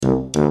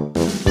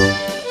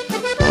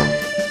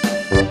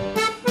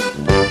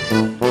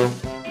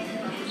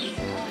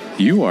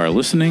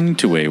listening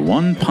to a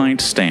One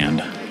Pint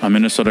Stand, a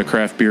Minnesota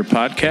craft beer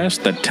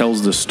podcast that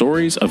tells the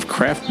stories of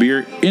craft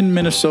beer in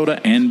Minnesota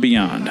and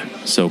beyond.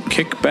 So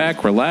kick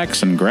back,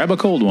 relax, and grab a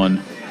cold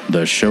one.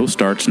 The show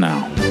starts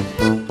now.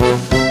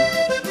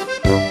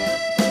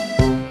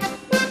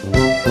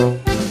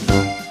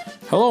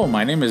 Hello,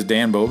 my name is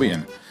Dan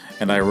Bobian,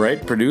 and I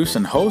write, produce,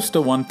 and host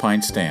a One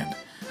Pint Stand.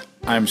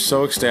 I'm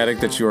so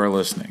ecstatic that you are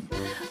listening.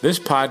 This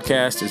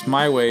podcast is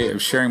my way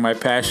of sharing my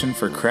passion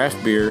for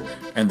craft beer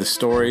and the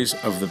stories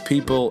of the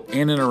people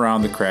in and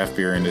around the craft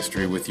beer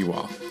industry with you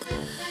all.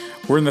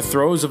 We're in the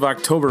throes of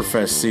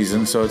Oktoberfest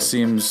season, so it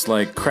seems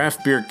like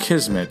craft beer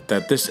kismet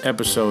that this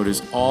episode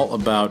is all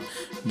about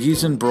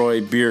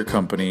Giesenbräu Bier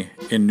Co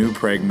in New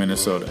Prague,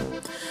 Minnesota.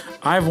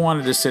 I've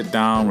wanted to sit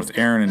down with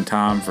Erin and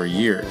Tom for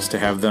years to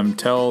have them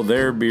tell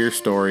their beer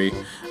story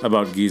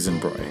about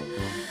Giesenbräu.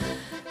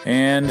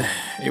 And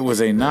it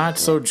was a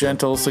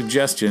not-so-gentle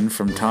suggestion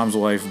from Tom's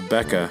wife,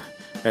 Becca,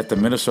 at the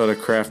Minnesota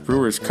Craft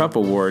Brewers Cup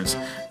Awards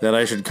that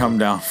I should come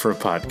down for a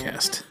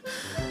podcast.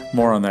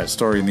 More on that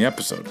story in the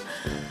episode.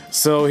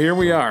 So here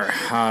we are,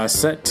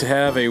 set to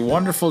have a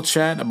wonderful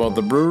chat about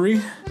the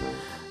brewery,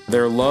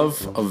 their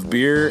love of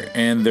beer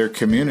and their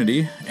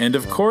community, and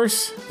of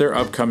course, their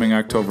upcoming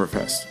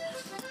Oktoberfest.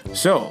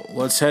 So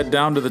let's head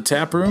down to the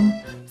tap room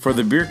for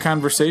the beer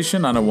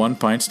conversation on a One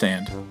Pint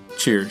Stand.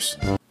 Cheers.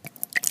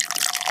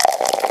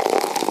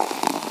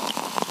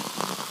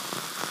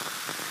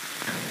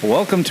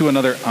 Welcome to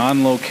another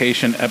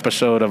on-location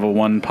episode of a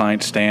One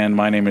Pint Stand.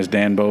 My name is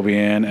Dan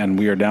Bobian, and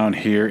we are down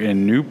here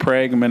in New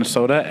Prague,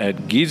 Minnesota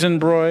at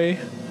Giesenbräu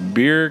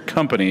Bier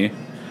Co.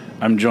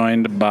 I'm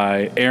joined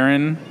by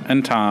Erin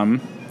and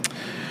Tom,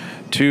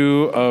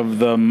 two of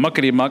the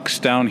muckety-mucks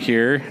down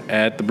here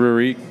at the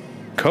brewery.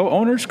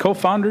 Co-owners,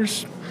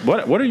 co-founders?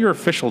 What are your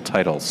official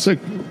titles? So,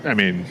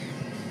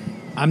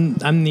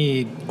 I'm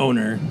the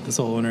owner, the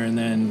sole owner, and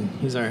then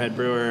he's our head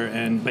brewer.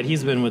 But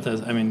he's been with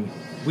us.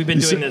 We've been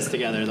doing this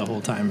together the whole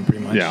time,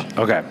 pretty much. Yeah.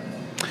 Okay.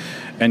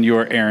 And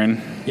you're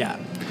Erin. Yeah.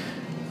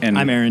 And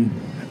I'm Erin.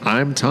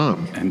 I'm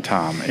Tom. And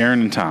Tom.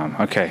 Erin and Tom.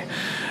 Okay.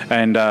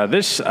 And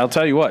I'll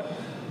tell you what,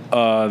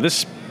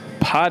 this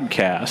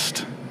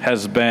podcast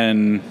has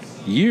been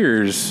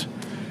years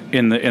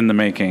in the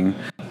making.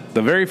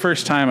 The very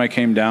first time I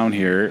came down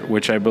here,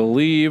 which I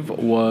believe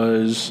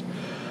was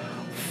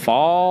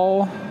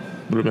fall.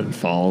 Would have been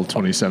fall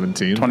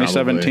 2017.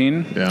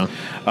 2017? Probably. Yeah.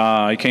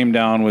 I came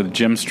down with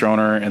Jim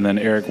Stroner and then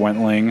Eric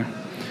Wentling.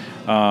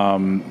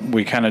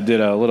 We kind of did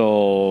a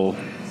little...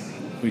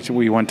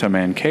 We went to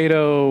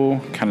Mankato,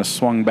 kind of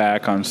swung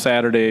back on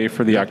Saturday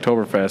for the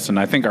Oktoberfest, and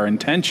I think our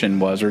intention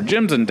was, or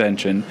Jim's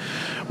intention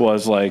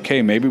was like,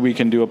 hey, maybe we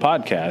can do a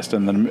podcast.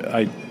 And then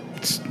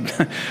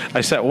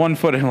I set one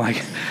foot in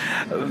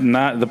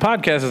the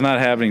podcast is not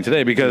happening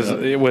today because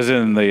it was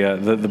in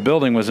the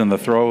building was in the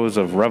throes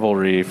of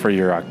revelry for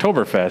your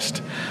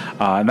Oktoberfest,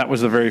 and that was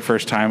the very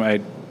first time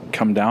I'd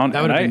come down.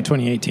 That would have been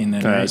 2018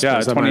 then, right? Yeah,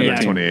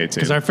 2018.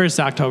 Because our first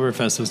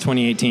Oktoberfest was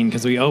 2018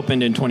 because we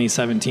opened in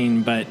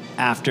 2017, but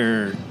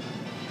after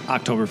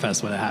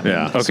Oktoberfest would have happened.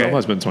 Yeah, okay. So it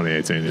must have been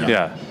 2018.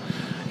 Yeah.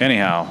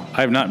 Anyhow,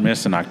 I've not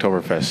missed an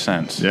Oktoberfest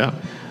since. Yeah.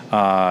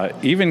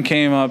 Even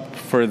came up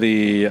for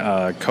the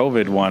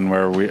COVID one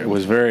where it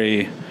was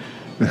very,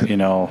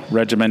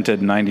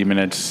 regimented 90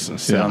 minutes,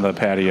 sit on the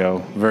patio,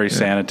 very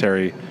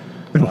sanitary,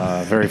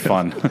 very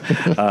fun.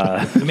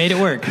 We made it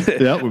work.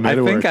 Yeah, we made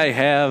it work.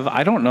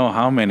 I don't know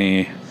how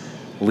many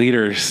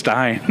liter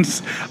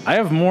steins. I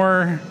have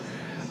more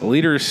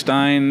liter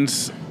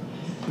steins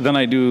than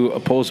I do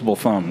opposable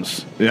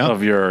thumbs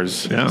of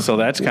yours. Yeah. So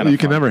that's kind of You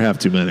can never have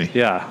too many.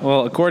 Yeah.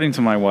 Well, according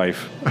to my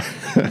wife,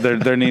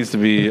 there needs to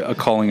be a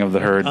culling of the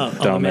herd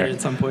down there at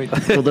some point.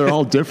 Well, they're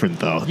all different,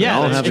 though.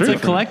 Yeah, it's a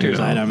collector's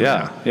item.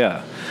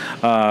 Yeah.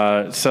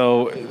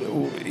 So,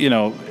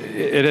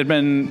 it had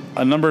been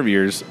a number of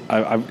years.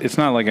 It's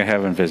not like I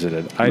haven't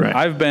visited.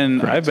 I've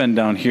been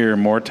down here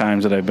more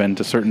times than I've been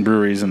to certain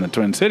breweries in the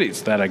Twin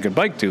Cities that I could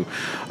bike to.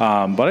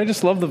 But I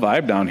just love the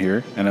vibe down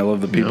here, and I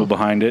love the people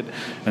behind it.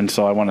 And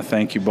so I want to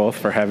thank you both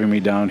for having me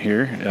down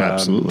here.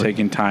 Absolutely.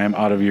 Taking time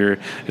out of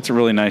it's a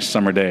really nice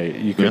summer day.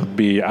 You could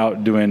be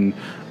out doing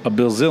a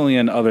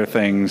bazillion other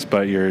things,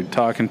 but you're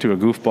talking to a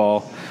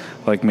goofball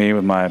like me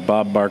with my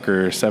Bob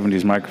Barker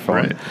 70s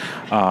microphone.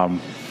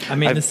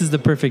 Right. This is the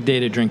perfect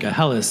day to drink a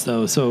Helles,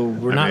 though, so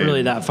we're not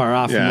really that far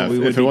off from what we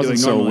would be doing normally. If it wasn't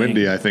so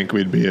windy, I think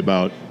we'd be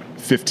about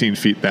 15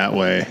 feet that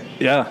way.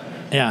 Yeah.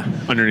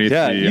 Underneath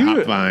the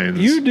hop vines.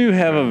 You do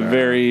have a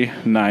very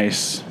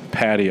nice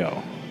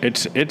patio.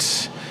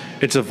 It's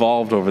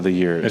evolved over the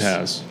years. It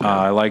has.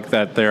 I like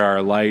that there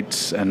are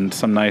lights and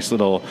some nice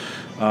little,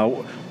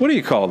 what do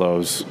you call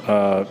those?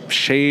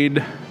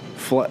 Shade...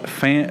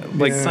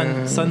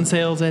 sun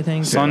sails, I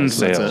think. Sun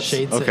sails.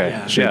 Shade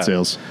okay. Shade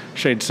sails.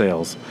 Shade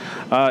sails.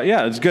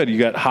 It's good. You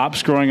got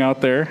hops growing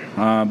out there,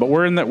 but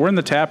we're in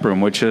the tap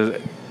room, which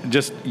is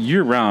just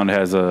year round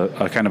has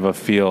a kind of a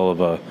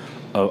feel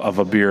of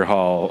a beer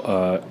hall,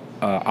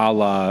 a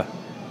la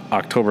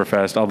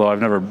Oktoberfest. Although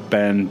I've never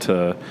been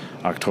to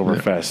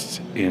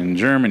Oktoberfest in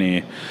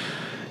Germany,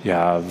 you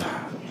have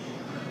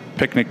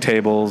picnic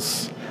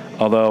tables.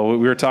 Although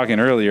we were talking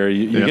earlier,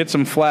 you get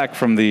some flack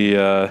from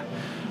the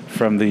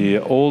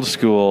old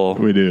school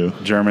We do.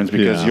 Germans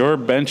because your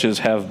benches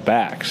have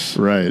backs.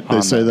 Right. They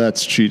say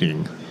that's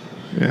cheating.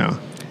 Yeah.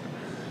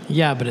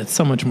 Yeah, but it's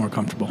so much more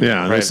comfortable.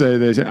 Yeah. Right.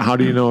 They say, how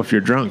do you know if you're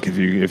drunk if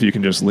you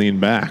can just lean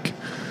back?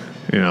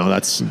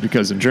 That's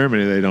because in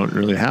Germany they don't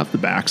really have the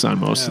backs on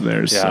most of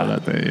theirs, so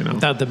that they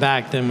Without the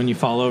back, then when you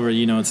fall over,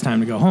 it's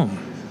time to go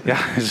home. Yeah,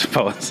 I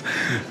suppose.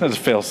 That's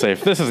fail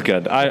safe. This is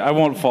good. I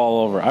won't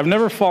fall over. I've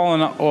never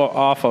fallen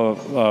off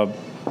a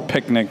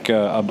picnic,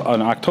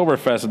 an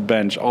Oktoberfest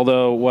bench,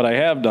 although what I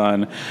have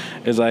done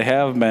is I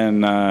have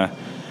been, I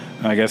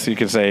guess you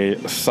could say,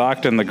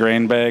 socked in the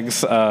grain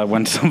bags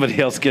when somebody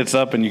else gets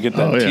up and you get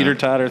that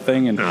teeter-totter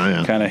thing and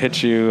kind of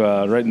hits you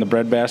right in the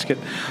breadbasket.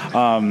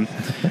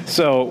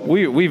 So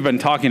we've been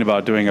talking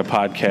about doing a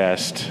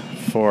podcast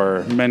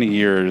for many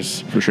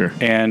years. For sure.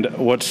 And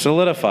what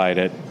solidified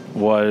it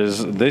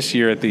was this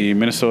year at the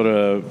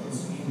Minnesota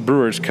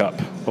Brewers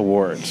Cup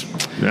Awards.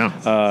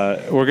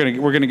 Yeah. We're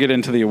gonna get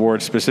into the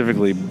awards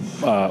specifically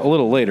a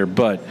little later,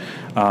 but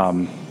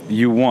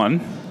you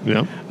won.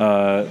 Yeah.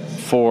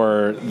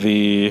 For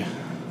the,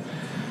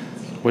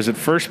 was it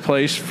first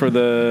place for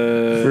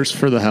the First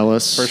for the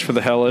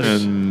Helles.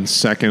 And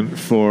second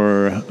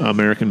for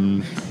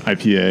American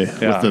IPA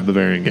with the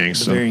Bavarian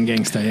Gangsta. Bavarian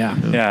Gangsta, yeah.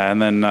 Yeah,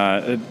 and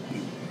then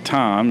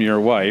Tom, your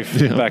wife,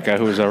 Becca,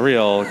 who is a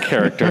real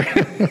character.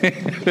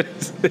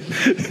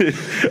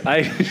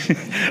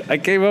 I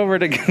came over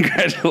to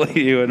congratulate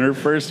you, and her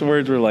first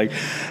words were like,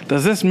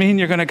 "Does this mean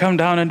you're going to come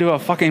down and do a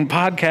fucking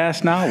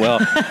podcast now?" Well,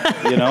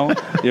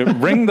 you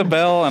ring the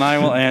bell and I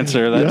will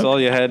answer. That's all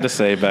you had to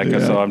say, Becca. Yeah.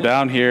 So I'm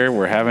down here.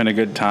 We're having a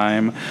good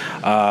time.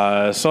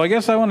 So I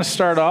guess I want to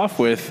start off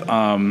with,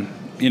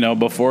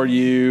 before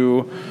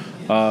you.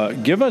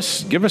 Give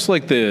us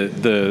like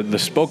the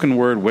spoken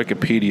word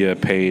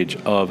Wikipedia page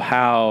of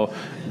how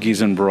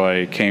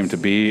Giesenbräu came to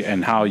be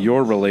and how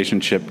your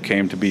relationship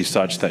came to be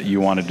such that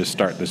you wanted to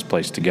start this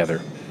place together.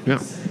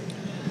 Yeah.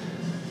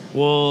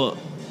 Well,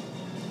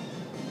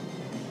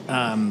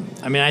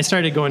 I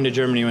started going to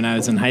Germany when I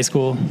was in high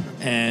school,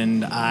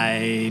 and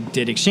I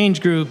did exchange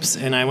groups,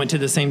 and I went to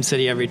the same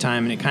city every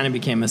time, and it kind of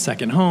became a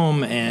second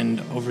home. And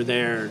over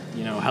there,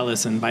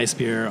 Helles and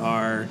Weissbier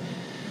are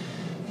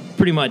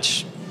pretty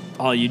much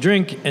all you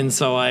drink, and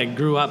so I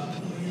grew up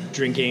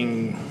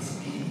drinking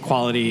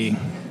quality,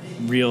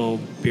 real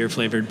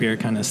beer-flavored beer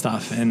kind of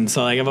stuff. And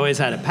so I've always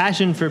had a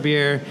passion for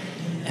beer,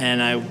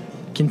 and I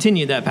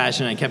continued that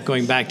passion. I kept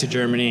going back to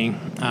Germany.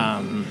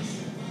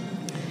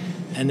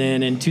 And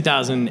then in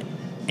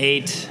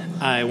 2008,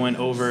 I went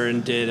over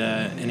and did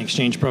an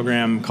exchange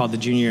program called the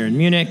Junior Year in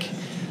Munich.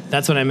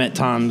 That's when I met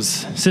Tom's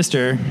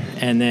sister,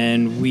 and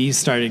then we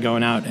started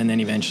going out, and then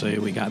eventually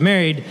we got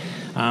married.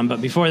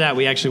 But before that,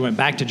 we actually went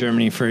back to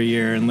Germany for a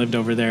year and lived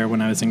over there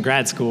when I was in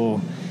grad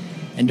school.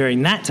 And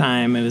during that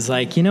time, it was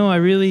like,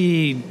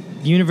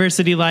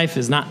 university life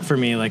is not for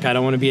me. Like, I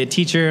don't want to be a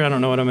teacher. I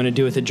don't know what I'm going to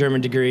do with a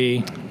German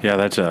degree. Yeah,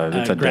 that's a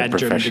grad dead German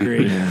profession.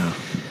 degree. Yeah.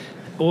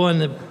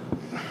 Well,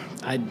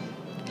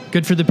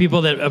 good for the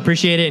people that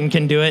appreciate it and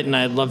can do it, and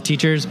I love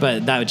teachers,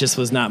 but that just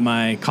was not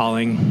my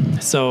calling.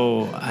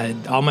 So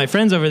all my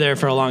friends over there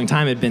for a long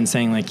time had been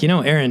saying, like,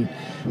 Erin,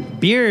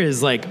 beer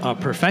is like a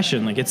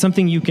profession. Like, it's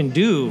something you can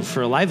do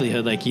for a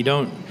livelihood. Like, you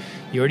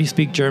already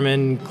speak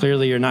German.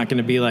 Clearly, you're not going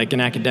to be like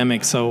an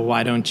academic, so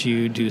why don't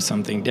you do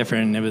something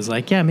different? And it was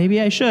like, yeah, maybe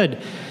I should.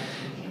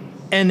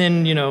 And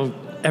then,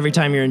 every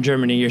time you're in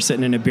Germany, you're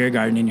sitting in a beer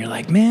garden, and you're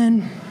like,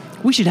 man,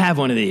 we should have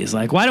one of these.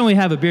 Like, why don't we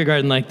have a beer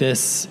garden like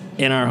this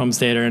in our home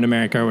state or in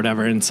America or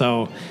whatever? And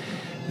so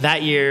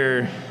that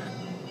year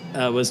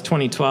was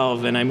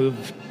 2012, and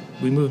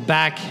we moved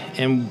back,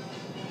 and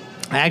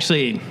I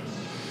actually,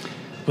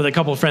 with a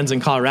couple of friends in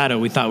Colorado,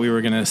 we thought we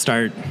were going to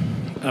start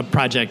a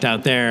project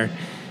out there.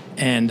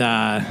 And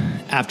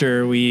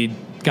after we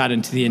got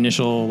into the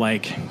initial,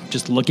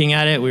 just looking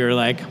at it, we were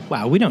like,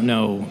 wow, we don't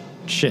know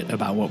shit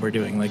about what we're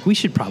doing. Like, we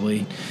should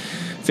probably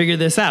figure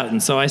this out.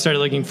 And so I started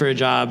looking for a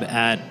job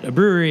at a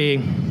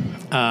brewery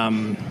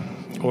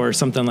or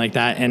something like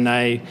that. And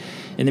I,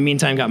 in the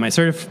meantime, got my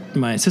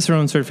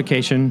Cicerone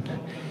certification.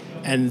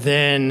 And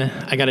then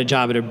I got a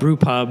job at a brew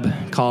pub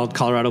called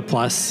Colorado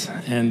Plus,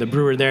 and the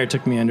brewer there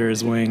took me under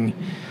his wing.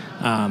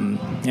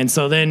 And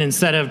so then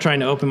instead of trying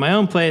to open my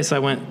own place, I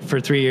went for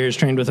 3 years,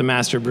 trained with a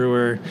master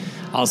brewer,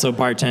 also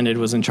bartended,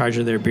 was in charge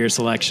of their beer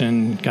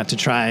selection, got to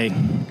try, I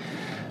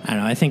don't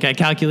know, I think I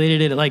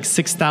calculated it at like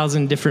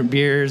 6,000 different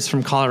beers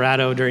from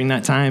Colorado during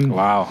that time.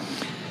 Wow.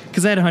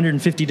 Because I had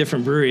 150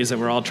 different breweries that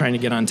were all trying to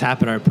get on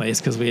tap at our place,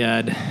 because we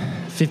had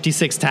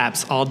 56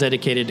 taps, all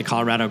dedicated to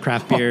Colorado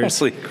craft beers.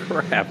 Holy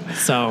crap.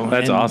 So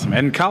that's awesome.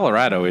 And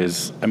Colorado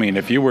is,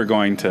 if you were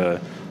going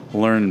to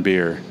learn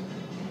beer,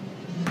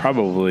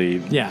 probably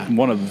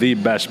one of the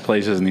best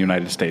places in the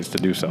United States to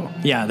do so.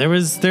 Yeah,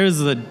 there's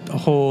a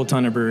whole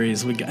ton of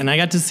breweries. And I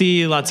got to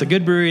see lots of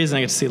good breweries, and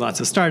I got to see lots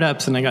of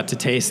startups, and I got to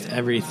taste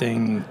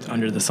everything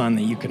under the sun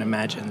that you can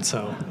imagine.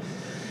 So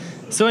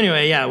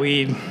anyway, yeah,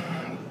 we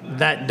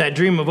that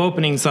dream of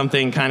opening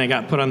something kind of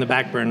got put on the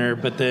back burner.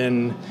 But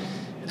then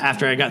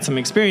after I got some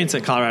experience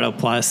at Colorado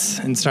Plus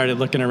and started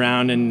looking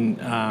around, and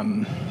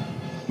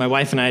my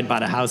wife and I had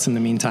bought a house in the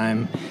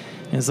meantime.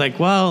 And it's like,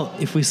 well,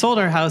 if we sold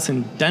our house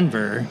in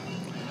Denver,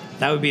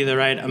 that would be the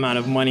right amount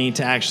of money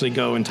to actually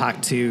go and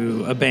talk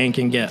to a bank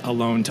and get a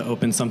loan to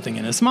open something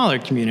in a smaller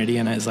community.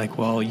 And I was like,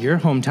 well, your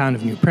hometown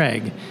of New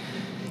Prague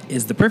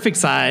is the perfect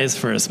size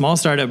for a small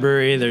startup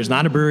brewery. There's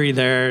not a brewery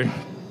there.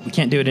 We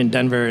can't do it in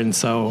Denver. And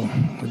so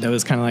that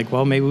was kind of like,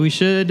 well, maybe we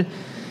should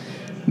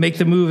make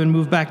the move and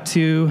move back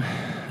to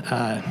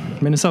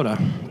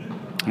Minnesota.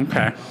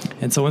 Okay.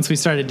 And so once we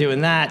started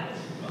doing that,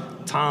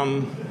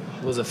 Tom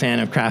was a fan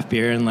of craft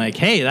beer and like,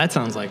 hey, that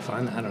sounds like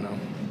fun. I don't know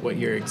what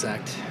your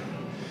exact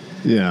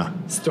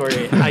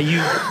story, how you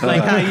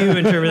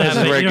interpret that. This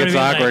is where it gets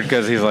awkward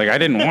because he's like, I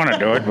didn't want to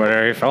do it, but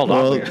I felt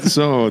obligated.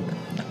 So,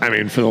 I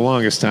mean, for the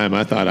longest time,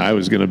 I thought I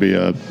was going to be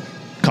a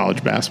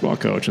college basketball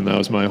coach, and that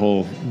was my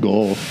whole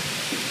goal.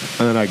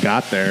 And then I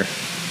got there,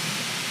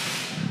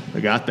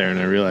 and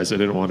I realized I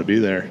didn't want to be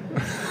there.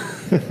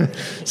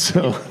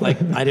 So, like,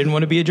 I didn't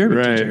want to be a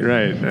German teacher.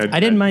 Right. I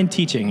didn't mind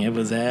teaching. It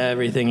was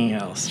everything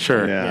else.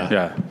 Sure.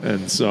 Yeah.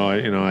 And so,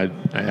 I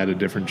had a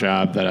different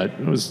job that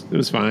it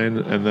was fine.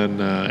 And then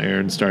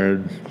Erin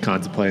started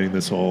contemplating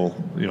this whole,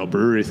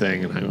 brewery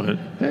thing. And I went,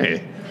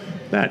 hey,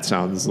 that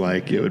sounds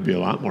like it would be a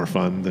lot more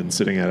fun than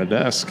sitting at a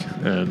desk.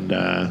 And,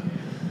 I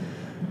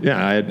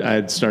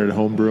had started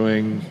home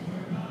brewing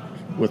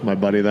with my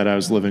buddy that I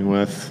was living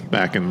with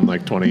back in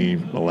like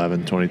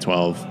 2011,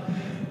 2012.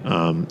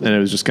 And it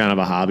was just kind of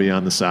a hobby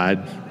on the side.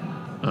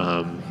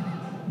 And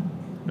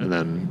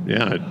then,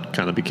 it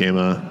kind of became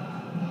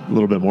a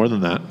little bit more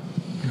than that.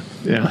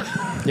 Yeah.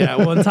 Yeah.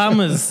 Well, and Tom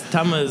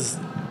was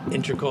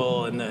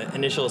integral in the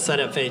initial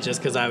setup phase just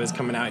because I was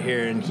coming out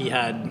here and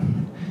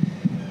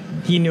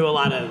he knew a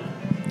lot of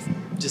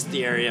just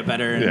the area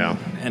better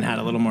and had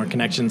a little more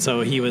connection.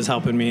 So he was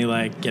helping me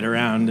like get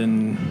around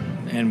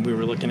and we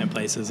were looking at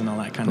places and all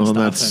that kind of stuff.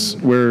 That's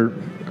where,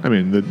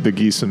 the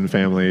Giesen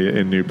family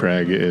in New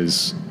Prague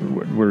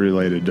we're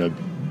related to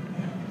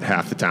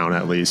half the town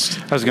at least.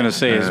 I was going to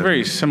say, it's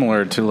very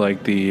similar to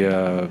like the,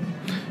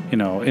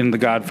 in The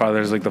Godfather,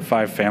 there's like the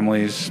 5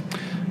 families.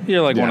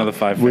 You're like one of the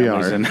 5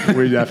 families.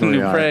 We definitely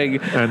New are.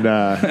 Prague. And,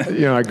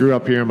 I grew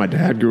up here. My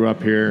dad grew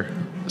up here.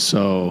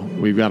 So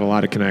we've got a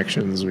lot of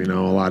connections. We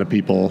know a lot of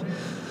people.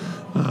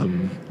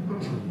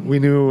 We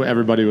knew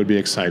everybody would be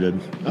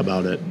excited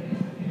about it.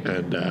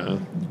 And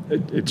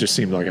it just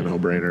seemed like a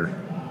no-brainer.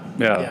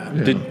 Yeah.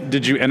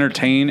 Did you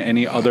entertain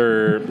any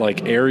other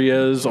like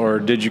areas, or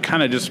did you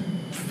kind of just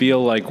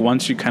feel like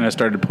once you kind of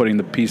started putting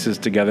the pieces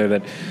together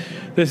that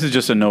this is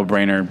just a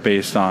no-brainer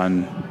based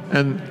on?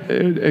 And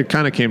it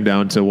kind of came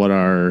down to what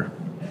our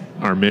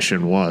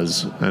mission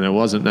was, and it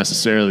wasn't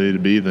necessarily to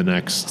be the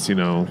next,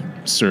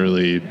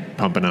 Surly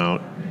pumping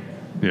out,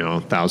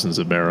 thousands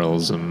of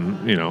barrels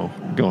and,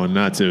 going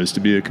nuts. It was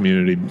to be a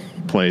community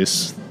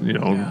place,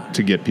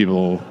 to get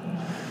people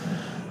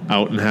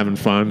out and having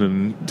fun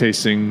and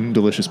tasting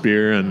delicious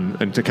beer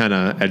and to kind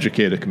of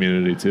educate a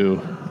community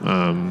too.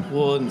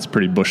 It's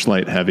pretty Busch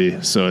Light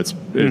heavy, so it's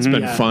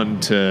been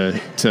fun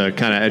to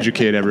kind of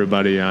educate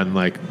everybody on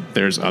like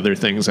there's other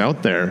things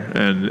out there,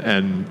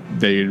 and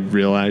they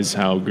realize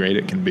how great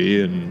it can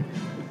be and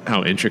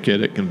how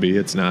intricate it can be.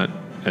 It's not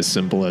as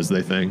simple as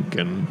they think,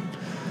 and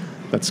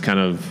that's kind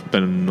of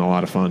been a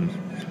lot of fun.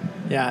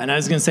 Yeah, and I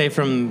was going to say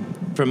from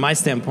my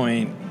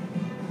standpoint,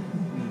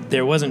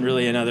 there wasn't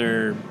really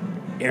another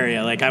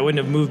area. Like, I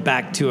wouldn't have moved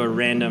back to a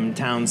random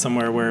town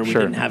somewhere where we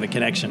didn't have a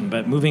connection.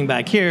 But moving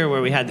back here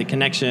where we had the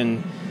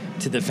connection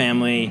to the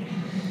family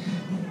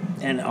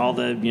and all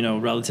the,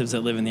 relatives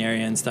that live in the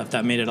area and stuff,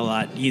 that made it a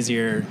lot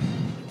easier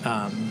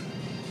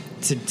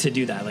to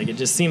do that. Like, it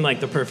just seemed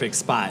like the perfect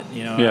spot.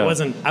 I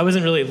wasn't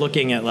really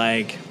looking at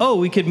like, oh,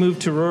 we could move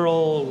to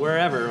rural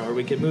wherever, or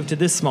we could move to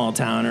this small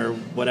town or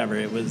whatever.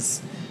 It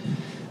was,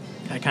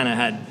 I kind of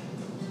had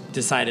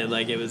decided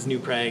like it was New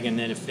Prague, and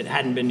then if it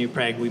hadn't been New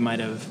Prague, we might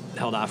have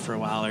held off for a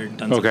while or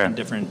done something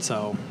different.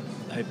 So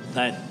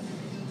that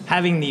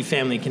having the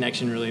family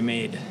connection really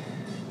made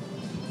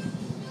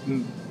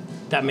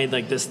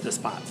like this the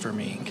spot for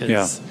me,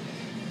 because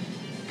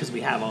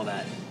we have all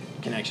that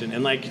connection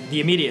and like the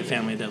immediate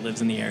family that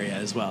lives in the area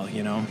as well.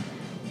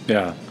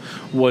 Yeah.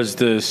 Was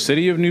the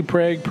city of New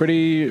Prague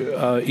pretty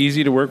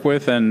easy to work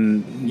with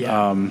and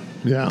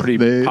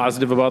pretty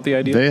positive about the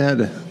idea? They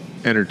had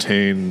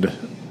entertained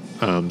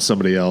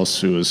somebody else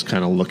who was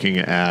kind of looking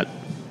at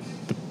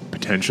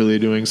potentially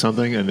doing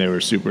something, and they were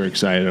super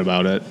excited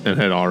about it and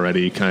had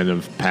already kind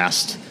of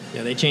passed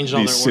they changed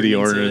all these their city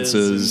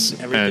ordinances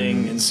and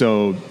everything. And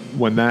so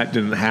when that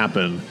didn't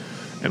happen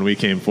and we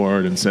came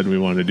forward and said we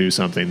wanted to do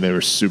something, they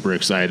were super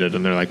excited,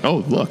 and they're like, oh,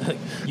 look,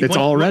 it's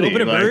all ready.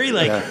 Open a brewery?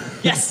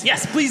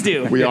 Yes, please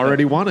do. We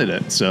already wanted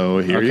it, so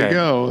here you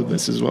go.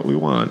 This is what we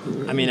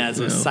want. I mean, as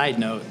a side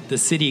note, the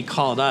city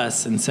called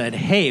us and said,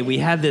 hey, we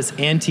have this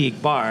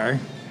antique bar,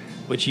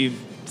 which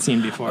you've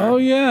seen before. Oh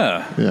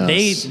yeah.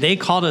 Yes. They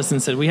called us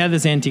and said, we have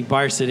this antique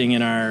bar sitting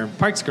in our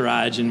parks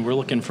garage and we're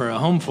looking for a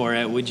home for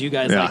it. Would you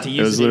guys like to it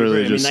use was it? literally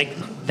I mean, just-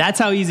 like, that's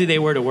how easy they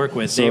were to work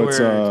with. So it's,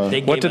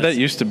 They what gave did that us-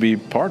 used to be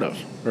part of?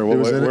 Or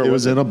It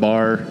was in a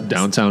bar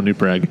downtown New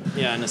Prague.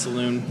 Yeah, in a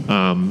saloon,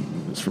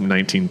 It's from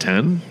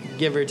 1910,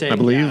 give or take. I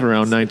believe, yeah.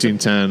 around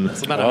 1910.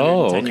 It's about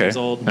Oh, 110 okay. years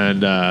old.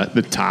 And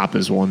the top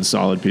is one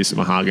solid piece of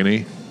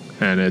mahogany,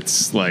 and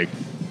it's like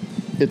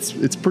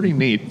it's pretty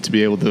neat to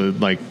be able to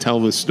like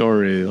tell the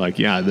story. Like,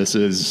 yeah, this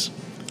is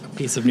A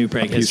piece of New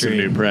Prague a piece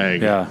history. of New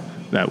Prague Yeah.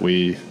 that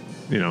we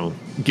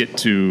get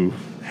to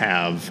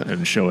have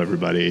and show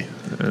everybody.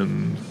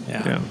 And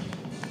Yeah.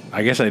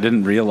 I guess I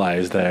didn't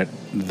realize that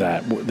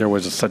there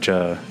was such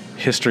a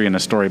history and a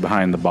story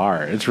behind the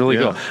bar. It's really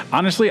Yeah. cool.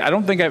 Honestly, I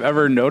don't think I've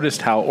ever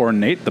noticed how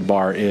ornate the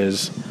bar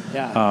is.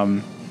 Yeah.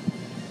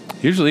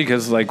 Usually,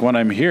 because like when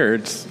I'm here,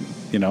 it's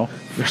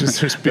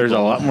there's there's a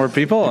lot more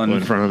people, in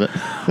and front of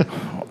it.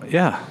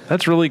 yeah,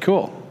 that's really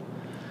cool.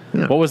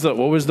 Yeah. What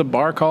was the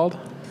bar called?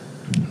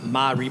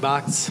 Ma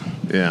Reeboks.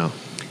 Yeah.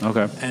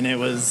 Okay. And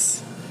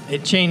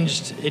it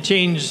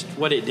changed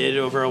what it did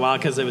over a while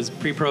because it was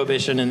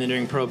pre-prohibition, and then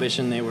during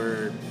prohibition they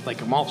were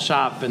like a malt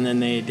shop, and then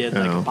they did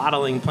like Oh. a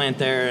bottling plant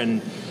there,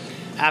 and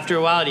after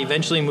a while it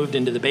eventually moved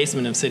into the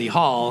basement of City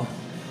Hall,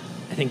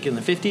 I think in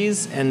the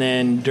 50s, and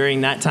then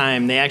during that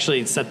time they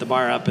actually set the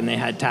bar up and they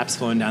had taps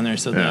flowing down there.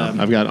 So Yeah.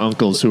 I've got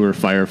uncles who are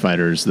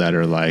firefighters that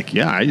are like,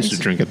 yeah, I used to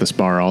drink at this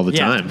bar all the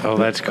Yeah. time. Oh,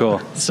 that's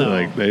cool. So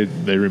like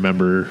they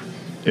remember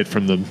it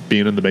from the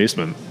being in the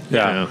basement.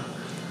 Yeah.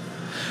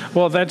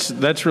 Well,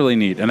 that's really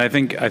neat, and I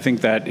think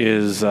that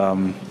is,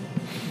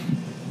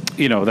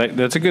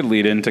 that's a good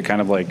lead into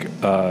kind of like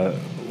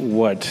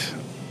what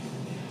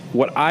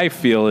I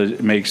feel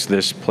makes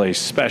this place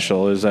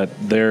special is that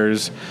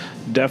there's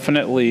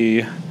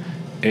definitely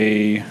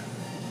a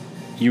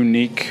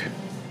unique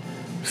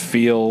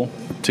feel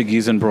to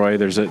Giesenbräu.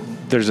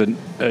 There's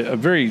a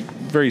very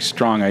very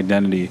strong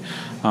identity.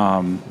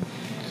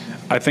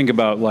 I think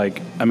about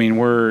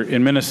we're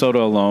in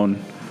Minnesota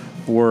alone.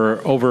 We're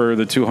over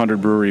the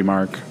 200 brewery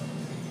mark.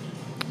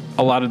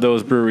 A lot of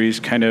those breweries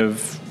kind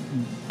of,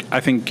 I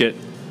think, get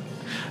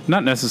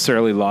not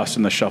necessarily lost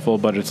in the shuffle,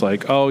 but it's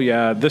like, oh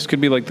yeah, this could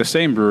be like the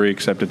same brewery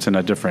except it's in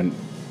a different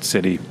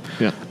city.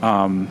 Yeah.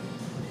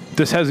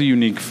 This has a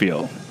unique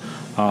feel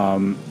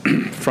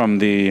from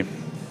the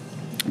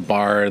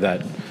bar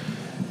that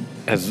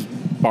has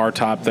bar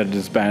top that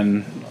has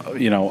been,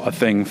 a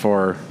thing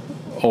for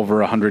over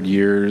 100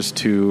 years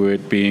to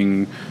it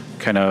being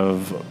kind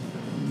of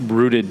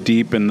rooted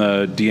deep in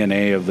the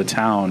DNA of the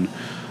town.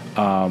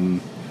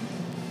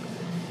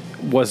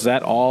 Was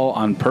that all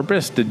on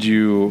purpose? Did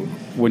you,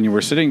 when you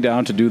were sitting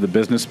down to do the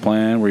business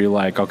plan, were you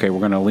like, okay, we're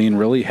going to lean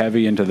really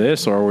heavy into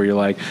this? Or were you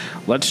like,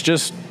 let's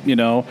just,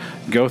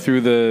 go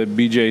through the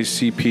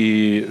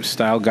BJCP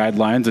style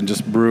guidelines and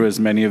just brew as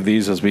many of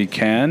these as we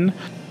can?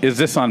 Is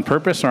this on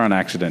purpose or on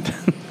accident?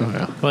 Oh,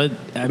 yeah. But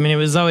I mean, it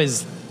was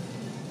always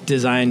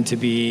designed to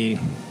be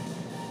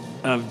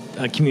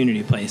a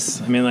community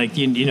place. I mean, like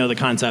you know the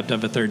concept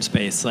of a third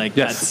space. Like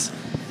Yes.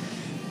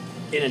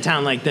 that's in a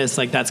town like this.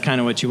 Like that's kind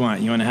of what you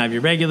want. You want to have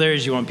your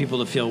regulars. You want people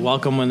to feel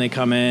welcome when they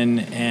come in,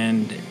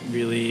 and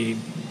really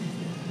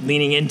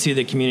leaning into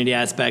the community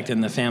aspect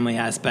and the family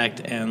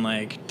aspect, and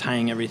like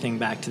tying everything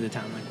back to the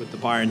town, like with the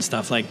bar and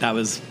stuff. Like that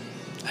was,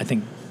 I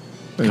think,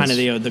 kind of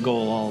the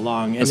goal all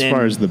along. And As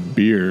far as the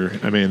beer,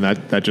 I mean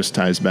that just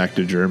ties back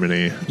to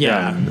Germany.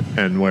 Yeah.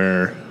 And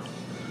where,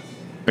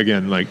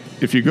 again, like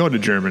if you go to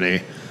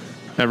Germany,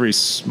 every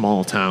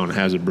small town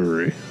has a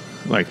brewery.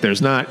 Like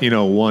there's not,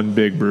 one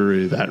big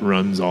brewery that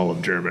runs all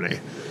of Germany.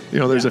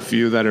 There's a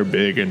few that are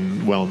big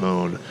and well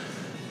known,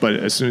 but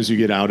as soon as you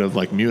get out of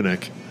like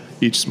Munich,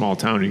 each small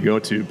town you go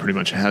to pretty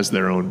much has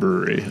their own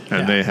brewery,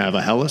 and they have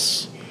a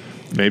Helles,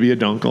 maybe a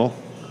Dunkel,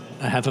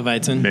 a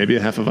Hefeweizen, maybe a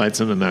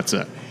Hefeweizen, and that's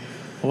it.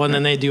 well, and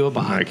then they do a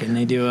Bach, Like, and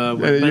they do a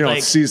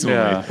seasonally.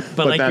 Yeah.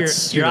 But like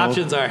that's, your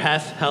options are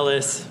Hef,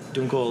 Helles,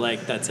 Dunkel,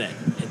 like that's it.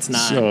 It's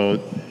not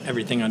So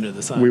everything under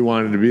the sun. we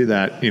wanted to be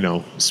that,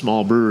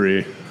 small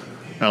brewery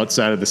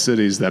outside of the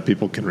cities that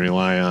people can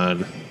rely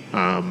on.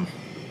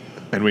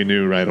 And we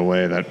knew right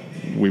away that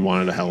we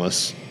wanted a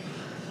Helles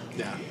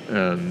yeah.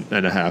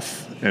 and a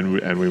Hef,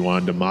 and we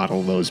wanted to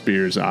model those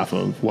beers off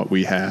of what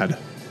we had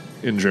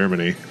in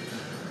Germany,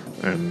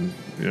 and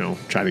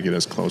try to get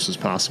as close as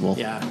possible.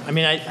 Yeah. I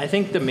mean, I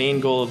think the main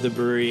goal of the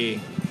brewery,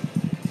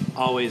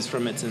 always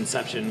from its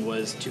inception,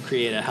 was to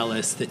create a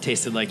Helles that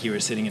tasted like you were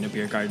sitting in a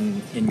beer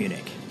garden in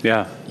Munich.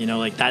 Yeah.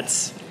 Like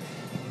that's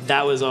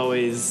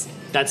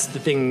the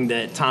thing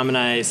that Tom and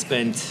I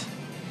spent.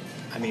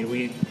 I mean,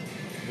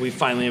 we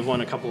finally have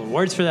won a couple of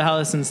awards for the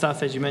Helles and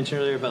stuff, as you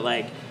mentioned earlier, but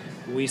like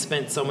we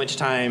spent so much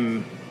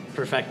time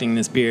perfecting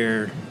this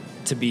beer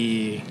to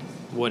be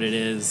what it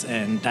is,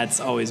 and that's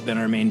always been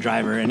our main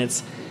driver, and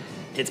it's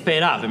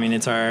paid off. I mean,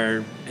 it's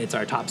our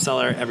top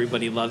seller.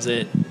 Everybody loves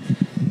it.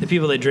 The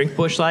people that drink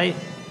Busch Light,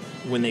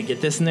 when they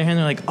get this in their hand,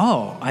 they're like,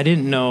 oh, I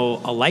didn't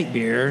know a light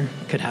beer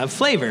could have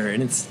flavor,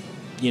 and it's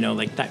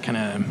like that kind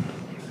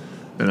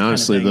of. And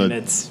honestly, kind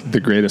of thing, the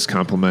greatest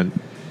compliment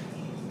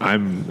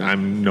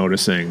I'm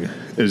noticing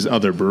is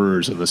other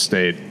brewers in the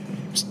state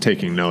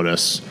taking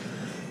notice.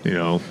 You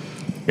know,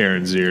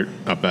 Aaron Ziert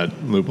up at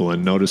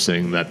Lupulin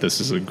noticing that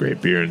this is a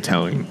great beer and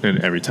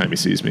every time he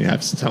sees me, he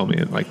has to tell me,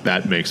 and like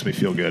that makes me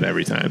feel good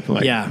every time.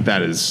 Like,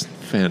 that is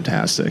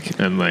fantastic.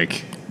 And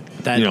like,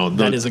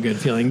 that is a good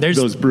feeling. There's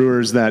those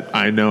brewers that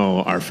I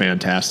know are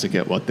fantastic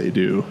at what they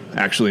do.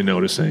 Actually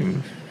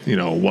noticing,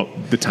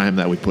 what the time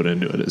that we put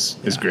into it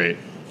is great.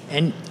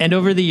 And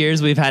over the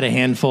years, we've had a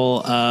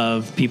handful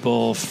of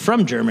people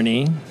from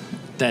Germany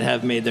that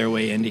have made their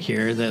way into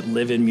here that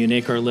live in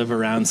Munich or live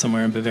around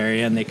somewhere in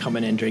Bavaria, and they come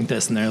in and drink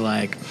this, and they're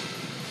like,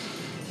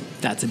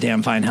 that's a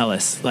damn fine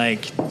Helles.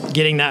 Like,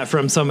 getting that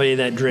from somebody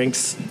that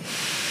drinks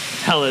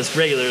Helles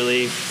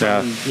regularly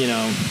from,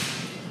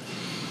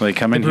 they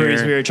come the in breweries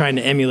here. we were trying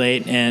to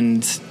emulate,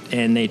 and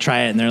they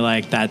try it, and they're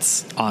like,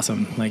 that's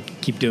awesome.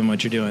 Like, keep doing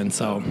what you're doing.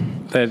 So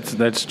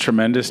That's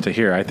tremendous to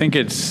hear. I think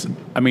it's,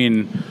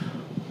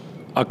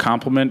 a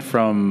compliment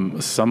from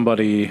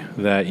somebody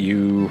that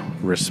you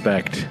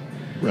respect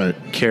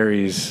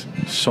carries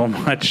so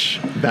much.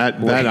 That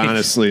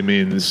honestly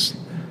means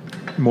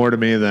more to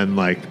me than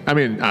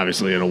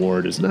obviously an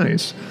award is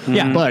nice.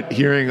 Yeah. But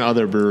hearing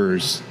other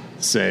brewers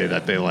say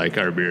that they like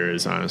our beer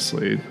is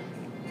honestly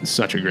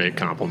such a great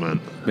compliment.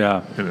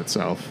 Yeah. In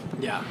itself.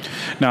 Yeah.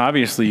 Now,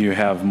 obviously, you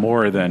have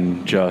more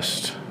than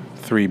just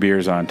 3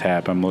 beers on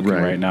tap. I'm looking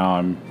right now.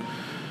 I'm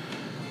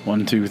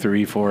 1, 2,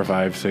 3, 4,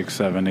 5, 6,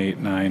 7, 8,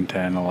 9,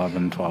 10,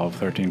 11, 12,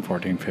 13,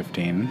 14,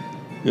 15.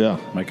 Yeah.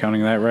 Am I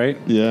counting that right?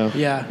 Yeah.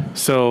 Yeah.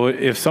 So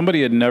if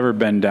somebody had never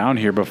been down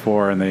here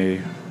before and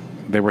they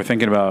were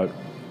thinking about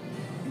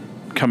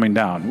coming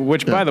down,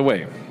 which, by the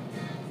way,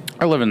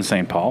 I live in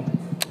St. Paul.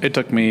 It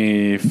took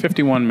me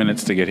 51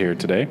 minutes to get here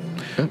today.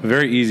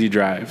 Very easy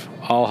drive,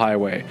 all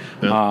highway.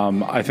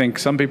 Yeah. I think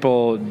some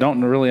people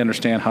don't really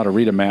understand how to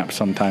read a map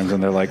sometimes,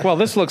 and they're like, well,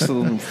 this looks a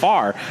little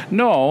far.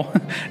 No,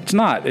 it's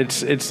not.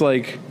 It's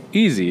like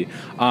easy.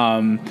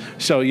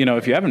 So,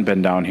 if you haven't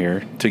been down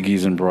here to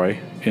Giesenbräu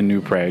in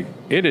New Prague,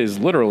 it is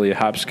literally a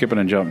hop, skip, and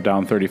a jump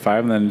down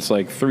 35, and then it's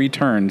like 3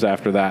 turns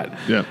after that,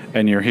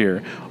 and you're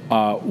here.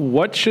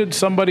 What should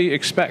somebody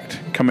expect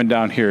coming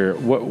down here?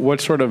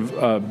 What sort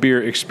of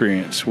beer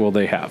experience will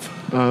they have?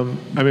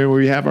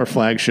 We have our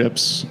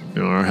flagships,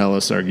 our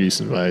Helles, our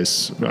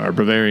Giesenweiss, our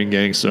Bavarian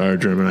Gangster, our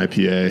German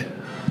IPA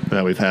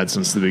that we've had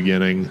since the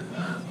beginning.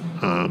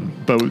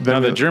 But now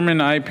the German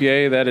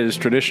IPA that is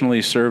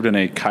traditionally served in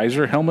a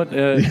Kaiser helmet,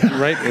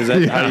 right? Is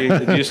that how do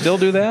you still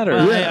do that?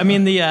 Or? We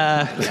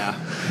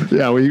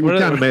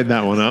kind of made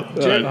that one up.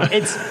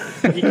 It's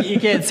you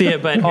can't see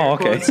it, but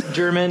it's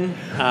German.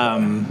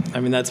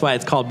 That's why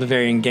it's called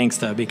Bavarian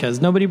Gangsta,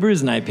 because nobody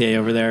brews an IPA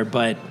over there,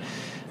 but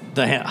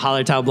the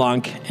Hallertau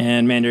Blanc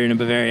and Mandarin of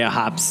Bavaria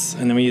hops,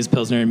 and then we use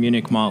Pilsner and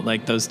Munich malt.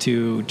 Like those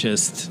two,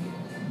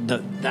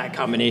 that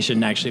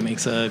combination actually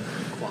makes a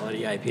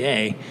quality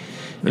IPA.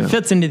 It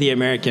fits into the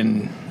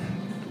American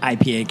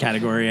IPA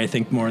category, I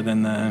think, more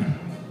than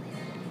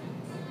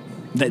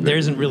there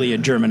isn't really a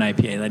German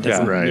IPA that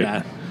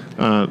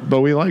doesn't.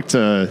 But we like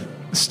to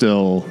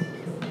still,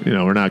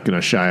 we're not going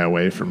to shy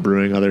away from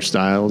brewing other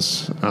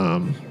styles.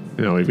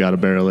 We've got a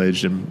barrel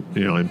aged,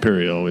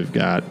 Imperial.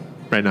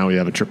 Right now we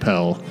have a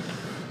Tripel,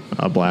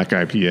 a black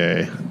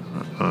IPA,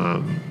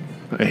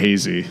 a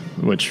hazy,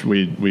 which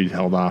we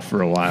held off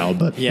for a while,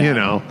 but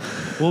well,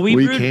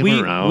 came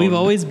around. We've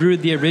always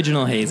brewed the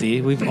original hazy.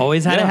 We've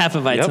always had a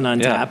Hefeweizen on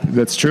tap.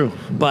 That's true.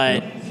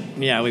 But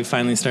we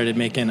finally started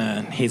making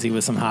a hazy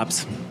with some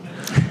hops.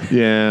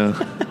 Yeah.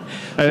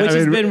 Which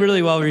has been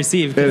really well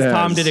received because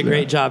Tom did a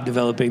great job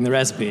developing the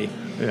recipe.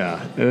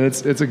 Yeah, and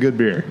it's a good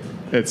beer.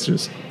 It's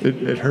just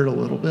it hurt a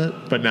little bit,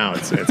 but now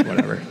it's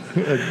whatever.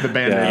 The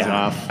band-aid's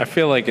off. I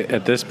feel like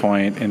at this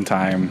point in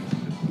time,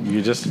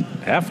 you just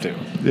have to.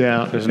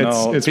 Yeah, there's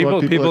it's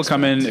people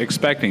come in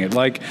expecting it.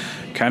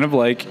 Kind of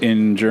like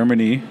in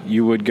Germany,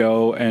 you would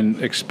go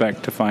and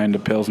expect to find a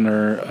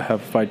Pilsner, a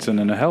Hefeweizen,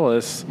 and a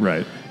Helles.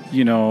 Right.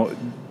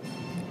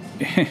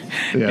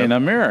 In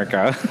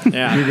America,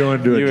 you're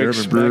going to a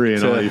German brewery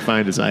and all you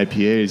find is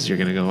IPAs. You're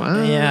going to go, I'm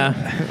going to.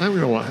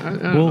 I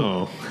don't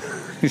know.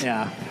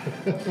 Yeah,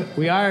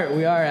 we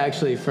are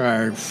actually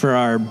for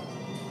our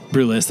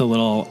brew list a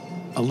little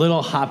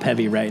hop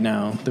heavy right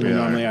now than we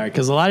normally are,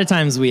 because a lot of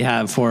times we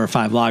have 4 or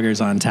 5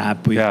 lagers on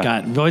tap. We've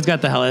always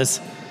got the Helles.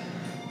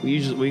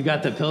 We've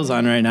got the Pils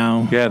on right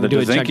now. Yeah, the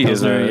Dozinki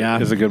is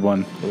a good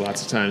one.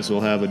 Lots of times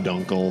we'll have a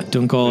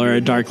Dunkel. Or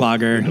a dark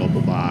lager.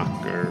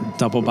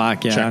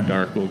 Doppelbock, yeah. Czech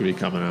Dark will be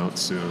coming out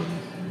soon.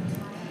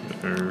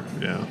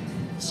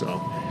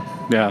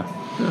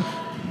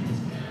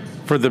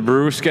 For the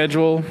brew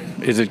schedule,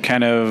 is it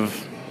kind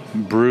of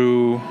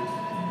brew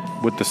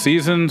with the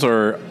seasons,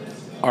 or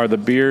are the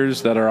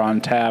beers that are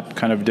on tap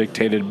kind of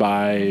dictated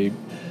by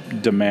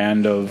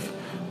demand of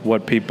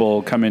what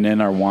people coming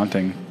in are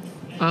wanting?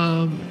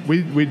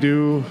 We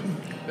do,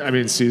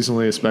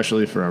 seasonally,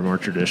 especially for our more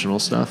traditional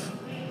stuff,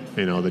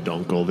 the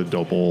Dunkel, the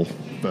Doppel,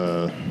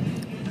 the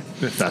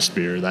Fest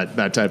beer,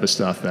 that type of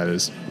stuff that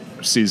is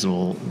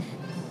seasonal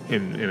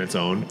in its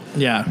own.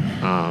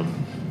 Yeah.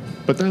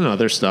 But then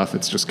other stuff,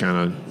 it's just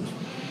kind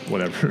of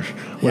whatever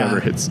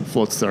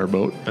floats our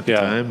boat at the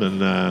time.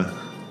 And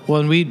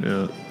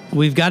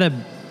we've got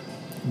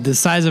the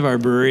size of our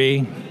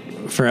brewery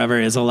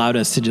forever has allowed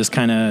us to just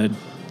kind of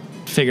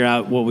figure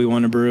out what we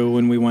want to brew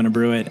when we want to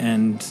brew it,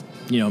 and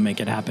make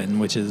it happen,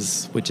 which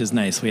is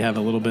nice. We have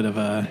a little bit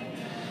of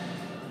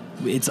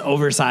it's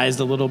oversized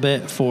a little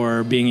bit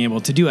for being able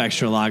to do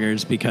extra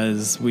lagers,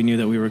 because we knew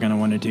that we were going to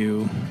want to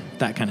do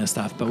that kind of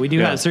stuff. But we do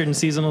have certain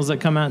seasonals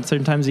that come out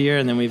certain times a year,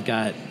 and then we've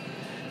got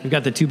the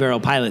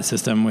 2-barrel pilot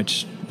system,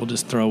 which we'll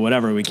just throw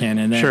whatever we can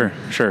in there.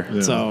 Sure.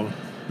 Yeah. So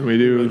we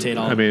do. Rotate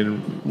all. I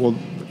mean,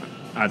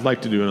 I'd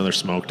like to do another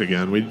smoked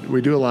again.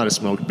 We do a lot of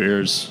smoked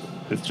beers.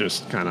 It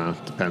just kind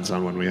of depends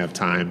on when we have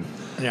time.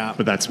 Yeah.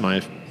 But that's my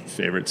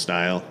favorite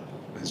style.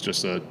 It's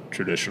just a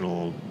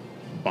traditional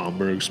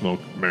Baumberg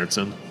smoked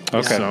Märzen.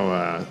 Okay.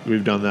 So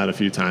we've done that a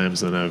few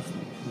times, and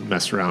I've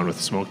messed around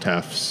with smoked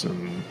hefts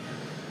and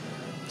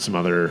some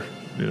other,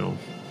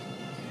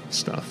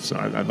 stuff. So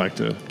I'd like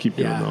to keep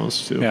doing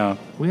those too. Yeah.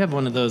 We have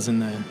one of those in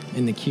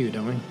the queue,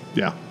 don't we?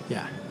 Yeah.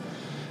 Yeah.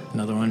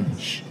 Another one.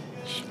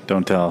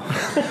 Don't tell.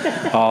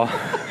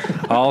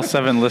 all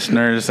 7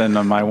 listeners and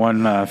my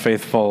one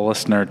faithful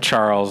listener,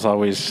 Charles,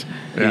 always.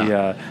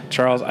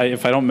 Charles,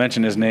 if I don't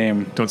mention his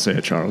name, don't say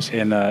it, Charles.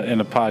 In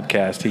a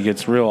podcast, he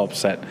gets real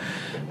upset,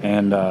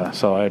 and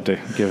so I had to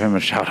give him a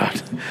shout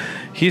out.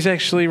 He's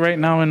actually right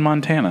now in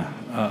Montana,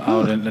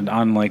 out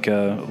on like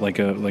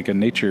a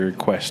nature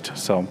quest.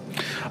 So,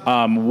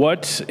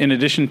 what in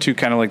addition to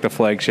kind of like the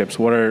flagships,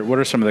 what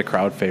are some of the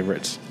crowd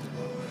favorites?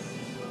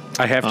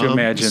 I have to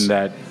imagine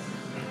that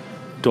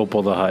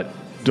Doppel the Hut.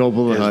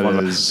 Doppel the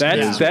Hut is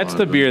that's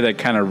the beer that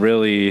kind of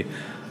really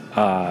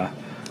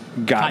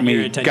got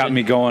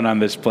me going on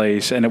this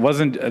place. And it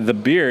wasn't, the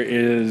beer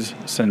is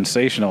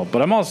sensational,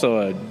 but I'm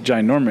also a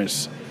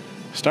ginormous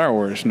Star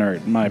Wars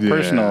nerd. My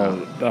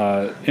personal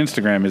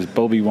Instagram is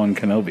Bobi-Wan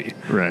Kenobi.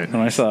 Right.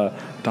 When I saw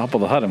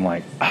Doppel the Hut, I'm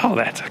like, oh,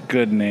 that's a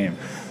good name.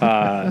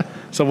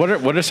 So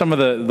what are some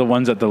of the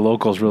ones that the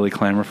locals really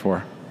clamor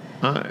for?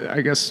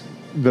 I guess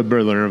the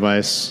Berliner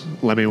Weiss,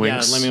 Lemmy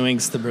Winks. Yeah, Lemmy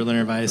Winks, the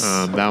Berliner Weiss.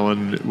 That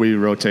one, we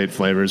rotate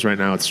flavors. Right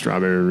now it's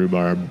strawberry,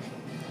 rhubarb.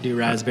 Do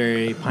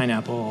raspberry,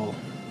 pineapple.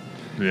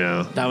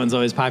 Yeah. That one's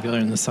always popular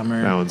in the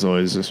summer. That one's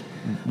always just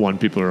one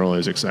people are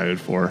always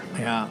excited for.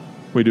 Yeah.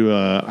 We do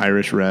a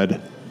Irish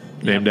Red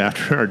named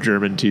after our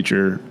German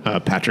teacher,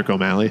 Patrick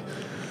O'Malley.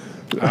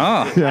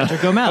 Oh, yeah.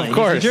 Patrick O'Malley. Of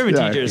course. He's the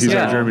German teacher. He's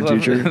our German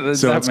teacher.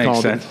 So it's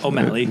called sense.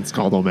 O'Malley. It's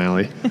called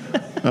O'Malley.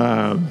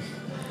 And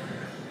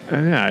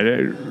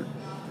yeah,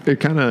 it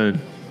kind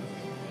of,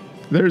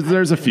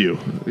 there's a few.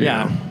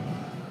 Yeah. know.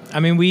 I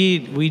mean,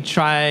 we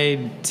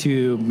try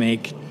to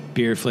make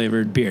beer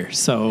flavored beer.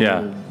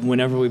 So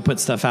whenever we put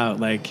stuff out,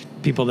 like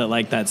people that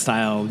like that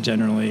style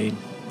generally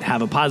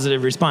have a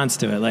positive response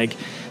to it. Like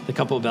the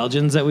couple of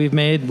Belgians that we've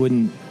made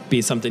wouldn't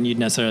be something you'd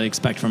necessarily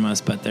expect from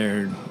us, but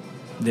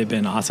they've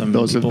been awesome.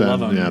 Those people have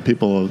been, love them. yeah.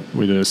 People,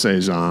 we did a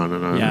Saison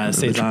and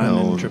Saison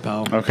and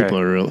Tripel. Okay.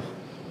 People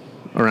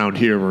around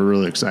here were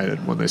really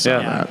excited when they saw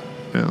that.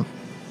 Yeah.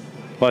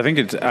 Well, I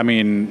think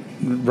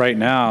right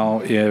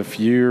now, if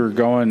you're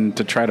going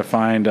to try to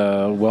find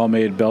a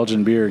well-made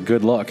Belgian beer,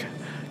 good luck.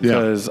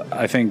 Because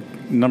I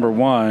think, number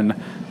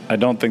one, I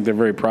don't think they're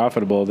very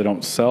profitable. They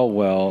don't sell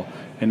well.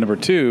 And number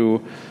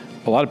two,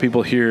 a lot of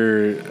people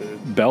hear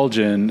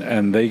Belgian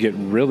and they get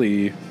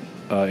really,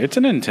 it's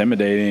an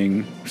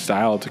intimidating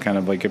style to kind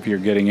of like, if you're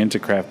getting into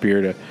craft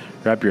beer, to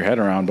wrap your head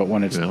around. But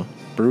when it's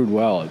brewed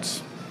well,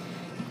 it's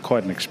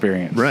quite an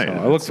experience. Right. So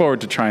I look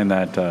forward to trying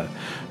that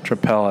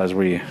Tripel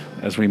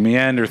as we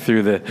meander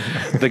through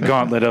the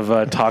gauntlet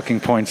of talking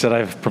points that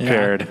I've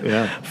prepared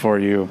for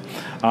you.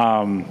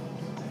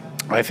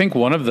 I think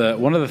one of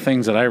the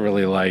things that I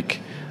really like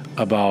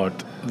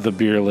about the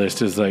beer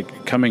list is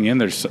like coming in,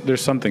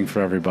 there's something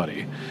for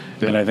everybody.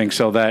 And I think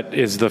so that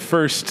is the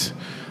first,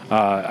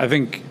 I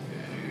think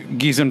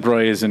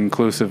Giesenbräu is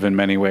inclusive in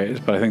many ways,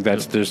 but I think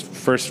that's just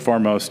first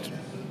foremost,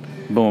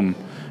 boom,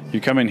 you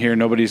come in here,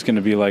 nobody's going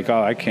to be like,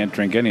 oh, I can't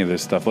drink any of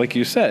this stuff. Like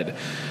you said,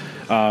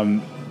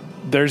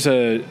 there's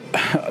a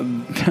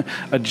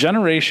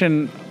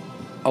generation,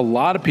 a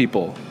lot of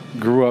people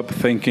grew up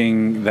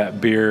thinking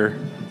that beer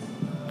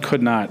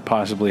could not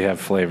possibly have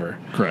flavor.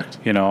 Correct.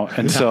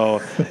 And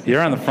so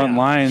you're on the front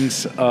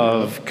lines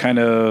of kind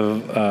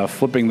of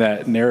flipping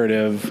that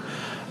narrative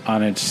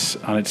on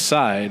its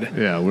side.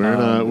 Yeah,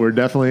 we're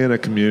definitely in a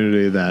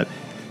community that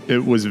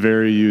it was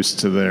very used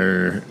to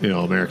their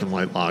American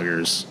light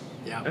lagers.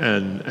 Yeah.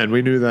 And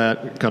we knew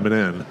that coming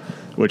in,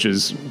 which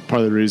is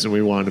part of the reason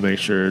we wanted to make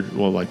sure,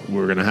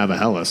 we're going to have a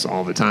Helles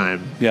all the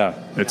time. Yeah.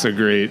 It's a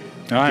great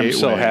I'm gateway.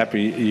 so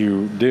happy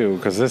you do,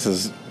 because this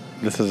is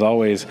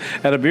always,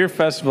 at a beer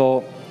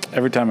festival,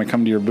 every time I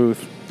come to your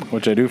booth,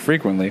 which I do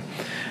frequently,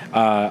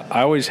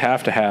 I always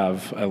have to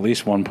have at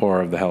least one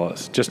pour of the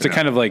Helles, just to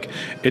kind of like,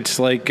 it's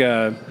like,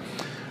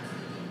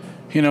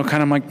 You know,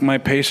 kind of like my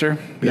pacer.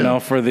 You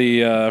know, for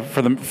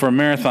a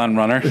marathon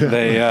runner,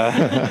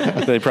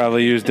 they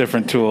probably use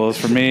different tools.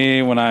 For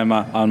me, when I'm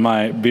on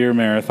my beer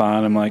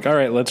marathon, I'm like, all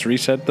right, let's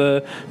reset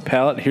the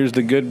palate. Here's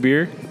the good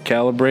beer.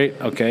 Calibrate.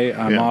 Okay,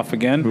 I'm off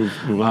again.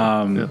 Move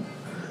on.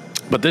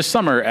 But this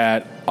summer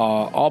at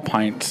All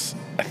Pints,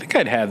 I think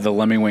I'd had the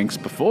Lemmy-Winks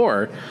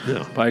before,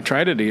 but I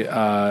tried it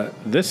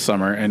this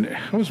summer, and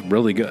it was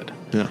really good.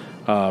 Yeah.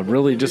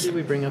 Really What just. did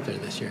we bring up there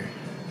this year?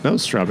 That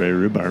was strawberry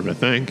rhubarb, I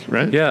think,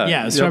 right? Yeah.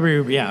 Yeah,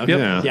 strawberry. Yeah, okay.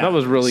 Yeah. Yeah. That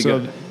was really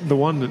So good. the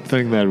one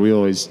thing that we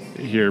always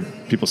hear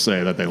people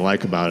say that they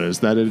like about it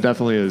is that it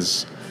definitely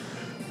is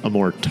a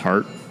more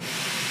tart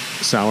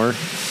sour.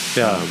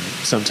 Yeah.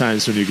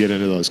 Sometimes when you get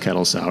into those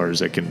kettle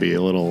sours, it can be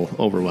a little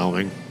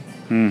overwhelming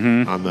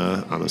on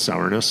the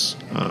sourness.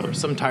 Or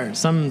some tart.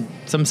 Some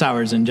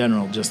sours in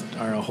general just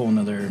are a whole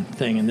nother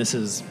thing, and this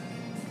is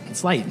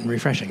it's light and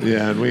refreshing.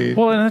 Yeah, and we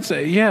Well, and that's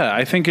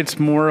I think it's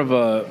more of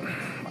a.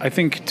 I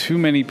think too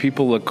many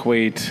people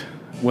equate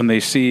when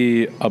they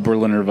see a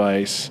Berliner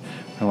Weiss,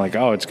 they're like,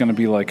 oh, it's going to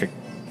be like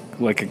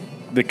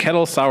the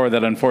kettle sour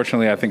that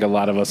unfortunately I think a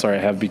lot of us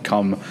have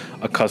become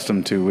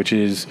accustomed to, which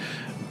is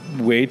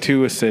way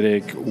too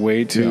acidic,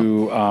 way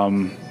too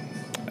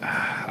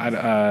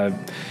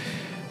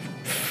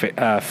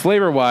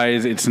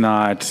flavor-wise. It's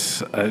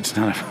not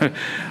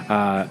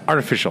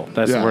artificial.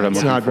 That's the word I'm looking for.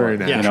 it's not very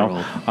natural.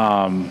 You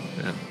know?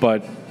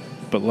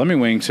 But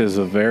Lemmy-Winks is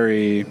a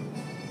very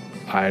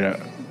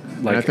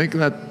And I think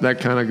that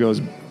kind of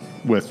goes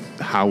with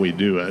how we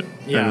do it.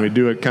 Yeah. And we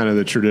do it kind of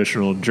the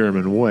traditional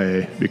German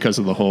way because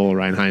of the whole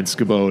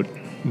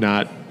Reinheitsgebot.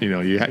 Not,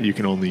 you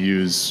can only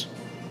use,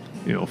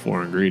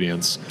 4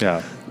 ingredients.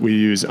 Yeah. We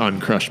use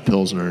uncrushed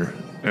Pilsner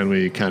and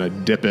we kind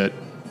of dip it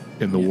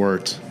in the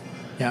wort.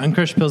 Yeah,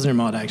 uncrushed Pilsner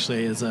malt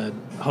actually is a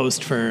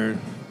host for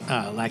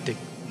lactic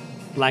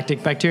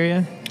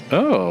bacteria.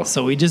 Oh.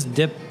 So we just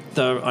dip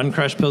the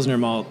uncrushed Pilsner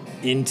malt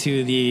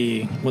into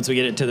once we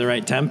get it to the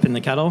right temp in the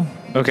kettle.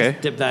 Okay.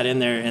 Just dip that in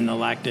there, and the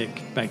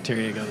lactic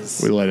bacteria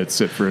goes. We let it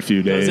sit for a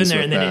few days. Goes in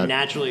there, and then that. it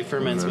naturally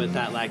ferments with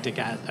that lactic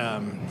acid.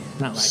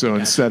 Not lactic So acid.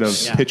 instead of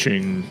Yeah.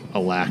 pitching a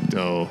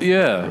lacto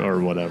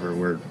or whatever,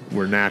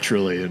 we're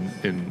naturally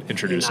in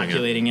introducing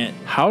inoculating it.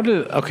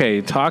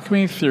 Talk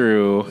me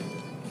through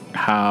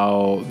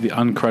how the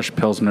uncrushed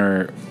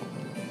Pilsner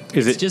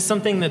It's just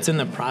something that's in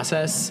the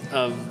process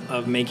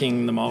of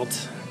making the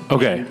malt.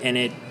 Okay. And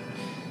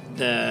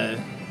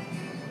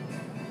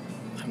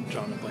I'm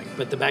drawing a blank,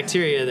 but the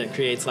bacteria that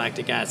creates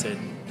lactic acid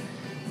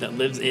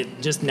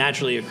it just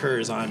naturally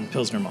occurs on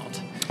Pilsner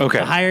malt. Okay.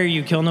 The higher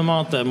you kiln the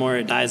malt, the more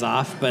it dies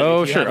off. But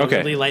if you have a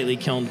really lightly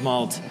kilned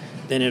malt,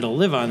 then it'll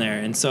live on there.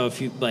 And so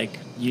if you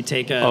we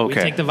take the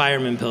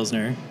Weyermann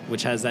Pilsner,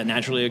 which has that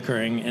naturally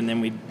occurring, and then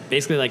we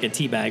basically like a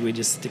tea bag, we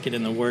just stick it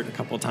in the wort a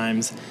couple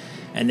times,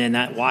 and then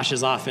that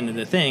washes off into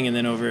the thing, and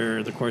then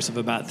over the course of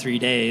about 3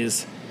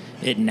 days,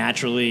 it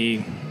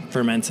naturally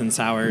ferments and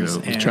sours.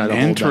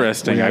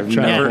 Interesting. I've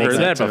never heard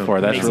that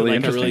before. That's really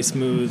interesting. A really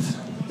smooth.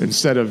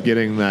 Instead of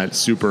getting that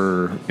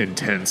super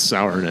intense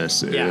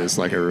sourness, it is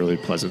like a really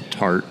pleasant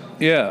tart.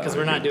 Yeah. Because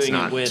we're not doing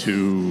it with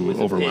too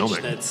overwhelming.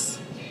 A pitch that's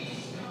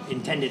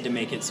intended to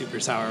make it super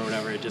sour or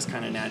whatever. It just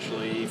kind of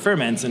naturally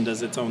ferments and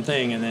does its own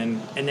thing, and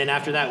then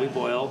after that we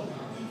boil,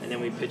 and then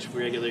we pitch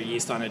regular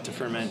yeast on it to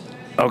ferment.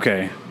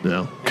 Okay.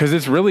 Yeah. Because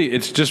it's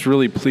just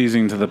really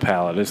pleasing to the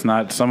palate. It's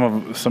not some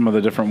of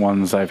the different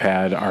ones I've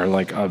had are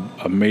like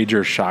a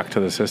major shock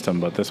to the system,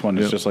 but this one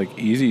is just like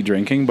easy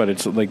drinking. But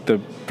it's like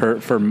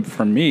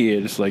for me,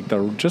 it's like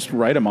the just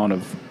right amount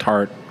of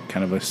tart,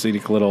 kind of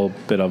acidic little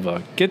bit of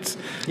gets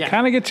you a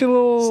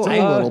little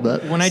a little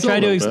bit. When I try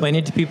to explain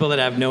it to people that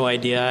have no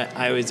idea,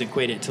 I always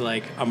equate it to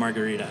like a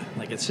margarita.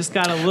 Like it's just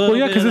got a little. Well,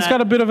 yeah, because it's got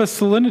a bit of a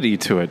salinity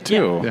to it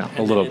too. Yeah.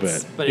 A little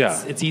bit. But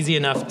it's easy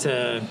enough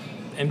to.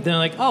 And they're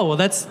like, oh, well,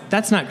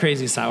 that's not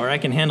crazy sour. I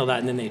can handle that.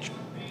 And then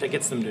that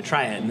gets them to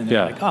try it. And then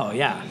they're like, oh,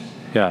 yeah,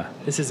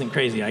 this isn't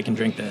crazy. I can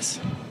drink this.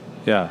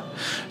 Yeah.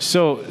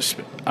 So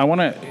I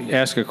want to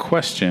ask a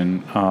question.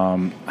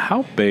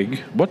 How big,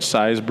 what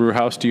size brew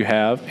house do you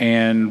have?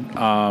 And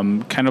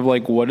kind of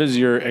like what is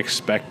your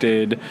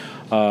expected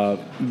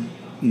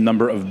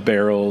number of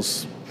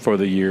barrels for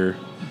the year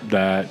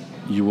that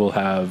you will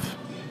have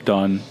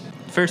done?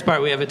 First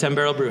part, we have a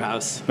 10-barrel brew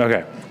house.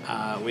 Okay.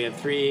 We have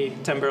 3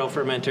 10-barrel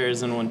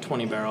fermenters and 1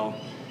 20-barrel.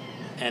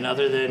 And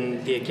other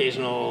than the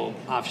occasional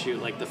offshoot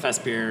like the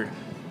Fest beer,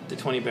 the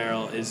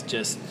 20-barrel is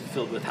just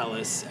filled with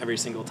Helles every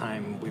single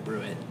time we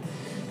brew it.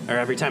 Or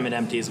every time it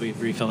empties, we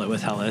refill it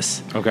with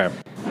Helles. Okay.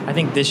 I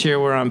think this year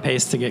we're on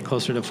pace to get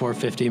closer to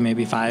 450,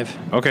 maybe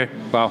 5. Okay.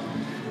 Wow.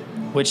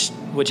 Which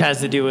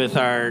has to do with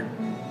our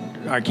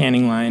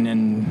canning line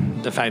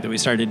and the fact that we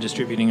started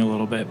distributing a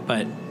little bit.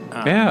 But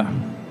I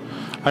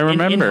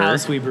remember.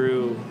 In-house we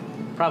brew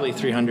probably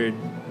 300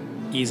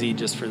 easy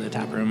just for the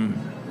tap room.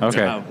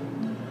 Okay.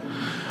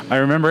 I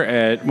remember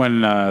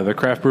when the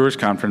Craft Brewers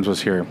Conference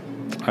was here,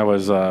 I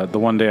was the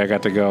one day I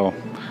got to go.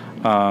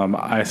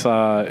 I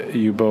saw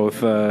you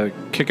both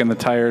kicking the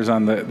tires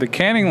on the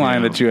canning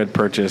line that you had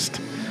purchased.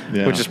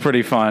 which is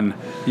pretty fun.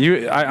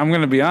 I'm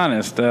going to be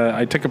honest.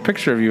 I took a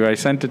picture of you. I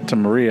sent it to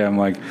Maria. I'm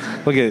like,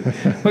 look at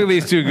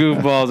these two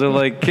goofballs. They're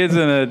like kids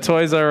in a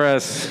Toys R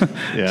Us,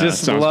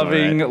 just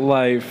loving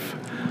life.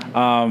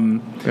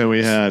 And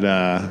we had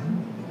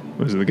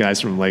was it the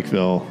guys from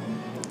Lakeville.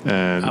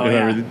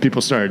 And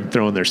people started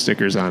throwing their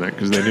stickers on it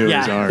because they knew it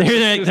was ours.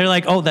 They're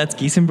like, oh, that's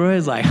Giesenbräu.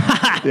 It's like,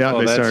 yeah,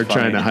 they started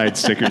trying to hide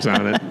stickers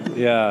on it.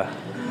 Yeah.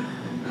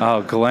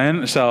 Oh,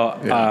 Glenn. So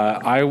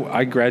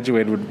I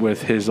graduated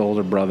with his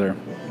older brother.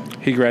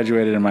 He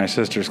graduated in my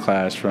sister's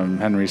class from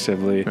Henry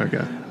Sibley.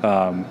 Okay.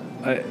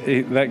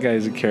 That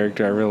guy's a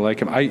character. I really like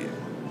him.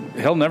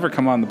 He'll never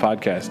come on the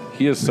podcast.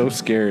 He is so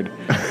scared.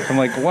 I'm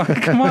like, what?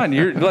 Come on.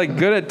 You're like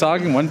good at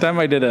talking. One time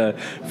I did a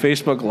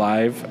Facebook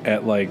Live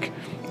at like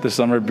the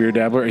Summer Beer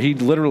Dabbler. He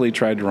literally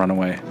tried to run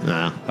away.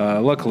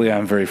 Luckily,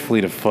 I'm very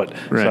fleet of foot,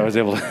 so I was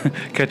able to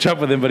catch up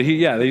with him. But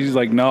he's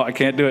like, no, I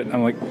can't do it.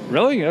 I'm like,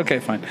 really? Okay,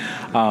 fine.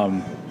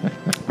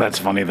 That's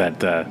funny that.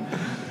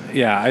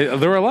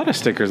 There were a lot of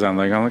stickers on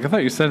there. I'm like, I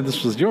thought you said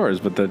this was yours,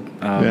 but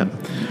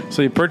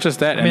so you purchased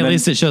that. I mean, at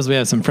least it shows we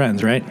have some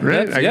friends, right?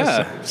 Right. I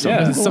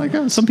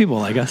guess some people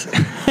like us.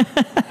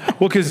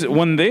 Well, because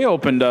when they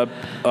opened up,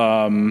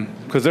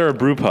 because they're a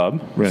brew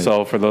pub. Right.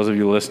 So for those of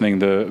you listening,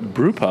 the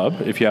brew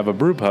pub, if you have a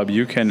brew pub,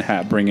 you can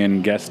bring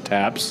in guest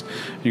taps.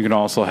 You can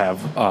also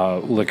have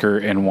liquor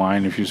and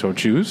wine if you so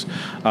choose.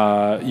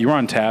 You were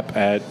on tap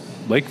at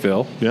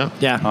Lakeville. Yeah.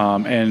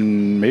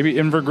 And maybe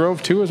Inver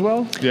Grove too as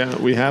well? Yeah,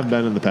 we have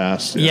been in the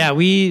past. Yeah,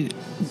 we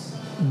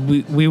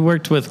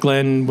worked with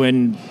Glenn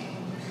when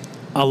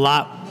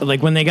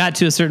when they got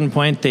to a certain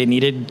point, they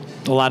needed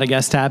a lot of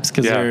guest taps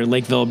because their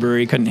Lakeville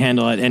brewery couldn't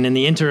handle it. And in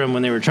the interim,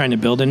 when they were trying to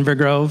build Inver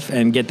Grove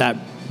and get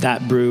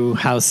that brew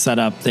house set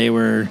up, they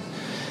were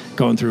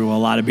going through a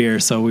lot of beer.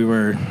 So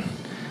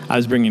I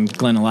was bringing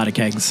Glenn a lot of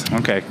kegs.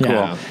 Okay, cool.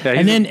 Yeah,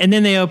 and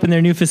then they opened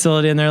their new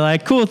facility and they're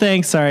like, cool,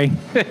 thanks, sorry.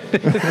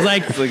 It's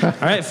like, all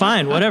right,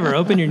 fine, whatever.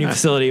 Open your new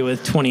facility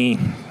with 20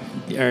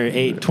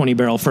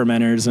 barrel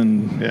fermenters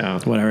and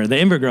whatever. The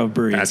Inver Grove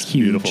brewery is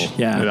huge. Beautiful.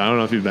 Yeah. I don't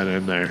know if you've been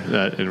in there.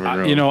 That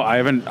Inver Grove. I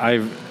haven't.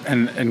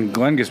 And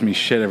Glenn gives me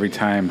shit every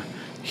time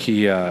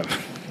he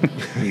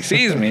he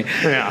sees me.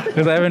 Yeah.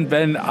 Because I haven't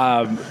been.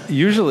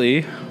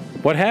 Usually,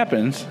 what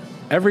happens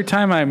every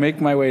time I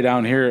make my way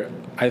down here,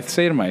 I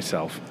say to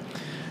myself,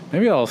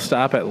 maybe I'll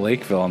stop at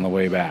Lakeville on the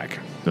way back.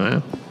 Oh,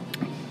 yeah.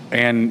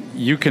 And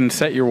you can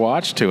set your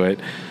watch to it.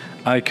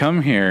 I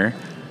come here,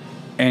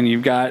 and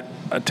you've got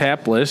a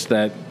tap list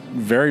that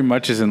very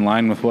much is in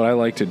line with what I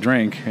like to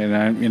drink, and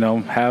I,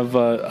 have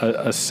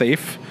a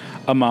safe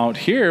amount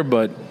here,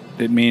 but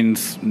it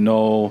means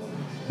no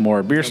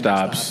more beer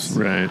stops.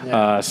 Right.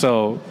 Yeah.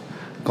 So,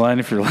 Glenn,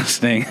 if you're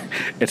listening,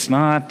 it's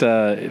not.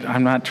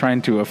 I'm not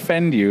trying to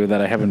offend you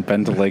that I haven't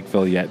been to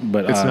Lakeville yet,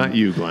 but it's not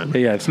you, Glenn.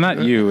 Yeah, it's not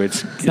you.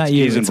 It's not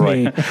you. It's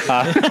me.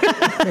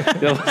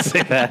 Let's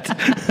say that.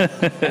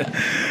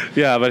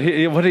 Yeah, but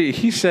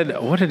he said?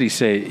 What did he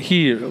say?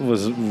 He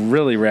was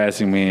really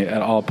razzing me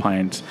at all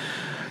pints.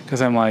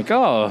 Because I'm like,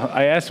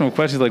 I asked him a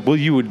question. He's like, well,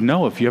 you would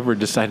know if you ever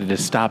decided to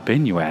stop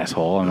in, you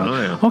asshole. I'm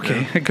like,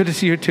 okay, good to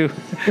see you too.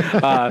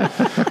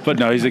 But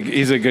no,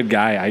 he's a good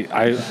guy.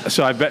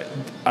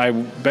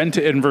 I've been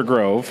to Inver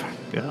Grove.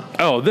 Yeah.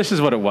 Oh, this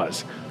is what it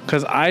was.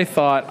 Because I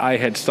thought I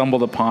had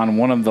stumbled upon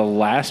one of the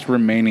last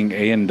remaining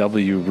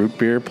A&W root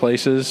beer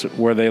places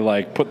where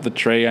they put the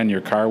tray on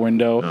your car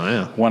window. Oh,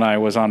 yeah. When I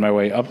was on my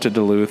way up to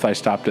Duluth, I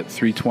stopped at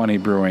 320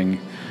 Brewing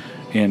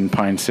in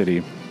Pine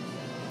City.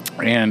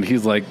 And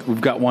he's like,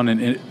 we've got one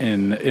in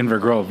Inver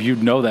Grove.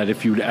 You'd know that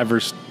if you'd ever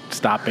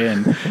stop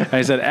in. And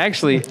I said,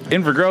 actually,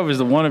 Inver Grove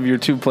is one of your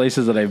two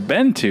places that I've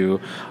been to.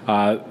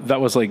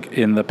 That was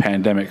in the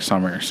pandemic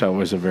summer. So it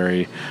was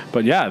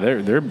but yeah,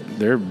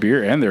 their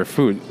beer and their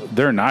food,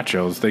 their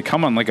nachos, they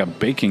come on a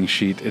baking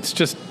sheet. It's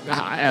just.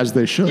 As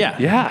they should.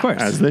 Yeah, of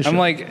course. As they should. I'm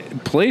like,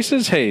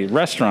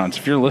 restaurants,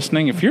 if you're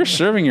listening, if you're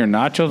serving your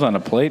nachos on a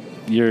plate,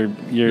 you're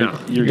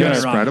gonna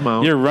spread them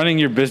out. You're running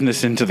your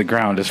business into the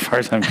ground, as far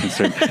as I'm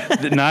concerned.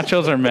 The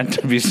nachos are meant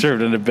to be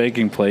served on a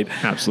baking plate.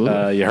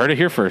 Absolutely. You heard it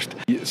here first.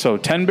 So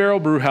 10-barrel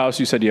brew house.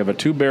 You said you have a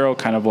 2-barrel,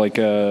 kind of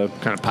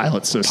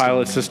pilot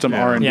system.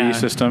 R&D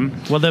system.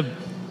 Well,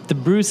 the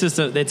brew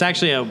system, it's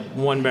actually a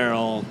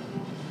 1-barrel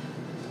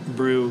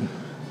brew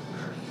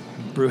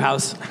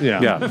house.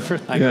 Yeah. For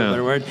lack of a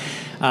better word.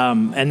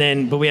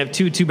 But we have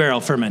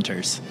 2-barrel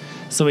fermenters.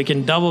 So we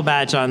can double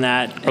batch on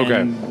that.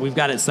 And we've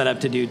got it set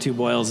up to do 2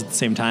 boils at the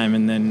same time.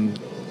 And then,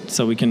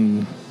 so we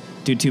can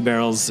do 2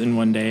 barrels in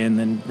one day and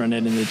then run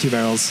it into 2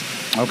 barrels.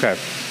 Okay.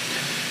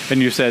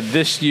 And you said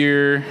this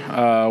year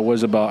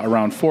was about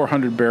around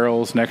 400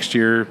 barrels. Next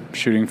year,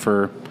 shooting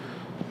for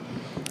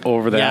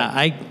over that.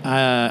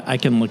 Yeah, I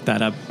can look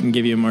that up and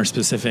give you a more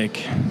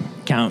specific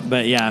count.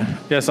 But yeah.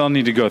 Yes, I'll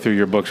need to go through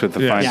your books with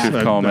the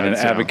fine-tooth comb and an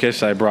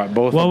abacus. I brought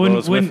both of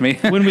those with me.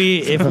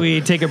 If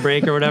we take a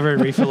break or whatever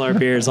and refill our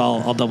beers,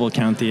 I'll double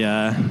check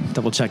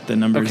the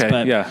numbers. Okay.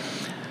 But, yeah.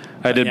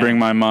 I did bring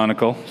my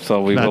monocle,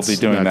 so we will be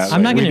doing that.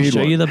 I'm not going to need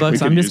show one. you the We books.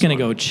 could I'm just use going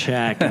to one. go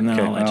check, and then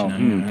I'll let you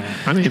know.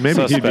 I mean,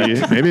 maybe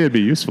it'd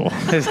be useful.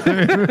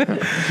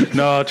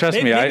 No, trust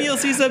me. Maybe you'll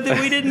see something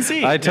we didn't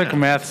see. I took a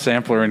math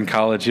sampler in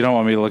college. You don't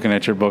want me looking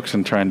at your books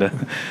and trying to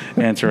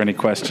answer any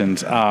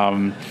questions.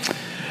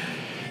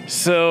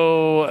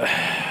 So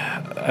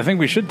I think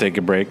we should take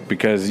a break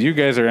because you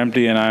guys are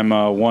empty and I'm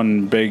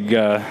one big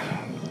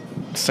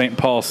St.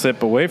 Paul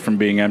sip away from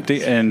being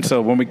empty. And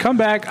so when we come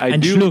back,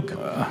 And Schluck.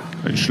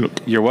 And Schluck.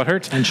 Your what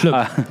hurts? And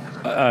Schluck.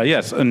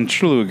 Yes, and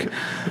Schlug,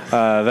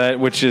 that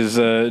which is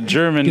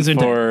German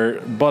Gesundheit. for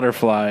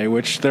butterfly,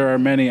 which there are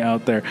many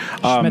out there.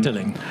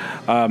 Schmetterling.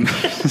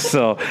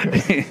 So,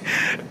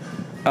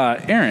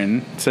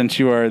 Erin, since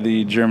you are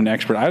the German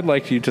expert, I'd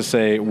like you to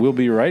say we'll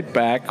be right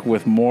back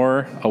with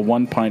more A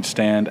One Pint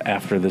Stand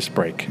after this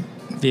break.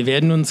 Wir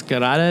werden uns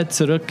gerade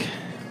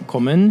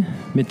zurückkommen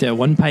mit der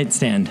One Pint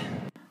Stand.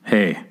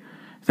 Hey,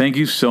 thank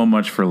you so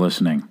much for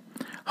listening.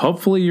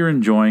 Hopefully you're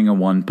enjoying A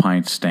One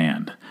Pint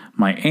Stand.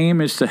 My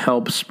aim is to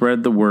help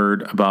spread the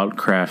word about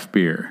craft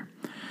beer.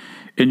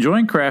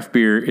 Enjoying craft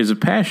beer is a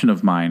passion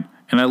of mine,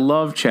 and I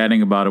love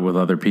chatting about it with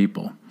other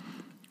people.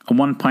 A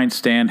One Pint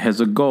Stand has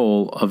a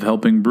goal of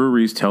helping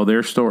breweries tell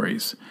their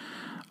stories.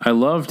 I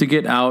love to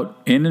get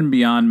out in and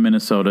beyond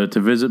Minnesota to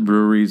visit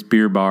breweries,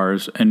 beer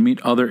bars, and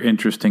meet other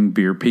interesting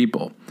beer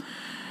people.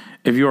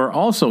 If you are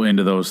also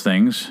into those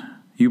things,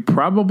 you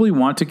probably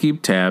want to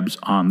keep tabs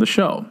on the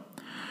show.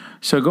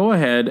 So go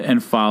ahead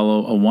and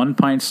follow A One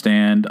Pint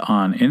Stand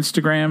on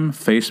Instagram,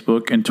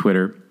 Facebook, and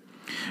Twitter.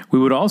 We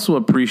would also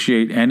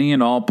appreciate any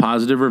and all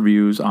positive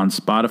reviews on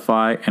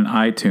Spotify and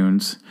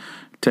iTunes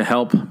to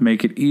help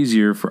make it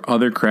easier for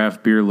other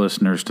craft beer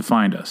listeners to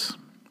find us.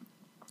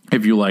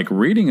 If you like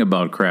reading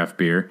about craft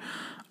beer,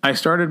 I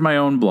started my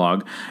own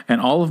blog, and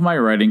all of my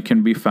writing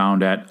can be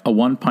found at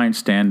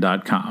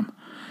aonepintstand.com.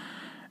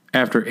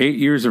 After 8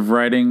 years of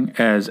writing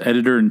as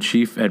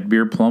editor-in-chief at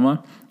Beer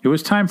Pluma, it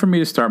was time for me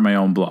to start my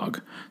own blog.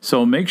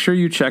 So make sure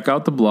you check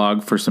out the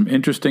blog for some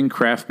interesting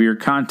craft beer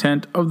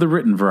content of the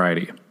written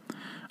variety.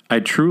 I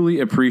truly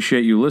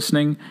appreciate you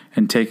listening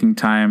and taking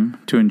time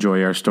to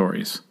enjoy our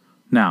stories.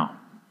 Now,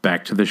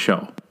 back to the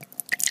show.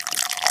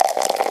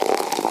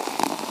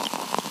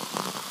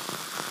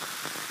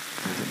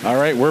 All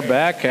right, we're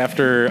back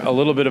after a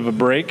little bit of a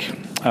break.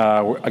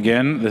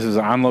 Again, this is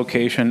an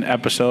on-location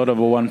episode of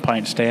A One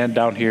Pint Stand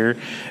down here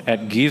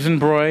at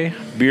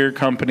Giesenbräu Beer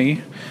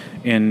Company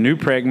in New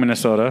Prague,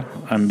 Minnesota.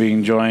 I'm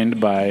being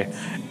joined by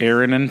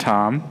Erin and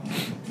Tom,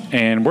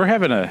 and we're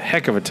having a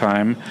heck of a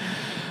time.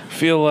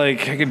 Feel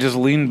like I could just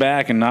lean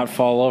back and not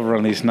fall over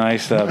on these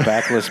nice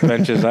backless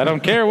benches. I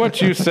don't care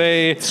what you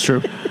say. It's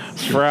true.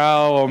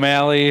 Frau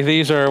O'Malley,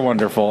 these are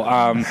wonderful.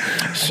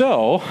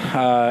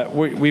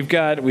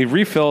 We've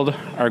refilled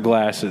our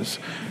glasses.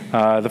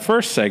 The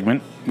first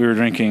segment, we were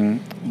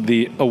drinking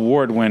the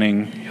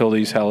award-winning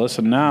Hildy's Helles,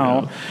 and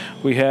now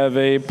we have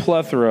a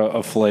plethora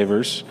of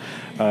flavors.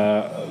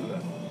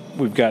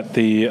 We've got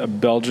the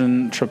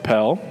Belgian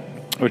Trapel,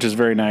 which is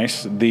very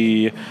nice.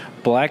 The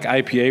Black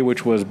IPA,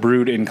 which was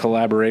brewed in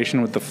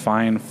collaboration with the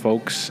fine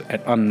folks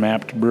at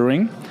Unmapped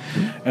Brewing.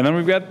 And then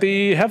we've got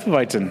the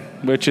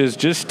Hefeweizen, which is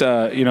just,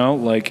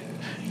 like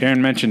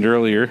Erin mentioned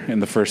earlier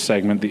in the first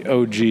segment, the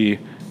OG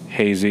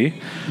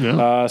hazy.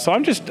 Yeah. So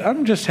I'm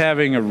just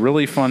having a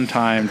really fun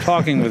time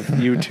talking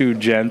with you two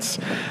gents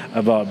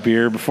about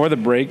beer. Before the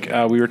break,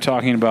 we were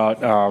talking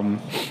about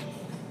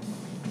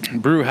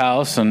brew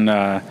house, and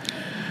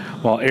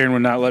while Erin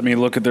would not let me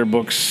look at their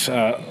books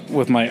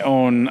with my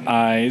own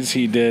eyes,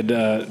 he did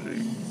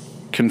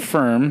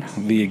confirm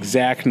the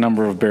exact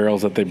number of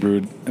barrels that they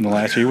brewed in the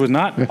last year. He was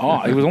not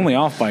off. He was only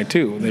off by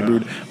 2. They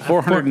brewed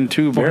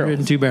 402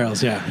 barrels. 402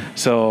 barrels, yeah.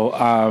 So,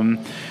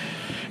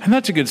 and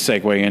that's a good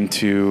segue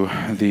into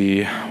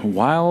the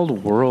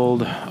wild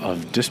world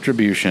of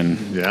distribution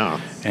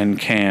and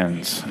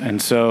cans. And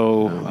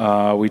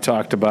so we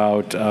talked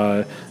about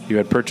you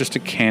had purchased a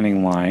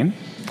canning line.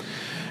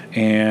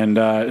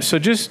 And so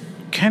just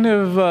kind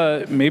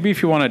of maybe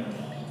if you want to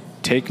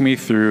take me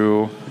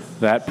through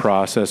that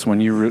process when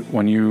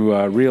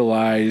you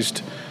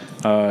realized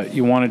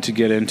you wanted to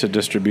get into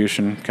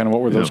distribution, kind of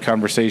what were those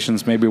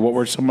conversations? Maybe what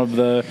were some of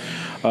the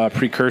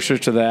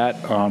precursors to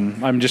that?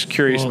 I'm just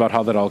curious about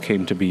how that all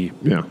came to be.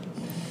 Yeah.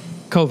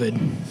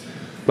 COVID.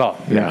 Well,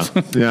 yes.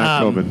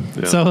 COVID.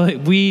 Yeah. So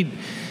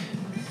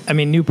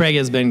New Prague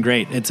has been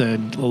great. It's a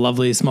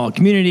lovely small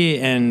community,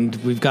 and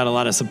we've got a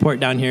lot of support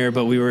down here.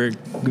 But we were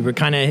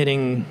kind of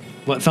hitting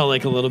what felt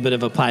like a little bit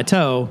of a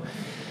plateau.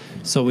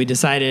 So we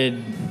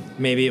decided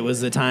maybe it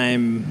was the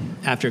time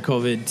after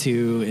COVID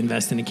to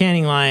invest in a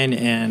canning line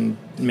and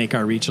make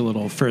our reach a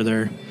little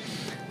further.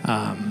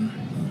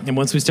 And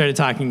once we started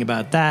talking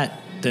about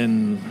that,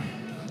 then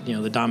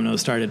the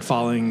dominoes started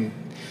falling.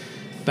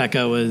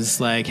 Becca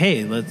was like,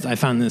 hey, I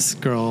found this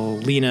girl,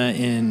 Lena,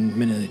 in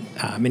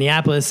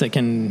Minneapolis that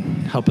can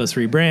help us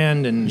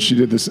rebrand. And she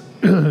did this.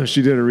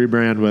 She did a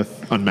rebrand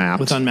with Unmapped.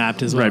 With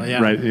Unmapped as well, right,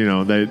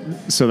 yeah. Right,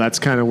 so that's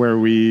kind of where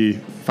we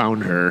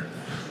found her.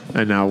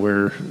 And now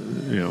we're,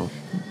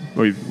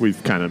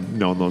 we've kind of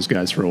known those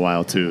guys for a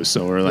while too.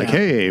 So we're like, Yeah.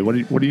 hey, what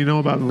do you know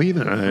about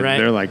Lena? And Right.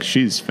 they're like,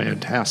 she's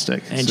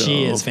fantastic. And So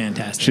she is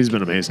fantastic. She's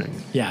been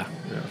amazing. Yeah.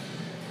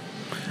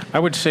 I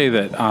would say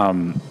that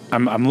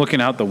I'm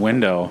looking out the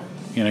window.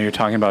 You know, you're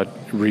talking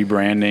about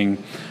rebranding.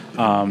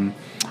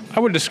 I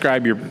would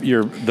describe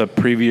the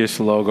previous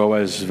logo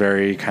as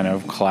very kind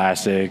of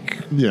classic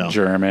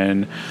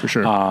German. For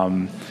sure.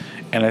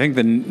 And I think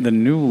the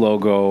new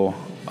logo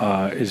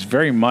is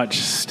very much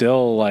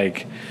still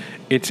like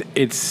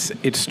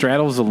it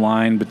straddles the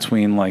line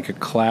between like a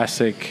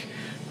classic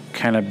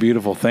kind of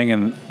beautiful thing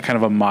and kind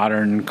of a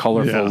modern,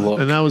 colorful look.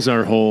 And that was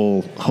our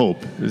whole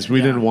hope, is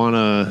we didn't want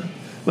to,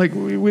 like,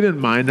 we didn't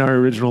mind our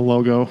original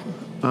logo,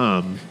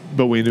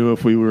 but we knew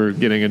if we were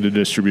getting into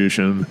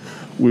distribution,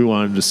 we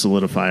wanted to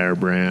solidify our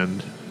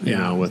brand, you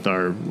know, with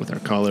our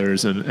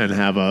colors and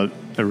have a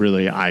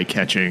really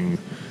eye-catching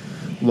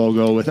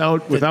logo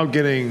without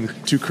getting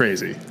too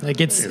crazy.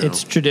 Like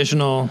it's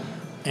traditional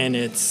and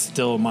it's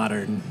still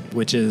modern,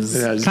 which is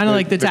Yeah, kind of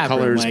like the the tap room,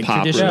 colors like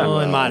pop traditional really well.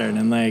 and modern,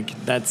 and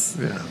like that's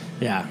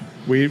yeah.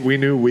 We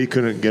knew we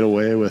couldn't get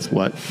away with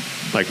what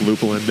like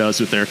Lupulin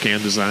does with their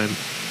can design.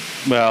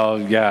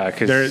 Well, yeah,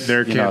 because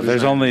Their can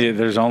there's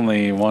design.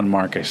 only one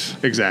Marcus.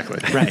 Exactly.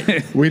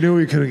 Right. We knew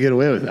we couldn't get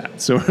away with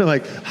that. So we're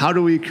like, how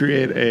do we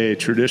create a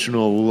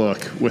traditional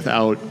look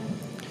without,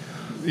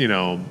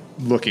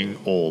 looking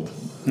old?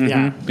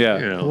 Yeah. Yeah.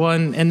 You know?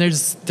 One, and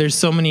there's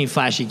so many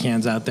flashy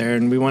cans out there,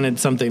 and we wanted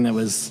something that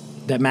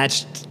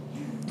matched,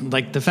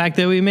 like the fact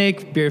that we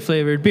make beer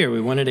flavored beer.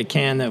 We wanted a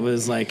can that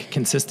was like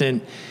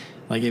consistent,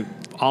 like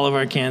all of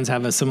our cans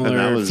have a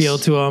similar feel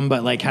to them,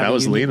 but like have a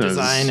unique Lena's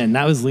design, and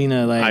that was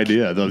Lena like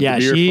idea. The beer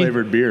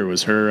flavored beer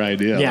was her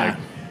idea. Yeah. Like,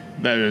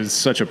 that is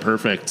such a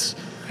perfect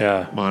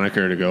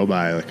moniker to go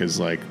by, because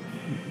like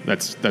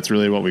that's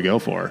really what we go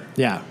for.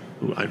 Yeah.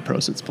 Ooh, I'm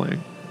Prost's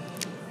playing.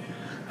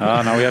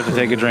 Oh, now we have to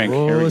take a drink.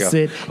 Here we go.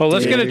 Prosit, Oh,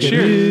 let's get a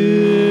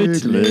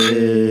cheers.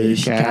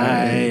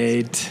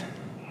 Gemütlichkeit.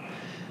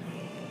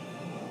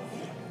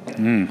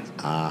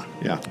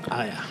 Yeah.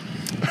 Oh yeah.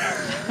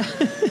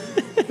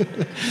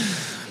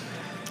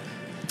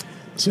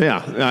 So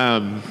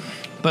yeah.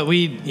 But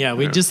we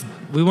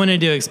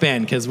wanted to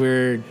expand because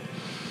we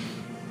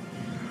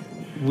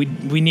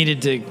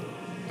needed to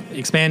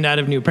expand out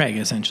of New Prague,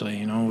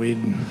 essentially.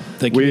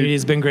 The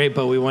community's been great,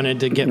 but we wanted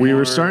to get We more.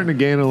 were starting to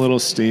gain a little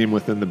steam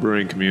within the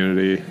brewing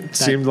community. It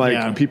seemed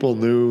like people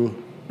knew,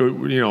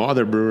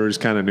 other brewers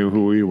kind of knew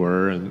who we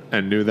were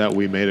and knew that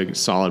we made a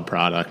solid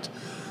product.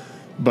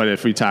 But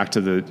if we talked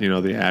to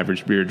the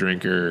average beer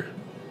drinker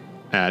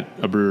at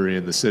a brewery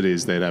in the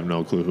cities, they'd have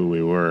no clue who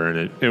we were.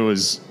 And it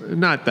was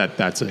not that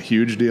that's a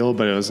huge deal,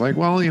 but it was like,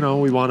 well,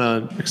 we want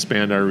to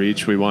expand our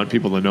reach. We want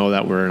people to know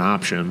that we're an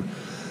option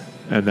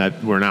and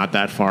that we're not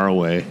that far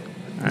away.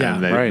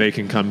 And they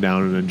can come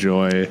down and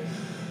enjoy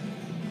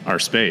our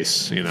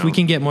space. If we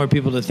can get more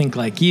people to think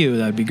like you,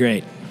 that'd be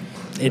great.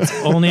 It's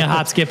only a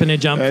hop, skip, and a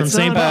jump from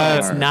St. Paul.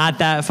 It's not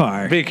that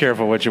far. Be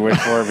careful what you wish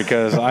for,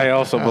 because I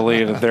also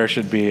believe that there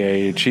should be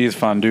a cheese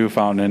fondue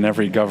fountain in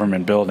every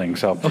government building.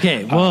 So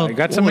okay, well, I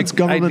got some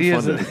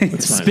ideas.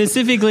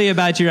 Specifically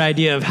about your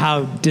idea of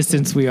how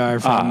distant we are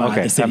from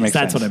the cities.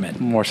 That's what I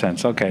meant. More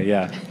sense. Okay,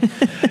 yeah.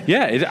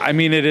 Yeah,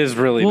 it is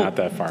really not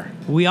that far.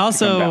 We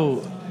also,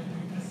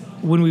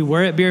 when we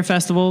were at beer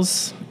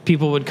festivals,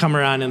 people would come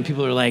around and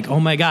people are like, oh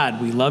my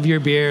God, we love your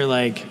beer.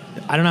 Like,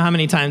 I don't know how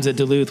many times at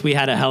Duluth we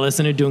had a Helles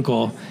and a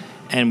Dunkel,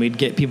 and we'd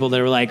get people that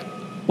were like,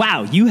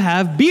 wow, you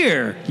have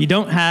beer. You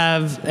don't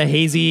have a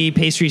hazy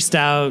pastry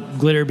stout,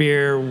 glitter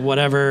beer,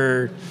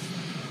 whatever,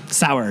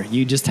 sour.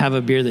 You just have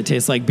a beer that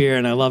tastes like beer,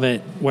 and I love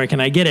it. Where can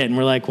I get it? And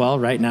we're like, well,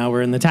 right now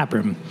we're in the tap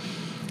room.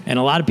 And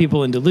a lot of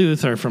people in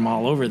Duluth are from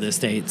all over the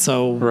state.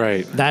 So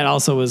that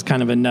also was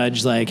kind of a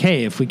nudge, like,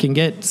 hey, if we can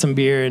get some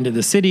beer into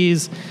the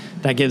cities,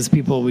 that gives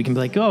people, we can be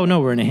like, oh,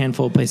 no, we're in a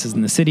handful of places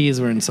in the cities.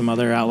 We're in some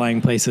other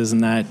outlying places.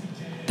 And that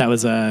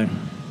was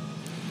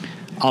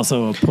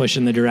also a push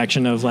in the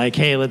direction of like,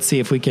 hey, let's see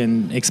if we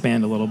can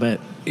expand a little bit.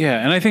 Yeah,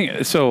 and I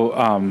think, so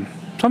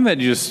something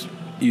that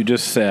you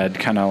just said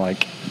kind of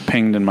like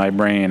pinged in my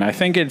brain. I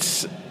think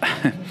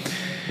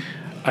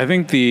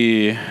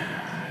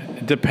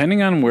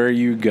depending on where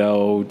you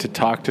go to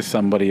talk to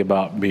somebody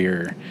about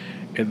beer,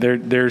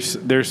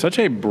 there's such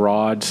a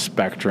broad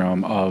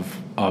spectrum of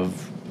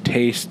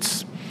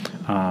tastes,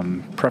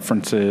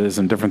 preferences,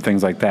 and different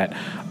things like that.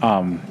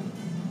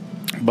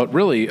 But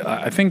really,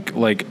 I think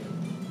like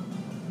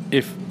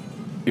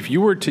if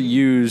you were to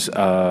use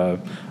a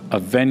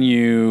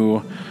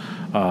venue,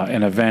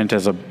 an event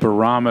as a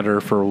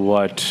barometer for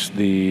what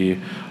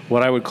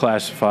I would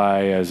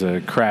classify as a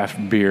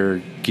craft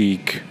beer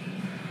geek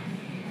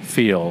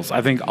feels,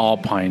 I think All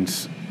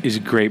Pints is a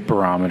great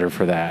barometer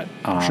for that.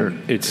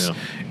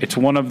 It's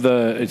one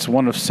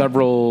of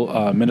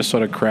several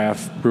Minnesota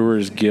Craft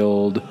Brewers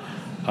Guild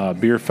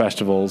beer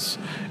festivals,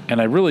 and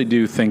I really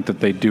do think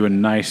that they do a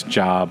nice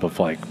job of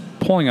like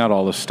pulling out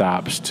all the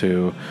stops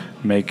to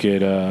make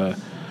it a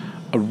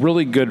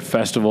really good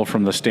festival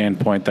from the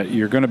standpoint that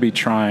you're going to be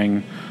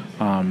trying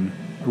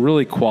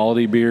really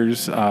quality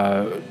beers.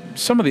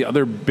 some of the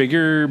other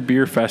bigger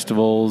beer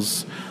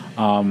festivals,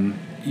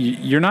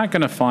 you're not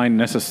going to find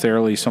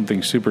necessarily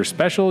something super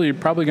special. You're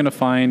probably going to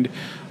find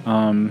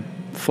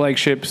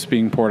flagships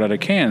being poured out of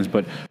cans.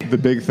 But the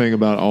big thing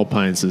about all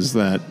pints is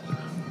that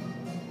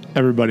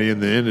everybody in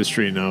the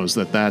industry knows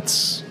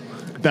that's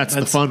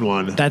the fun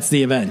one. That's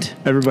the event.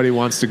 Everybody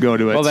wants to go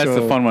to it. Well, that's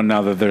the fun one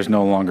now that there's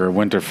no longer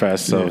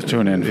Winterfest. So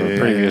tune in for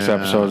previous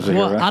episodes. To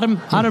hear that.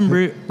 Autumn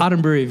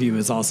Brew Review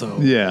is also.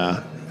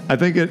 Yeah, I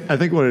think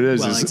what it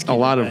is a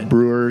lot of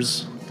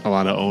brewers, a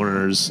lot of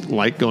owners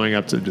like going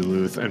up to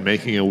Duluth and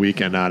making a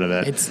weekend out of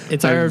it.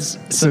 It's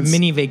a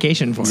mini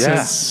vacation for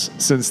us.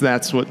 Since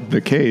that's what the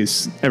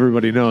case,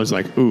 everybody knows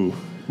like, ooh,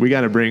 we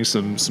got to bring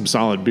some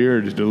solid beer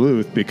to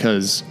Duluth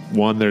because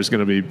one, there's going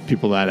to be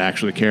people that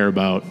actually care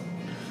about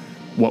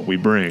what we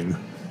bring.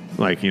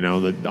 Like,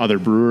 the other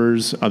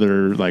brewers, just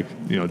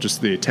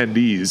the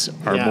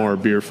attendees are more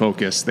beer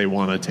focused. They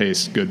want to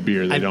taste good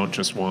beer. They don't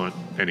just want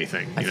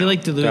anything. I feel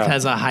like Duluth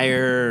has a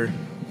higher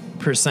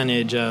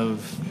percentage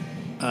of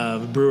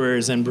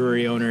brewers and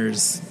brewery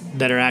owners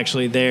that are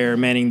actually there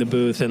manning the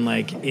booth and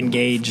like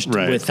engaged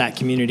with that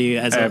community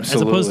as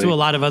opposed to a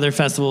lot of other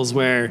festivals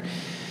where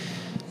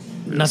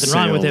nothing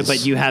wrong with it,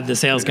 but you have the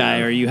sales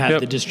guy or you have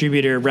the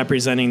distributor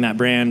representing that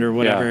brand or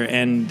whatever,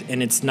 and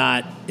it's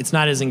not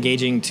as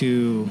engaging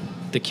to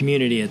the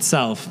community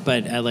itself.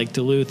 But at like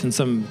Duluth and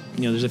some,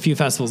 there's a few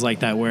festivals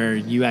like that where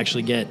you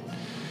actually get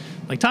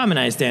like Tom and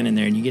I stand in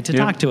there and you get to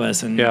talk to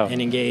us and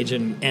engage,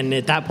 and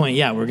at that point,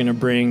 we're gonna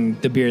bring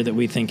the beer that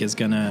we think is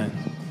gonna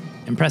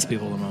impress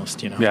people the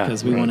most,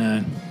 because we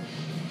want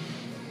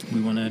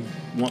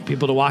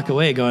people to walk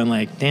away going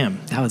like, damn,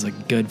 that was a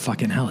good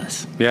fucking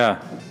Helles.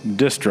 Yeah.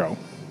 Distro,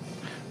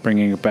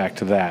 bringing it back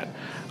to that.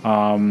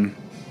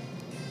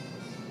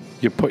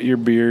 You put your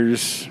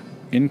beers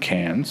in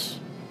cans.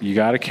 You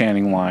got a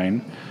canning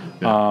line.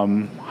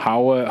 Yeah.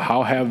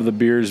 How have the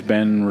beers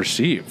been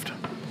received?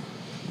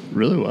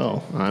 Really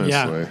well,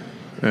 honestly.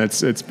 Yeah.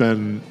 It's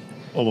been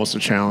almost a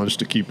challenge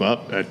to keep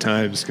up at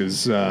times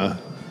because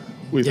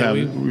we've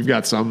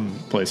got some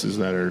places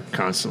that are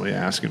constantly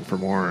asking for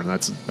more, and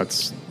that's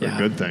a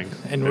good thing.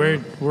 And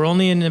we're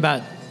only in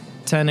about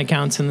 10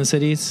 accounts in the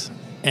cities.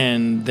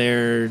 And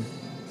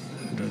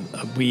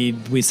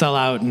we sell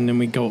out, and then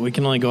we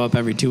can only go up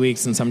every 2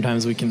 weeks, and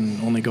sometimes we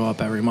can only go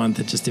up every month.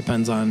 It just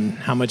depends on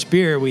how much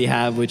beer we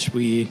have, which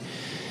we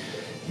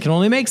can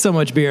only make so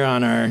much beer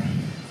on our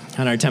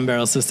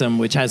 10-barrel system,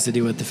 which has to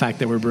do with the fact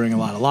that we're brewing a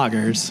lot of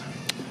lagers.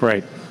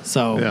 Right.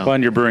 So,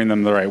 and you're brewing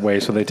them the right way,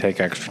 so they take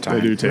extra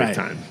time. They do take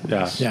time.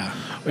 Yeah.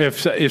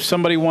 If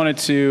somebody wanted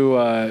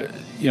to,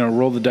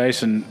 roll the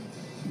dice and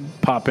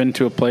pop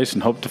into a place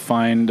and hope to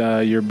find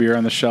your beer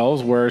on the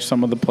shelves, where are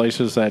some of the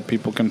places that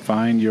people can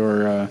find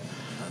your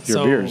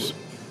beers?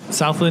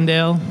 South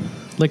Lindale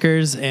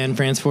Liquors and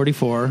France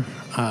 44.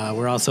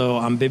 We're also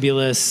on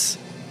Bibulus,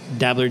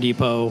 Dabbler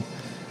Depot,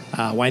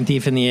 Wine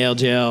Thief in the Ale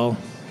Jail,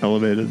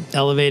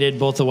 Elevated,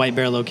 both the White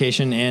Bear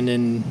location and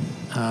in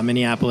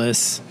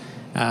Minneapolis.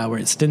 We're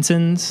at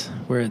Stinson's.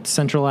 We're at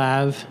Central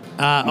Ave.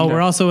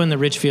 We're also in the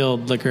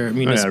Richfield Liquor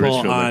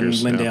Municipal on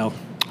Liquors, Lindale.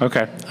 Yeah.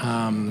 Okay.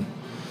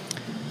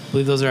 I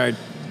believe those are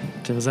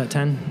was that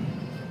 10?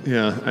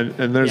 Yeah,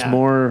 and there's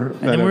more.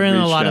 And then we're in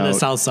a lot of the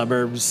south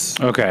suburbs.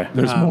 Okay.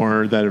 There's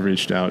more that have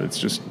reached out. It's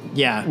just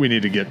we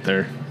need to get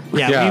there.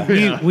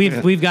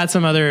 We've got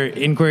some other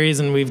inquiries,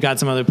 and we've got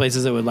some other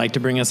places that would like to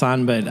bring us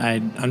on, but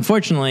I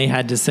unfortunately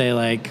had to say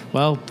like,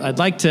 well, I'd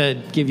like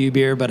to give you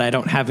beer, but I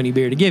don't have any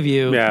beer to give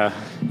you. Yeah.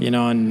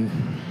 And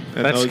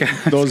those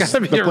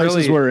the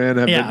places we're in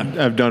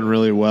have done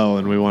really well,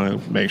 and we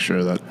want to make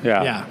sure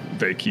that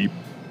they keep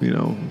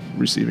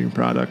receiving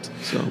product.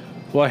 So.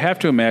 Well, I have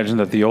to imagine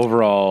that the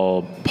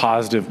overall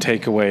positive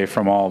takeaway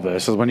from all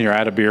this is when you're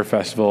at a beer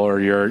festival or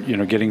you're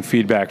getting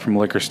feedback from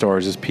liquor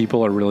stores is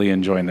people are really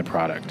enjoying the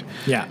product.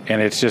 Yeah.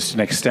 And it's just an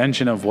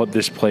extension of what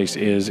this place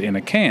is in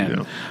a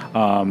can.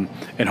 Yeah.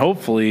 And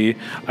hopefully,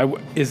 I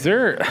wish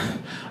there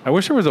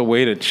was a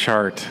way to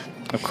chart.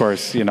 Of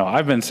course,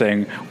 I've been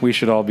saying we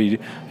should all be,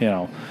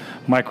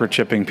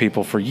 microchipping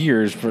people for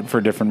years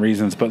for different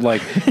reasons. But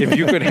like, if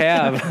you could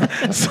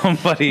have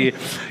somebody,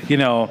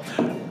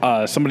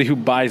 somebody who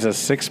buys a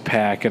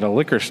 6-pack at a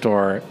liquor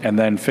store and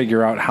then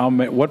figure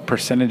out what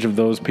percentage of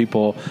those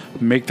people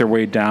make their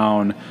way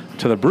down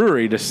to the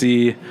brewery to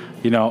see,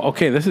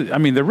 okay,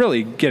 they're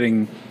really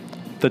getting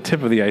the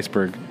tip of the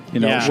iceberg.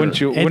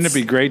 Wouldn't it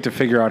be great to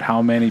figure out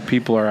how many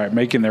people are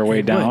making their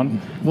way down?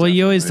 Well,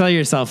 you always tell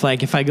yourself,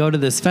 like, if I go to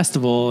this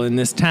festival in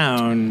this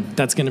town,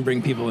 that's going to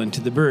bring people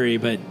into the brewery.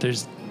 But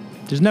there's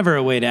never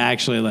a way to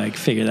actually like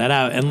figure that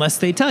out unless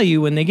they tell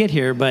you when they get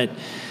here. But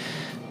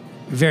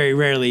very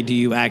rarely do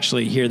you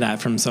actually hear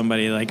that from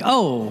somebody like,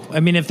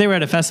 if they were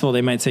at a festival,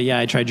 they might say, yeah,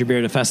 I tried your beer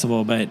at a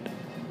festival, but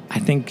I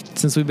think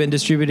since we've been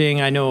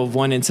distributing, I know of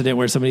one incident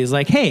where somebody's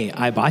like, hey,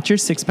 I bought your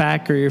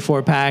 6-pack or your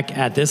 4-pack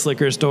at this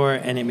liquor store,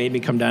 and it made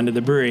me come down to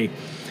the brewery.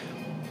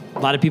 A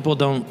lot of people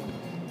don't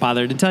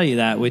bother to tell you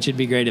that, which would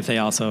be great if they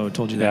also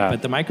told you that. Yeah.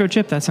 But the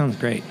microchip, that sounds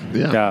great.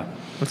 Yeah.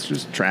 Let's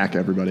just track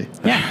everybody.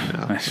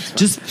 Yeah.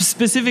 Just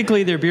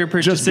specifically their beer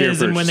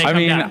purchases and when they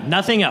come down.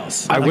 Nothing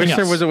else. I wish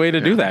there was a way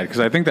to do that because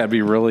I think that'd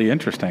be really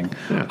interesting.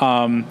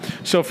 Yeah.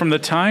 So from the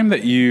time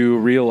that you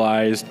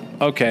realized,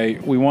 okay,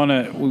 we want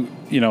to,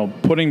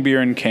 putting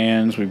beer in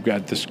cans, we've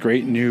got this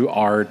great new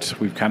art,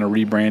 we've kind of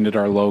rebranded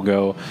our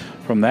logo.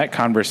 From that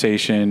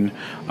conversation,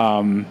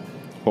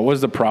 what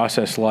was the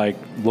process like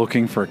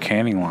looking for a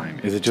canning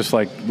line? Is it just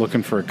like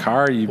looking for a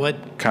car? You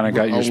kind of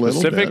got your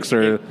specifics,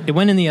 or it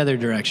went in the other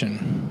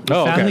direction.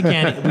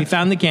 We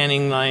found the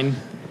canning line.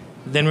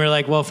 Then we're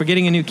like, well, if we're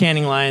getting a new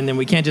canning line, then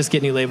we can't just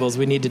get new labels.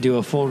 We need to do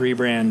a full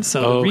rebrand.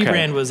 So the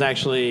rebrand was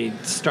actually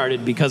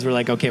started because we're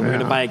like, okay, we're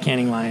going to buy a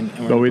canning line.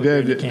 And but we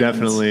did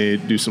definitely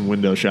do some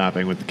window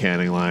shopping with the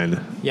canning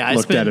line. Yeah, I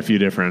looked at a few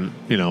different,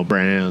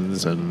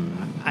 brands and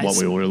what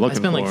we were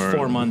looking for. I spent like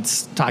 4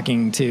 months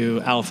talking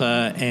to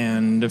Alpha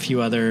and a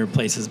few other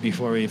places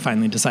before we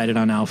finally decided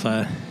on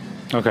Alpha.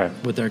 Okay.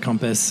 With their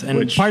compass,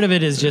 and part of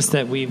it is just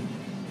that we've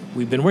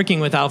been working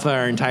with Alpha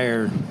our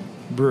entire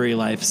brewery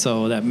life,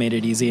 so that made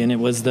it easy, and it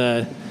was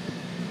the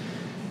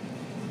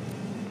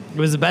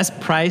best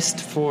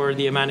priced for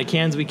the amount of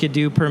cans we could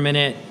do per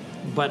minute,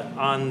 but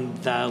on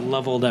the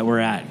level that we're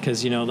at,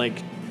 because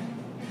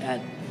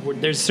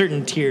there's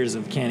certain tiers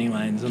of canning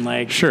lines, and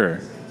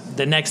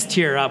the next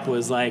tier up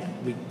was like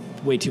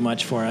way too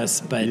much for us,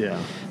 but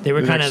they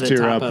were kind of the tier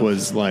top up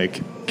was like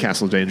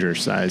Castle Danger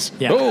size.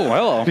 Yeah. Oh,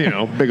 hello.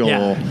 Big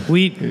old.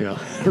 We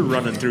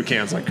running through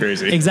cans like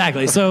crazy.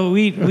 Exactly. So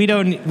we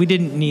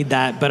didn't need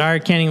that, but our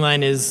canning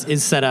line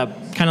is set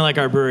up kind of like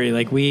our brewery.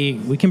 Like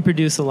we can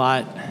produce a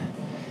lot.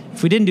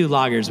 If we didn't do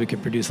lagers, we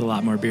could produce a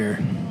lot more beer.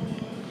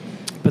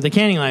 But the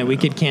canning line, we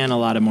could can a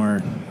lot of more.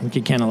 We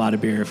could can a lot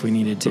of beer if we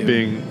needed to.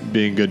 But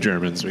being good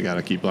Germans, we got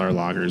to keep our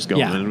lagers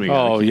going.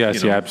 Yeah. We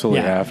you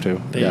absolutely have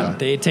to.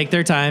 They take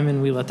their time,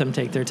 and we let them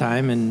take their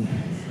time, and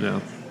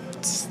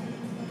it's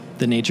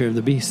the nature of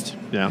the beast.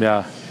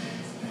 Yeah.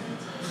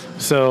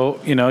 So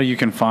you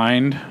can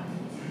find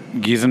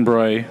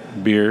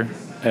Giesenbräu beer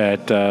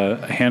at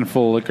a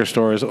handful of liquor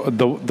stores.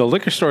 The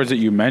liquor stores that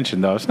you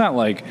mentioned, though, it's not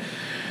like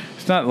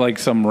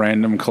some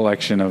random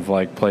collection of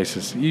like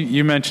places.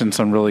 You mentioned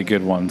some really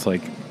good ones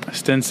like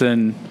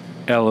Stinson,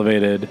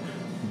 Elevated,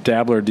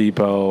 Dabbler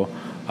Depot,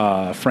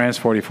 France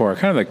 44,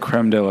 kind of the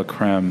creme de la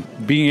creme.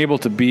 Being able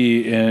to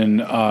be in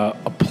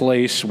a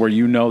place where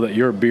you know that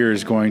your beer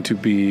is going to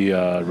be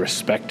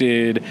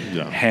respected,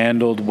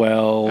 handled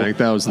well. I think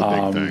that was the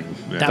big thing.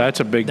 Yeah. That's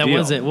a big deal. That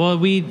was it. Well,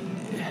 we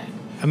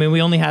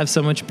only have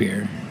so much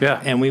beer. Yeah.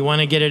 And we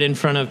want to get it in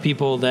front of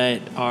people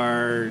that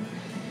are...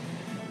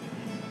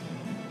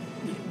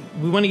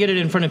 We want to get it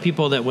in front of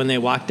people that when they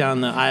walk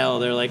down the aisle,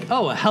 they're like,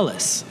 oh, a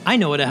Helles. I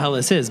know what a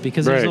Helles is,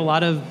 because there's a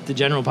lot of the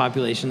general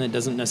population that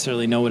doesn't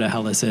necessarily know what a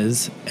Helles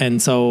is. And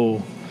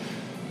so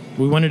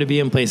we wanted to be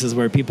in places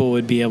where people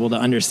would be able to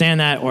understand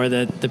that, or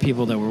that the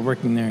people that were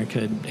working there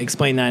could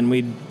explain that. And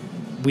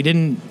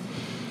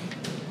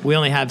we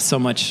only have so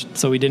much,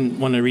 so we didn't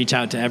want to reach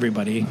out to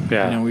everybody.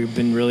 Yeah. We've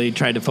been really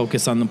trying to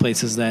focus on the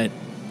places that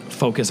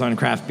focus on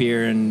craft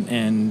beer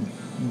and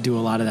do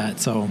a lot of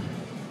that. So,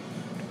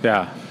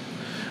 yeah.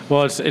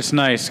 Well, it's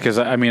nice because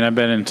I've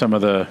been in some of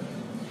the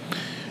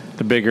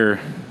bigger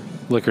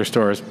liquor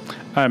stores.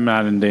 I'm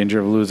not in danger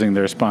of losing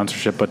their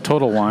sponsorship, but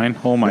Total Wine,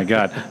 oh my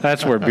God,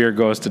 that's where beer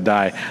goes to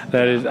die.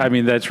 That is,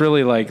 that's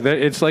really like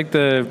it's like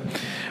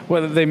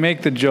they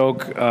make the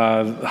joke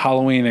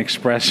Halloween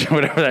Express or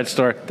whatever that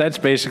store. That's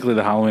basically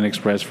the Halloween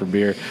Express for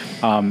beer,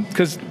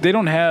 because they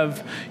don't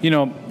have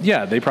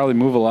they probably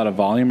move a lot of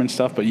volume and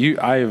stuff, but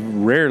I've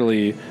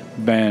rarely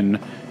been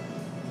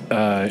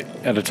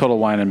at a Total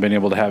Wine and been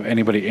able to have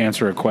anybody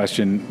answer a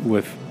question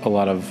with a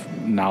lot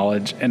of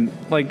knowledge, and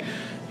it's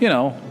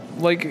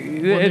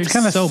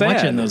kind of so sad.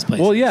 Much in those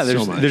places. Well, yeah,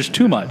 there's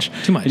too much.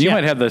 Too much. And you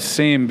might have the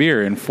same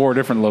beer in 4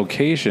 different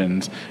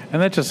locations,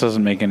 and that just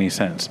doesn't make any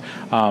sense.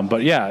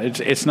 But yeah,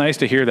 it's nice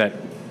to hear that.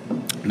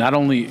 Not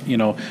only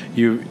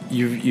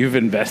you've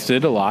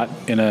invested a lot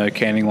in a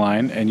canning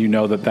line, and you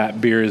know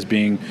that beer is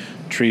being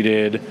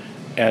treated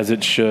as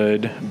it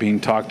should,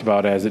 being talked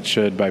about as it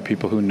should by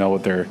people who know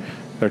what they're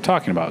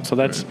talking about. So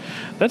that's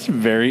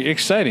very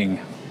exciting.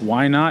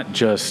 Why not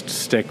just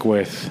stick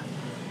with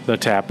the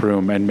tap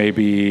room and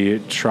maybe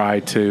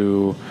try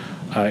to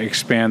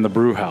expand the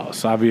brew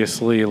house?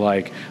 Obviously,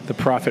 like the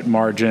profit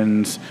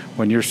margins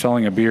when you're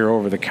selling a beer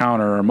over the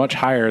counter are much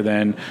higher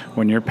than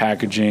when you're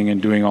packaging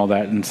and doing all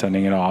that and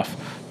sending it off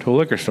to a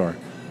liquor store.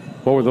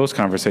 What were those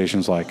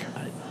conversations like?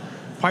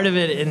 Part of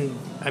it,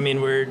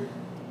 we're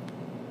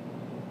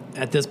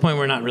at this point,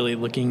 we're not really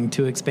looking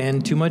to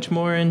expand too much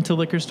more into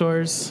liquor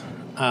stores,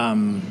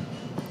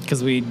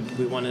 because we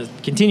want to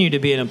continue to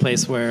be in a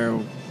place where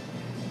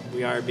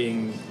we are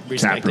being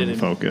respected and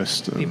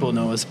focused. People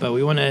know us, but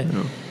we want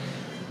to.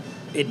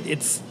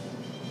 It's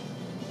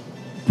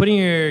putting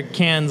your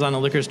cans on a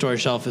liquor store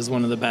shelf is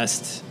one of the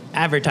best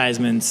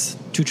advertisements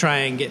to try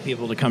and get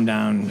people to come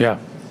down. Yeah.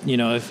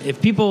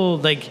 If people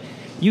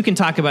you can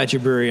talk about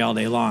your brewery all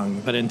day long,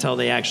 but until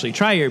they actually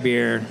try your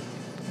beer,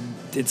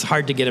 it's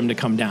hard to get them to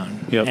come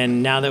down. Yep.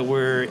 And now that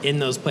we're in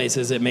those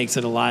places, it makes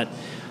it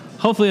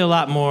hopefully a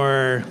lot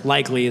more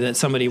likely that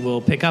somebody will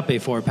pick up a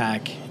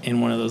 4-pack in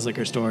one of those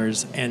liquor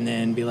stores and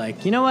then be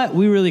like, you know what,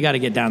 we really got to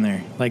get down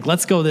there. Like,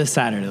 let's go this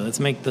Saturday. Let's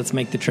make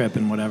the trip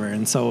and whatever.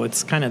 And so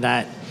it's kind of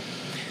that,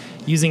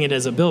 using it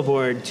as a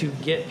billboard to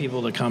get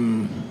people to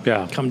come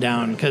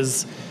down.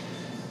 Because,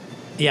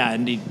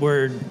 indeed,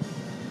 we're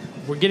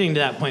getting to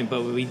that point,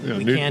 but we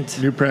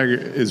can't. New Prague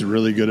is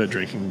really good at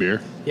drinking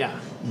beer. Yeah.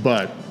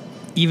 But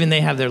even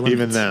they have their limits.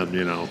 Even them,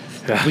 you know.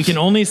 We can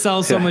only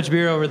sell so much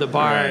beer over the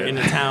bar in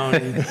a town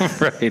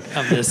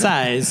of this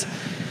size.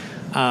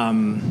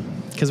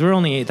 Because we're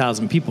only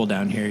 8,000 people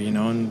down here, you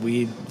know, and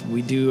we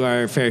do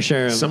our fair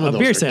share of, Some of those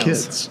beer are sales.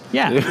 Kids.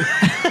 Yeah.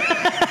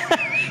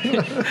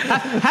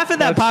 Half of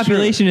that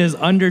population is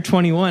under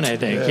 21, I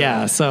think.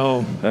 Yeah,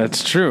 so.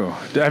 That's true.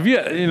 Have you,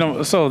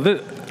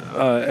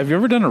 have you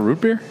ever done a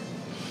root beer?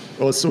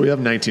 Well, so we have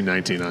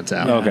 1919 on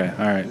tap. Okay,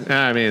 all right.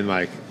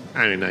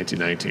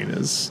 1919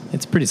 is...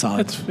 It's pretty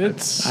solid. I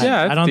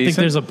don't think decent.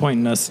 there's a point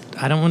in us.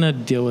 I don't want to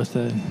deal with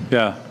the...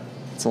 Yeah.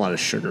 It's a lot of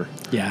sugar.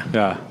 Yeah.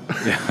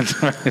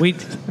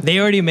 They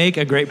already make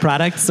a great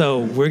product, so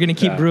we're going to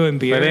keep brewing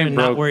beer and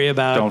not worry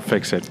about... Don't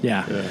fix it.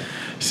 Yeah.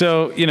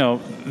 So,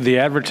 the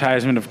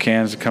advertisement of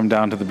cans to come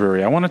down to the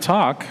brewery. I want to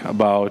talk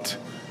about,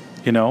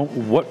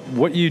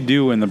 what you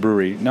do in the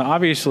brewery. Now,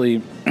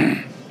 obviously,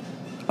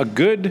 a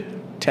good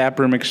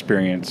taproom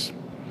experience,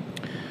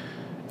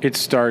 it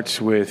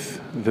starts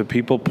with the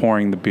people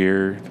pouring the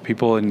beer, the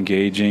people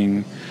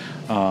engaging,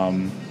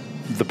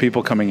 the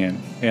people coming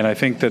in. And I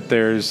think that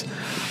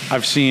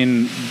I've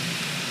seen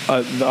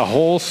a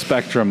whole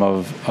spectrum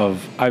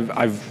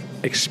I've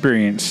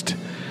experienced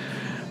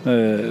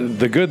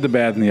the good, the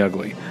bad, and the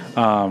ugly.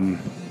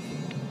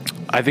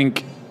 I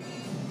think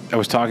I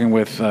was talking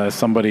with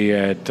somebody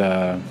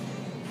at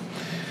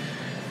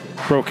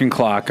Broken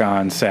Clock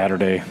on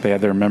Saturday. They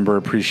had their member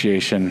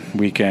appreciation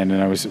weekend,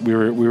 and we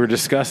were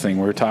discussing.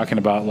 We were talking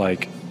about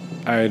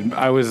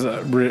I was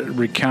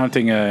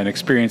recounting an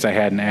experience I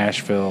had in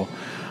Asheville,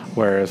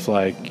 where it's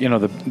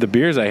the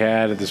beers I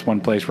had at this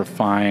one place were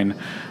fine,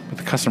 but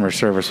the customer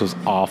service was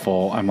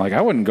awful. I'm like,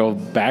 I wouldn't go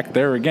back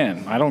there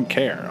again. I don't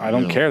care. I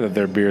don't care that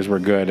their beers were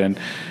good,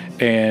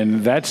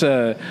 and that's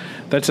a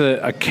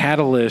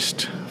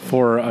catalyst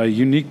for a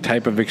unique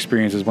type of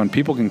experience is when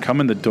people can come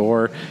in the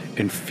door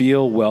and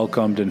feel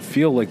welcomed and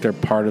feel like they're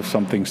part of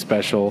something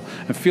special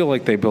and feel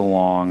like they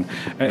belong.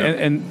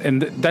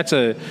 And that's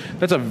a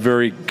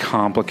very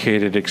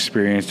complicated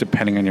experience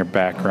depending on your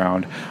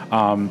background.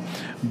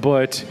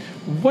 But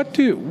what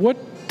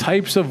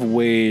types of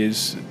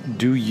ways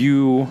do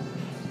you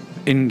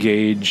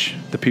engage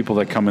the people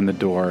that come in the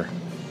door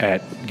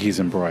at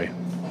Giesenbräu?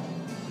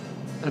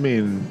 I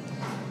mean,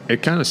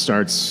 it kind of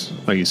starts,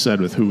 like you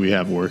said, with who we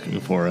have working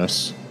for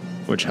us,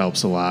 which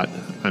helps a lot.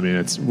 I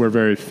mean, we're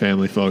very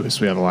family focused.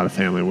 We have a lot of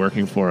family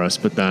working for us,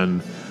 but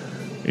then,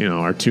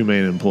 our two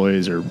main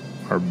employees are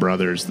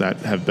brothers that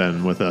have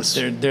been with us.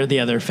 They're the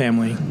other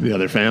family. The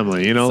other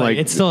family,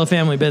 it's still a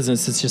family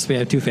business. It's just we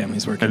have two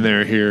families working. And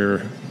they're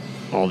here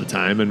all the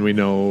time, and we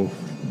know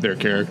their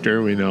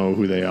character. We know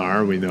who they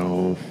are. We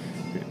know,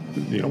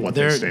 what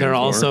they stand for. They're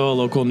also a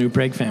local New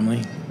Prague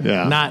family.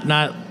 Yeah.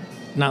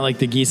 Not like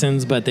the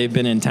Giesens, but they've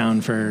been in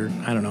town for,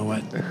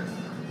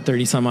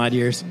 30 some odd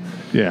years.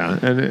 Yeah.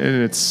 And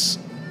it's,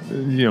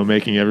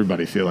 making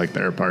everybody feel like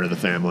they're a part of the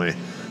family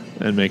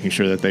and making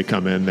sure that they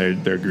come in,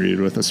 they're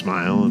greeted with a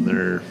smile and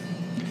they're.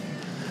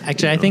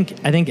 Actually, I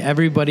think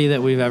everybody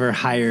that we've ever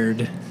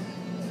hired,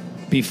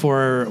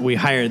 before we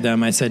hired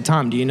them, I said,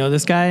 Tom, do you know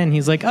this guy? And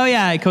he's like, oh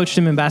yeah, I coached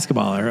him in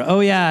basketball, or oh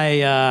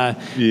yeah,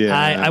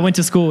 I went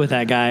to school with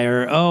that guy,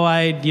 or oh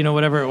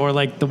whatever, or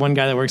like the one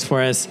guy that works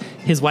for us,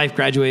 his wife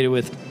graduated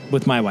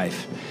with my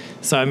wife.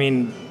 So I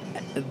mean,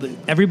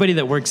 everybody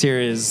that works here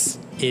is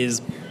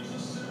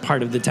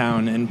part of the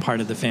town and part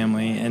of the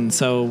family, and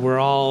so we're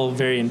all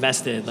very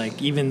invested.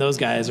 Like even those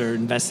guys are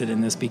invested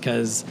in this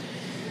because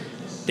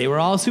they were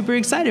all super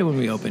excited when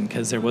we opened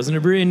because there wasn't a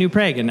brewery in New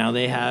Prague, and now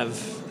they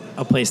have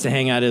a place to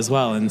hang out as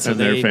well, and so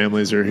their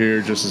families are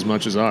here just as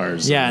much as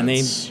ours. Yeah, and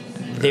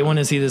they want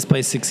to see this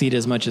place succeed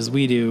as much as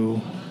we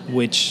do,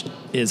 which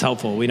is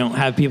helpful. We don't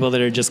have people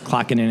that are just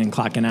clocking in and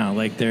clocking out,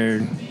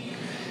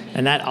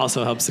 and that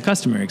also helps the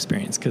customer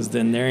experience because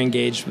then they're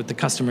engaged with the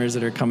customers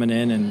that are coming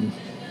in and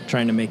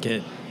trying to make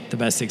it the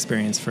best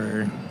experience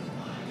for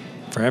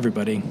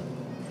everybody.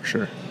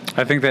 Sure,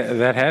 I think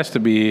that has to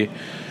be.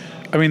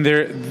 I mean,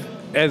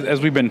 as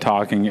we've been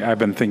talking, I've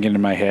been thinking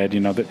in my head,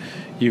 that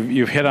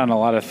you've hit on a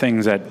lot of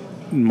things that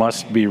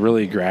must be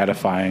really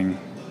gratifying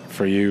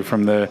for you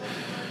from the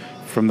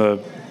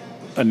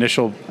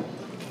initial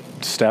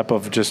step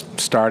of just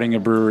starting a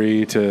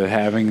brewery to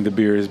having the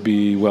beers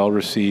be well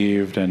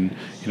received and,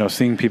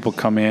 seeing people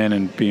come in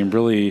and being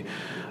really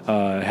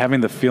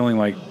having the feeling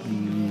like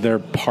they're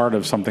part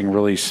of something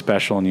really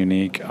special and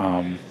unique.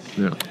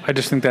 I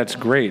just think that's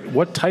great.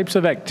 What types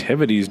of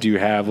activities do you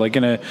have? Like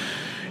in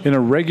in a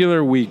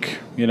regular week,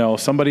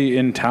 somebody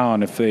in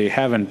town, if they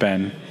haven't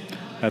been,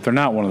 if they're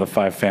not one of the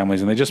 5 families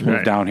and they just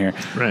moved down here,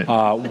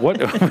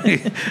 what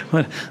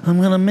I'm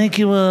going to make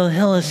you a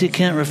Hellas you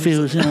can't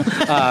refuse. You're gonna,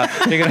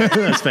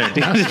 That's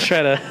fantastic.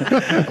 try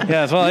to,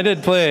 yes. Well, I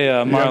did play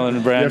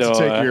Marlon Brando. You have to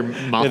take your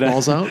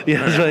mothballs out?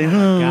 Yeah, that's right.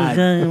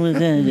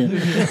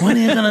 When are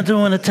you going to do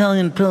an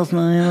Italian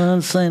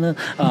Pilsner?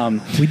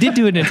 We did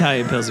do an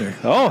Italian Pilsner,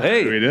 Oh,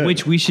 hey. We did.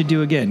 which we should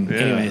do again. Yeah,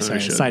 Anyway, we sorry.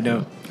 should. Side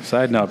note.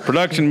 Side note,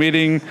 production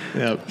meeting,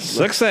 Yep.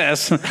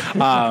 success.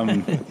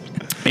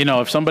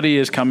 If somebody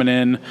is coming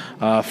in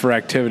for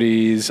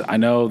activities, I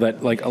know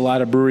that like a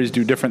lot of breweries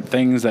do different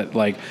things that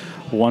like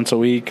once a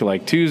week,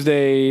 like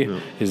Tuesday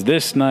is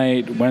this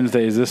night,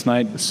 Wednesday is this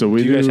night. So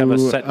we do you guys have a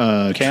set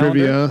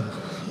calendar?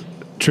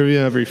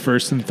 trivia every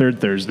first and third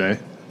Thursday.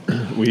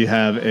 We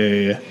have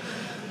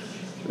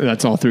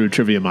that's all through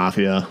Trivia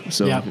Mafia.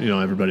 So, Yep.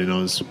 everybody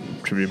knows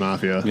Trivia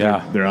Mafia.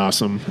 Yeah. They're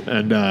awesome.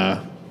 And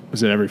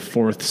is it every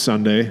fourth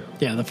Sunday?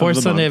 Yeah, the fourth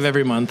Sunday of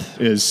every month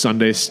is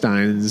Sunday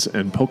Steins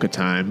and Polka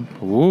Time.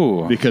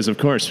 Ooh. Because, of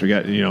course, we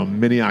got,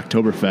 mini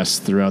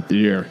Oktoberfest throughout the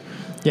year.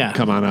 Yeah.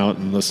 Come on out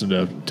and listen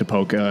to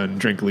polka and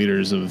drink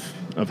liters of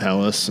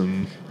Hellas.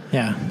 And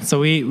Yeah. So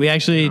we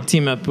actually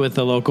team up with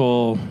a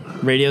local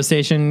radio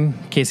station,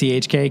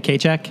 KCHK,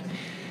 K-Check,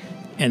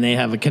 and they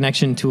have a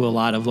connection to a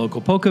lot of local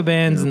polka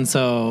bands. And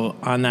so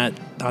on that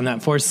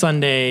fourth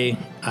Sunday,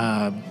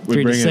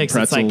 3 to 6,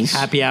 it's like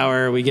happy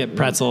hour. We get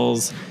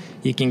pretzels.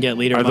 You can get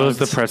liter Are mugs.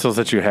 those the pretzels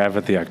that you have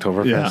at the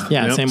Oktoberfest?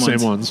 Yeah, Yep,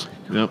 same ones.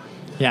 Yep.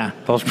 Yeah.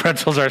 Those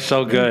pretzels are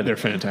so good. They're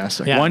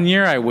fantastic. Yeah. One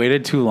year I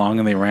waited too long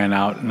and they ran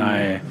out, and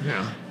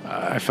Yeah.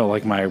 I felt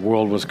like my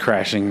world was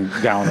crashing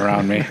down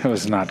around me. It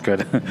was not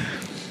good.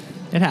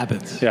 It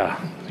happens. Yeah.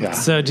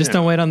 So just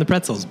don't wait on the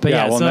pretzels. But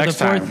Yeah, well, so next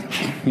the fourth,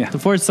 time. Yeah. the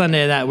fourth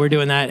Sunday that we're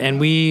doing that, and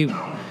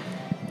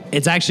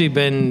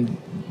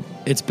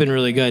it's been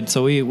really good.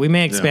 So we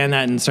may expand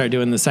that and start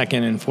doing the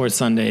second and fourth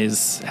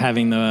Sundays,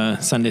 having the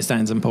Sunday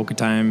Steins and Polka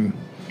Time.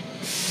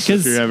 So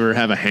if you ever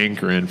have a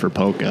hankering for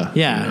polka.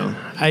 Yeah,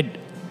 I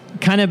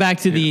kind of back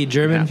to the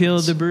German feel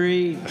of the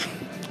brewery.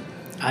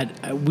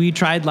 We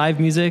tried live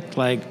music,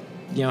 like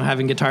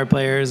having guitar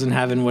players and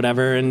having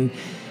whatever, and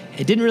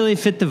it didn't really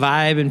fit the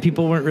vibe, and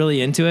people weren't really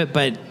into it.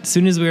 But as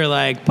soon as we were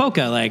like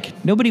polka,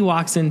 like nobody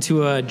walks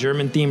into a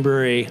German themed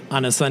brewery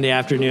on a Sunday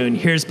afternoon,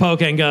 hears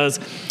polka, and goes,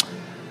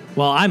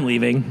 "Well, I'm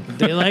leaving."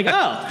 They're like,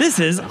 "Oh, this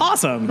is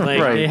awesome!"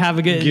 Like Right. they have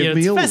a good. Give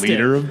me a festive.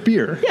 liter of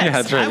beer. Yes, Yeah,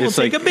 that's right. I will It's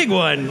take like- a big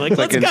one. Like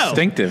Like let's go.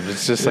 instinctive.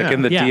 It's just like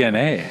in the Yeah.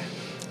 DNA.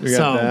 We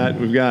got that.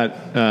 We've got,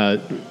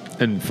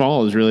 and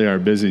fall is really our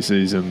busy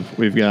season.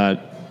 We've got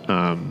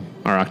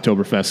our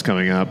Oktoberfest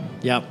coming up,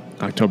 Yep.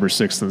 October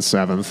 6th and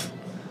 7th.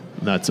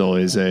 That's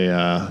always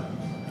a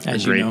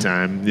As you great know.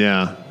 time.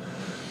 Yeah.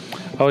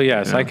 Oh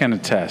yes, I can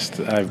attest.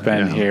 I've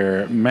been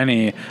here for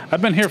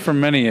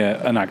many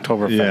an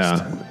Oktoberfest.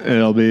 Yeah.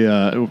 It'll be,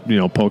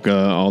 polka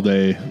all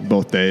day,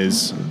 both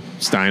days,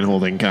 Stein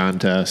holding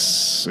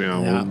contests.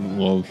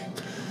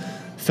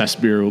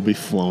 Fest beer will be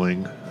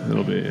flowing.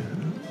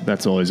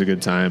 That's always a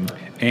good time.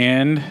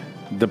 And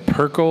the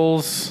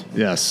Perkles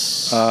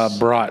Yes.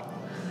 brat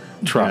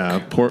truck. Yeah,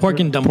 Pork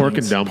and dumplings. Pork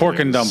and dumplings. Pork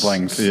and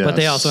dumplings. Yes. But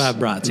they also have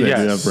brats. They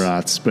Yes. do have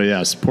brats. But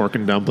yes, pork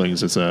and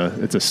dumplings. It's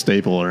a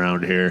staple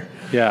around here.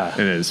 Yeah. It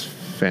is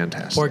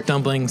fantastic. Pork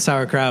dumplings,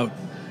 sauerkraut.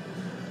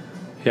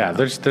 Yeah,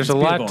 there's a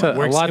lot beautiful. to It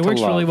works- a lot it to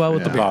works love really well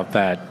with the beer. about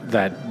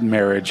that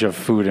marriage of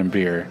food and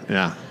beer.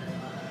 Yeah.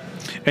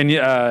 And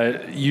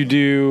you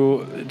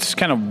do it's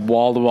kind of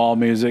wall to wall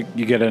music.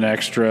 You get an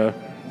extra.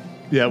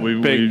 Yeah, we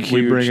Big,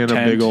 bring huge in a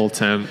tent. big old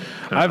tent.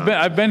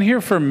 I've been here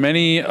for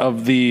many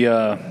of the.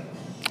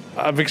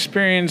 I've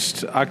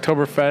experienced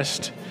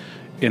Oktoberfest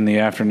in the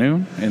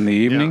afternoon, in the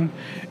evening,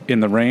 in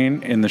the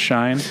rain, in the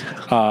shine.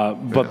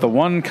 But the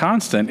one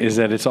constant is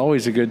that it's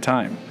always a good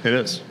time. It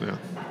is. Yeah.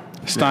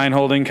 Stein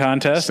holding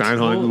contest. Stein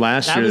holding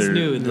last that year. was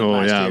new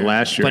last year.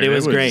 last year. But it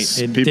was great.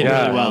 It did people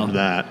really well. loved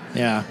that.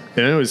 Yeah.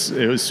 And it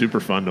was super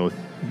fun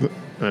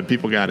to.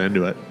 People got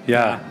into it.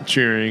 Yeah.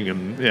 Cheering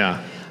and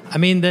I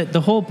mean,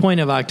 the whole point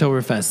of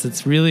Oktoberfest,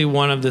 it's really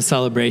one of the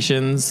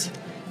celebrations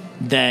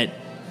that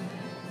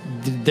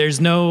there's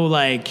no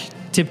like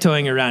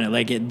tiptoeing around it.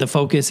 Like the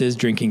focus is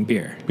drinking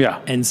beer. Yeah.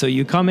 And so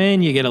you come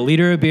in, you get a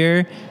liter of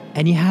beer,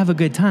 and you have a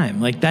good time.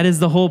 Like that is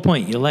the whole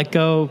point. You let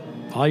go,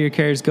 all your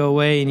cares go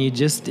away, and you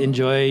just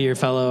enjoy your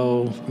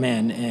fellow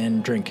man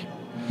and drink.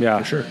 Yeah,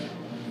 for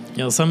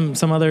sure.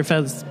 Some other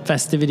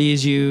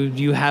festivities,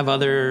 you have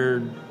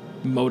other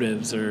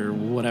motives or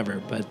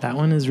whatever, but that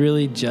one is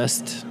really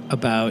just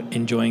about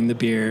enjoying the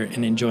beer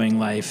and enjoying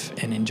life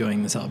and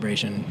enjoying the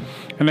celebration.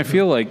 And I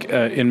feel like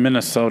in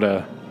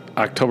Minnesota,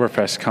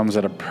 Oktoberfest comes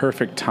at a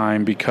perfect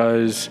time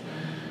because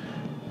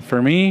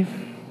for me,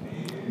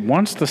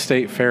 once the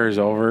state fair is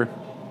over,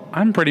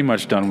 I'm pretty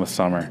much done with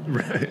summer.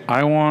 Right.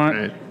 I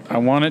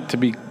want it to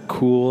be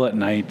cool at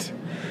night.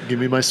 Give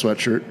me my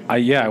sweatshirt.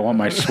 I want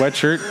my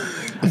sweatshirt.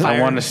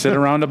 I want to sit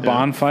around a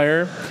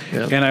bonfire,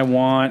 Yeah. and I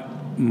want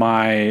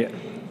my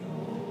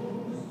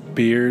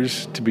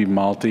beers to be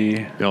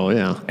malty. Oh,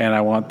 yeah. And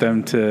I want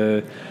them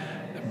to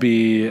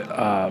be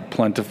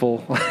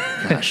plentiful.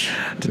 Gosh,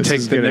 to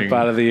take the nip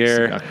out of the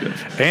air.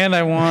 Seductive. And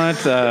I want,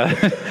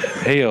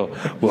 hey,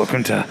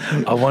 welcome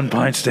to a One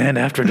Pint Stand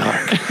After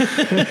Dark.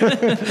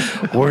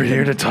 We're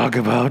here to talk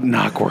about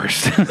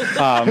knockwurst.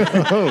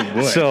 Oh,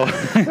 boy. So,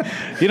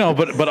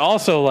 but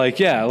also like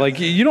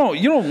you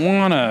don't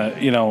want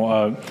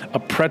a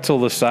pretzel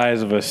the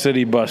size of a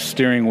city bus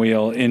steering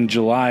wheel in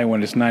July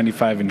when it's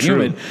 95 and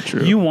humid.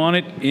 True. You want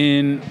it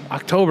in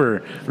October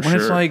when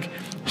it's like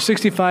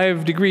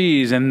 65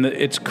 degrees and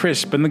it's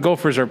crisp and the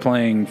Gophers are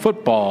playing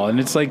football,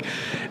 and it's like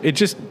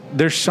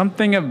there's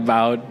something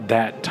about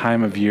that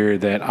time of year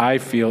that I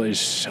feel is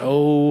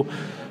so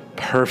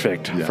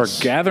perfect for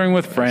gathering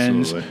with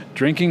friends,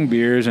 drinking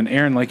beers, and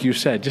Erin, like you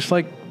said, just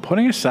like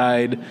putting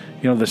aside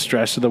the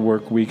stress of the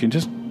work week and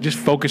just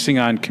focusing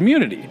on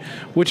community,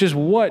 which is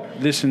what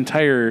this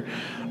entire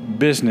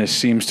business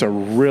seems to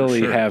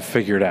really have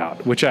figured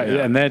out,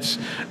 there's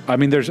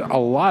a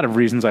lot of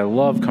reasons I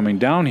love coming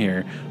down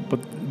here,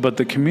 but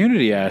the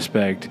community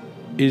aspect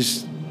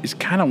is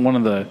kind of one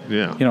of the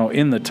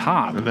in the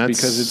top, and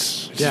because it's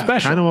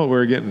special. Kind of what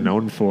we're getting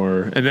known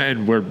for,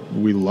 and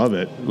we love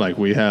it. Like,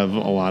 we have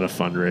a lot of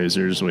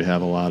fundraisers, we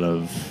have a lot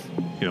of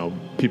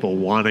people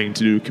wanting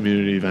to do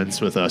community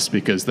events with us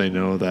because they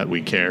know that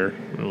we care.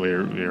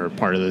 We're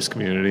part of this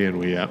community, and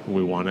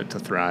we want it to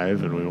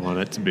thrive, and we want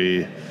it to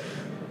be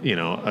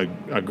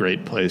a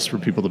great place for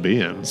people to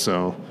be in.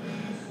 So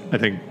I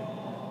think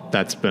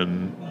that's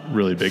been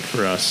really big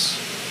for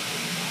us.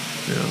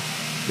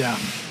 Yeah.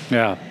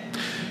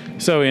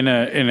 So in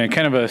a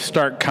kind of a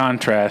stark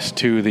contrast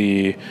to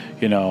the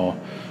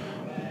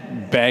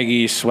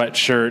baggy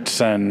sweatshirts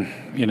and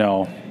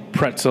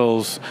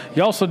pretzels,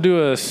 you also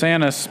do a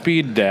Santa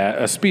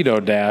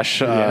Speedo dash,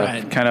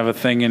 kind of a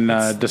thing in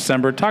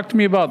December. Talk to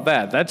me about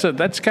that.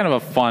 That's kind of a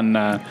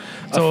fun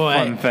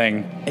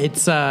thing.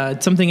 It's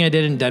something I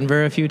did in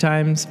Denver a few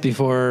times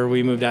before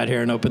we moved out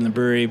here and opened the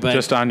brewery. But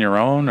just on your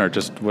own, or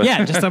just with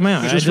just on my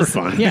own, just for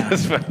fun. Yeah,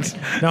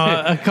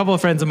 no, a couple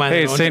of friends of mine.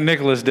 Hey, St.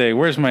 Nicholas Day.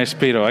 Where's my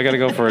Speedo? I got to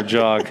go for a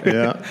jog.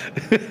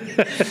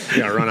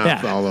 Run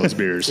out all those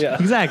beers. Yeah,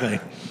 exactly.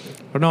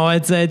 No,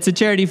 it's a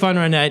charity fun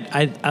run.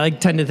 I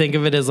tend to think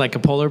of it as like a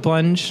polar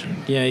plunge.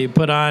 You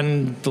put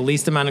on the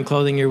least amount of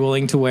clothing you're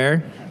willing to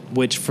wear,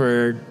 which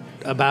for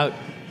about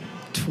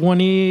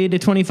 20 to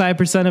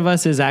 25% of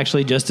us is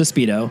actually just a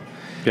Speedo.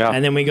 Yeah.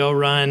 And then we go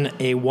run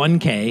a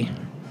 1K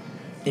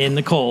in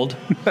the cold.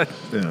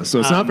 So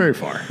it's not very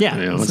far. Yeah.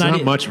 It's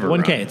not much of a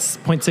 1K. run. It's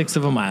 0.6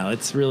 of a mile.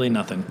 It's really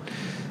nothing.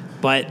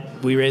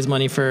 But we raise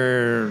money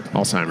for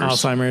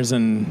Alzheimer's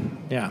and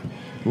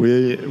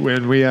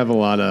we have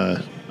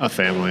a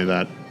family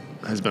that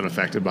has been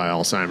affected by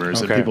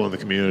Alzheimer's and people in the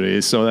community.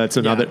 So that's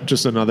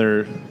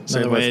another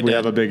same with, we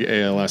have a big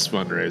ALS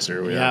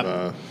fundraiser. We have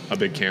a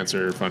big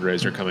cancer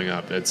fundraiser coming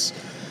up. It's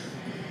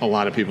a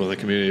lot of people in the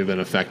community have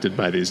been affected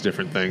by these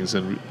different things,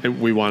 and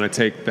we want to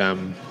take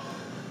them,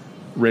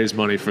 raise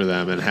money for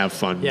them, and have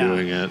fun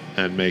doing it,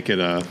 and make it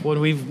a. Well,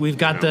 we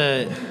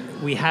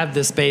have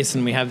the space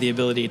and we have the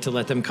ability to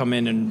let them come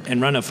in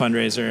and run a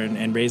fundraiser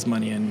and raise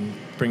money and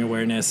bring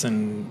awareness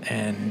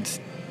and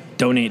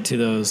donate to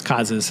those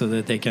causes so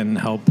that they can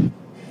help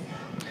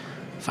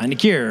find a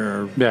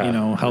cure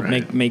or help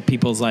make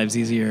people's lives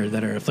easier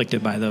that are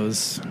afflicted by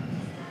those.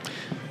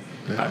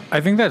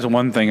 I think that's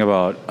one thing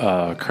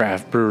about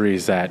craft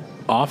breweries that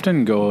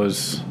often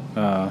goes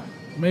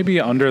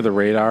maybe under the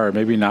radar, or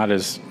maybe not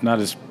as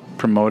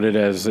promoted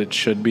as it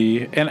should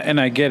be.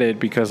 And I get it,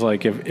 because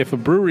like if a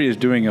brewery is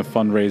doing a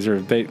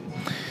fundraiser, they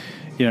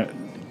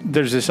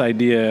there's this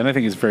idea, and I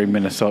think it's very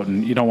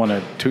Minnesotan, you don't want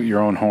to toot your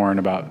own horn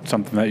about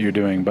something that you're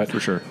doing, but for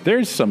sure,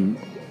 there's some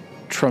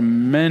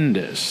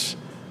tremendous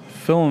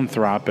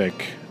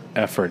philanthropic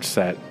efforts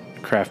that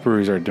craft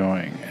breweries are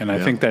doing, and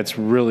I think that's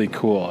really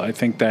cool. I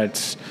think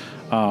that's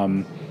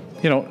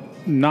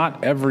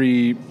not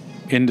every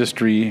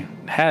industry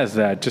has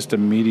that just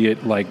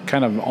immediate, like,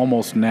 kind of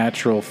almost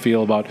natural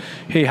feel about,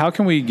 hey, how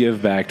can we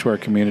give back to our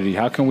community?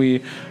 How can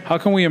we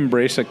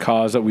embrace a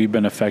cause that we've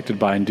been affected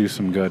by and do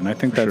some good? And I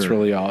think that's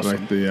really awesome.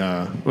 Like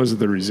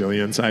the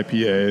Resilience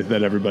IPA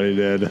that everybody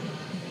did,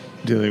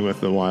 dealing with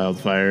the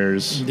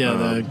wildfires. Yeah,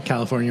 the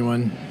California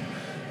one.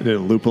 They did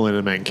Lupulin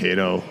and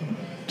Mankato.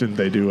 Didn't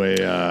they do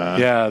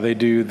a? They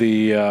do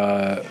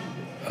the.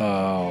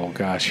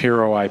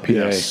 Hero IPA.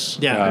 Yes.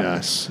 Yeah.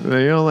 Yes. And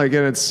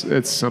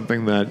it's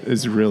something that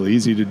is real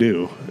easy to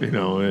do.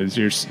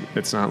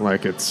 It's not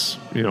like it's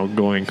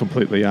going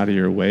completely out of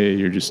your way.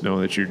 You just know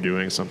that you're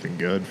doing something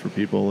good for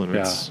people, and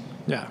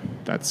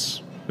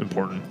that's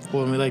important.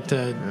 Well, and we like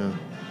to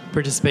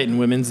participate in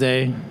Women's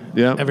Day.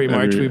 Yeah. Every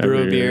March we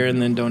brew a beer and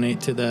then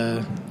donate to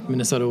the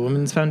Minnesota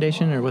Women's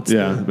Foundation, or what's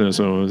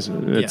Minnesota Women's.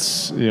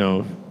 It's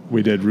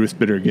we did Ruth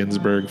Bader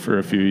Ginsburg for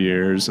a few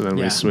years, and then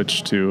we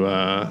switched to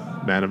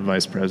Madam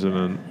Vice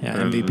President. Yeah,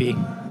 MVP.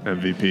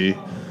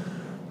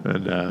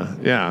 And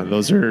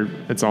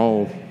it's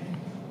all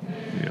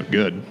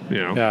good.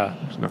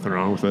 There's nothing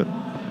wrong with it.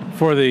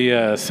 For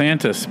the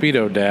Santa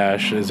Speedo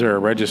Dash, is there a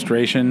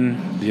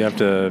registration? Do you have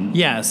to?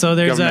 Yeah, so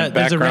there's a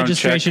background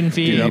registration check?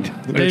 fee. Yep.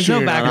 There's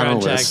sure no you're not on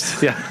background a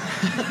checks. list. Yeah.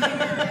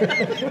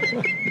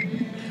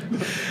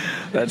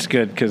 That's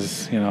good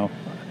because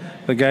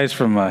the guys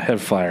from Head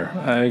Flyer.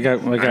 I've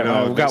got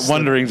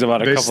wonderings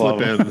about a they couple of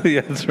slip them. in.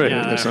 Yeah, that's right.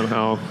 Yeah. They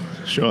somehow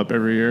show up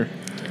every year.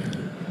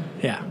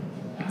 Yeah.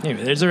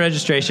 Anyway, there's a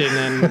registration,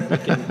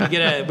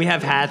 and we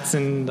have hats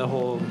and the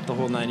whole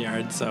 9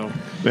 yards. So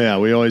Yeah,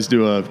 we always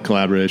do a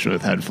collaboration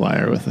with Head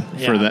Flyer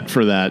for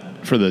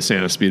the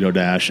Santa Speedo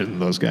Dash,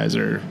 and those guys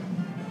are,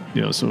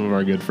 some of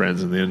our good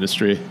friends in the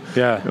industry.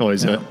 Yeah.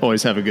 Always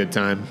have a good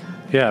time.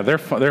 Yeah, they're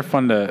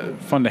fun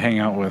to hang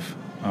out with.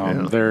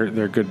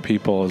 They're good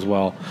people as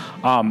well.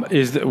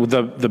 Is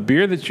the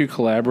beer that you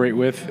collaborate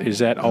with, is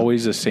that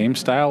always the same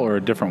style or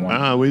a different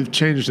one? We've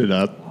changed it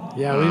up.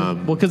 yeah,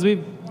 because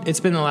it's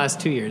been the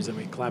last 2 years that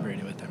we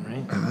collaborated with them,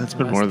 right? It's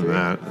been more than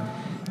that.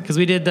 Because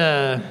we did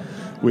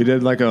We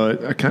did like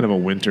a kind of a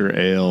winter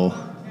ale.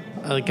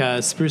 like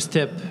a spruce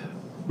tip.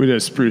 We did a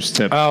spruce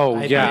tip.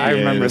 Oh, yeah, I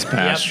remember this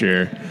past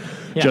year.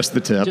 Yeah. Just the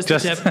tip. Just the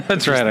tip.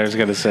 That's right. I was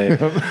going to say.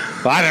 Well,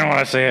 I didn't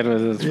want to say it.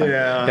 It's fine.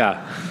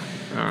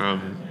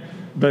 Yeah.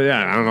 But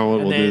yeah, I don't know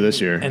what we'll do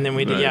this year. And then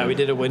we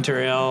did a winter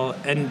ale,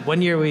 and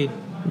one year we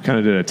kind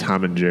of did a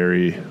Tom and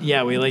Jerry.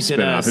 Yeah, we like did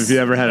spin-off. If you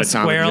ever had a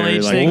Tom and squirrel Jerry,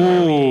 age like, thing.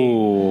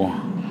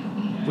 Ooh.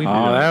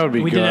 That would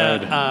be we good.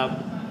 did a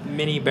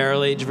mini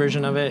barrel age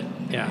version of it.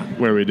 Yeah.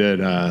 Where we did,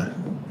 rum.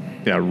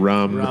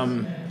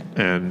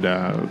 And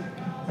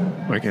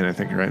why can't I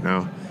think right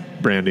now?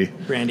 Brandy.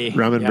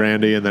 Rum and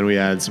brandy, and then we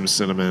added some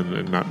cinnamon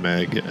and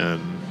nutmeg,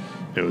 and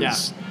it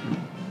was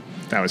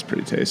that was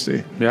pretty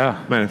tasty.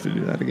 Yeah, might have to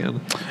do that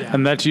again. Yeah.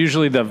 And that's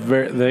usually is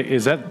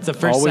that the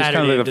first always Saturday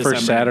kind of of the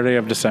first December. Saturday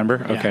of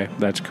December? Yeah. Okay,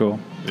 that's cool.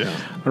 Yeah,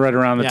 right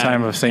around the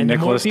time of St.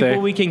 Nicholas Day. The more Day.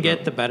 people we can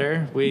get, the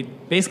better.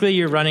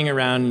 You're running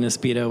around in a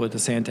Speedo with a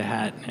Santa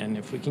hat, and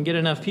if we can get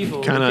enough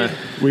people,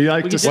 we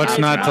like to What's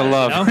not to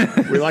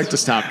love? We like to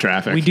stop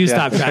traffic. We do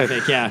stop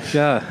traffic. Yeah.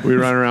 Yeah. We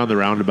run around the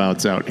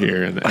roundabouts out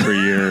here, and every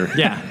year,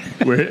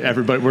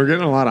 we're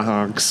getting a lot of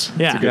honks.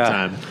 Yeah. It's a good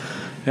time.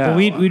 Yeah. But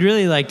we'd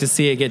really like to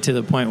see it get to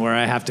the point where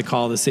I have to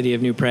call the city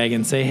of New Prague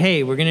and say,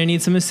 hey, we're going to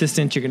need some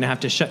assistance. You're going to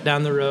have to shut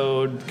down the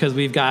road because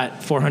we've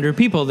got 400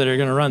 people that are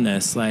going to run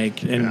this,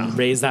 and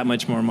raise that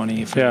much more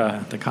money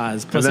for the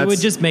cause. Plus, it would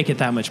just make it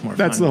that much more fun.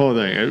 That's the whole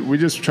thing. We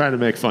just try to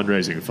make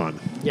fundraising fun.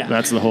 Yeah.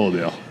 That's the whole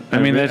deal.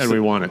 And we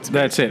want it to be.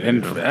 That's it.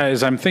 And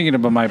as I'm thinking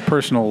about my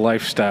personal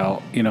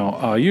lifestyle,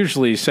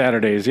 usually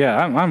Saturdays,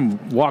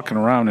 I'm walking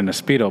around in a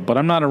Speedo, but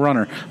I'm not a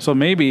runner. So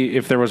maybe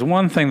if there was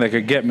one thing that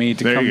could get me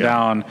to come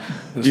down,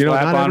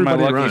 slap on my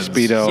lucky runs.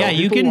 Speedo. Yeah,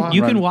 you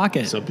can walk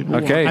it. Some people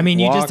Okay. I mean,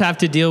 you just have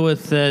to deal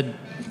with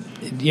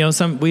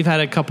we've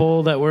had a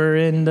couple that were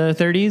in the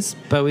 30s,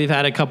 but we've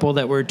had a couple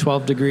that were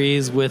 12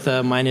 degrees with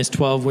a minus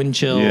 12 wind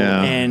chill,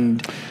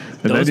 and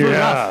those were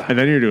rough. And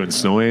then you're doing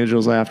snow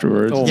angels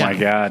afterwards. Oh my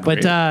God!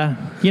 But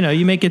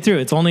you make it through.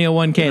 It's only a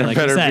 1K. Like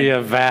better you said. be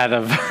a vat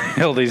of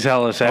Hildy's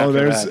Hellas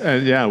after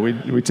that.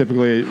 We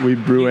typically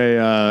brew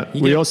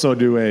we also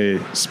do a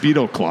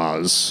Speedo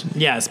Claus.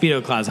 Yeah,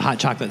 Speedo Claus, a hot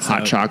chocolate stout.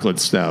 Hot chocolate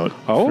stout.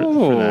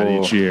 Oh, for that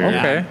each year.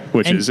 Okay.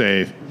 Which is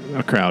a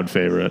crowd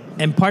favorite.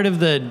 And part of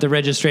the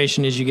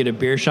registration is you get a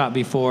beer shot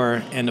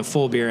before and a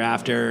full beer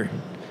after.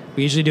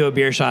 We usually do a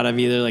beer shot of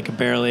either like a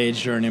barrel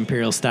aged or an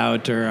imperial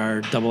stout or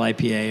our double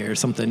IPA or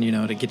something,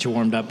 to get you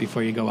warmed up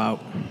before you go out.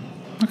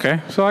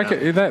 Okay, so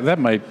that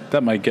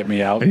might get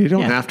me out. And you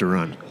don't have to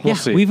run. We'll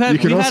see. We've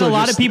had a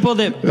lot of people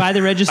that buy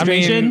the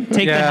registration,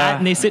 take the hat,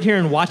 and they sit here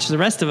and watch the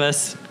rest of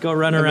us go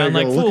run around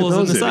like fools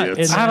in the sun.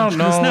 I don't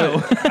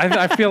know.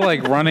 I feel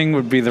like running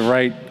would be the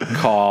right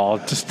call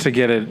just to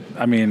get it.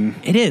 I mean,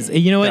 it is.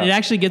 You know what? It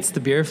actually gets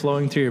the beer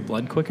flowing through your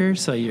blood quicker,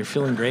 so you're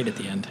feeling great at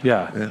the end.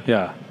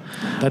 Yeah.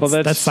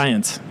 That's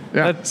science.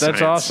 Yeah, that's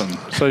science. awesome.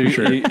 So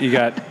you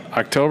got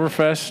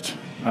Oktoberfest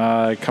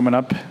coming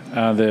up.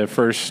 The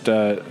first,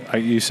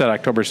 you said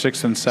October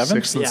 6th and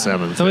 7th? 6th and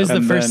 7th. So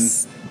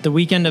it's the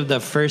weekend of the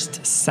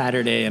first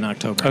Saturday in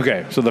October.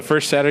 Okay, so the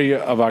first Saturday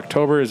of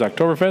October is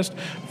Oktoberfest.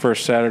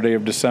 First Saturday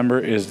of December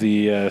is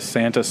the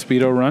Santa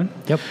Speedo Run.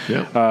 Yep.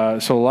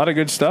 So a lot of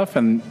good stuff.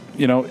 And,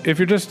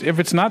 if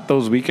it's not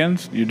those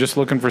weekends, you're just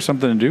looking for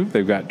something to do.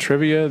 They've got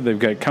trivia. They've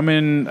got come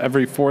in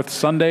every fourth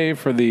Sunday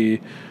for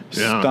the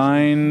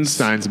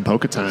Steins and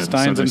Polka Times.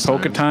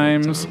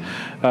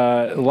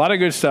 A lot of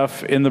good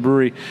stuff in the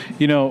brewery.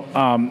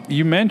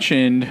 You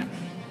mentioned,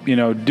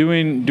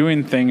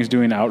 doing things,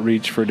 doing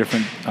outreach for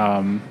different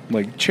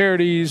like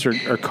charities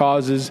or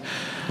causes.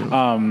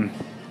 Kind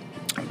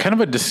of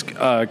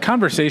a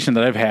conversation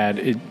that I've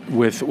had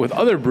with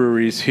other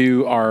breweries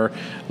who are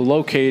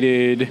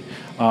located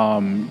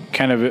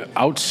kind of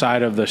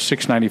outside of the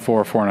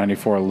 694,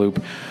 494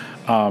 loop.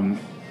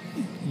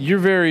 You're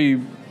very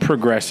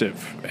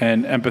progressive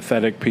and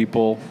empathetic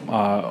people,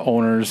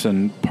 owners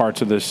and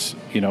parts of this,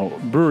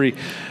 brewery.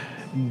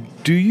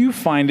 Do you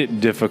find it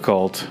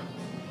difficult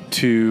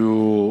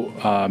to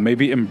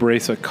maybe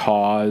embrace a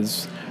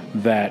cause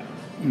that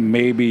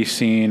may be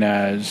seen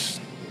as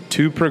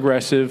too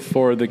progressive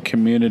for the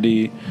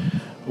community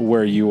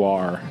where you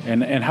are?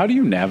 And how do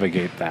you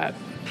navigate that?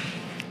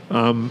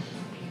 I mean,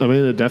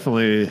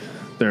 definitely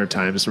there are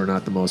times we're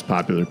not the most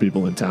popular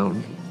people in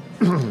town,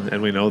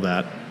 and we know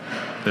that.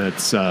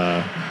 It's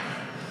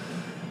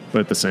but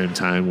at the same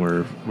time,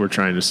 we're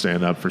trying to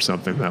stand up for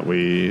something that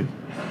we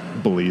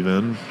believe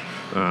in.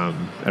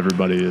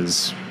 Everybody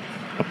is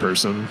a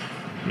person,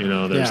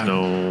 there's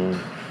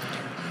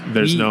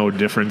no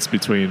difference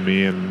between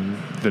me and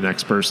the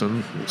next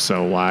person,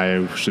 so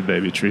why should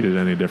they be treated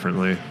any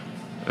differently?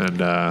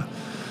 And I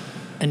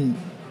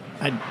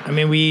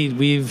mean,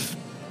 we've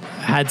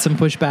had some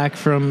pushback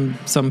from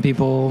some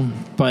people,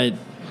 but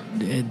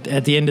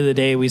at the end of the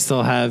day, we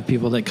still have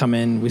people that come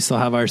in, we still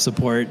have our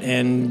support,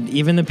 and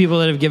even the people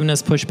that have given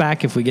us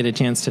pushback, if we get a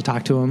chance to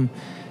talk to them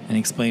and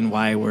explain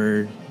why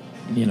we're,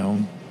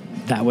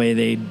 that way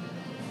they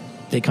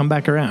come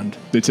back around.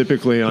 They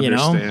typically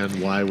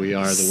understand why we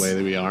are the way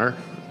that we are.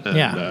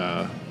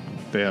 And,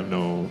 they have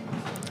no,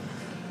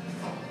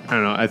 I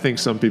don't know. I think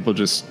some people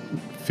just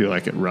feel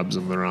like it rubs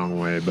them the wrong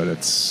way, but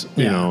it's,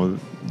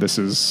 this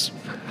is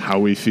how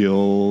we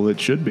feel it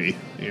should be,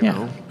 you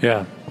know?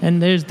 Yeah.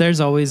 And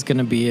there's always going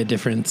to be a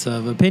difference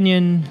of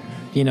opinion,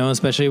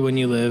 especially when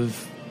you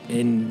live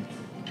in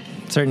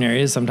certain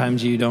areas.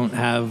 Sometimes you don't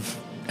have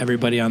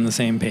everybody on the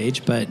same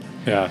page, but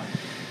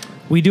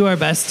we do our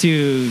best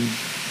to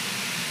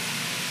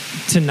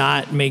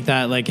not make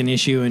that like an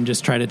issue and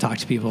just try to talk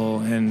to people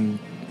and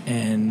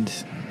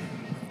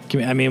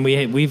I mean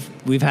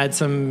we've had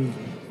some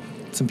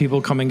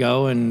people come and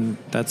go, and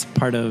that's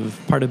part of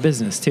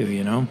business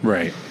too,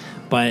 Right.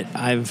 But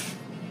I've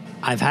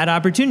had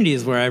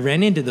opportunities where I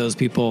ran into those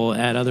people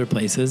at other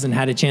places and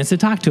had a chance to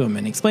talk to them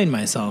and explain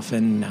myself,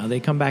 and now they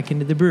come back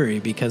into the brewery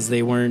because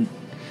they weren't,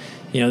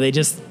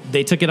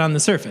 they took it on the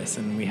surface,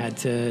 and we had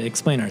to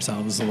explain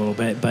ourselves a little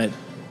bit, but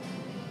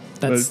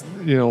that's...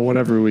 But,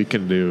 whatever we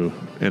can do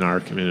in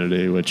our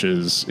community, which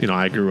is,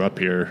 I grew up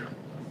here.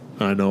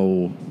 I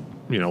know,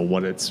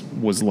 what it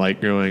was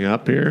like growing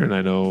up here, and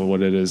I know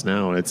what it is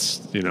now.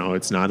 It's,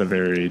 it's not a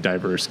very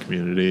diverse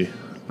community.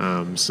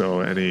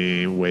 So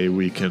any way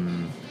we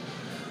can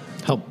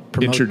help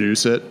promote,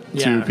 introduce it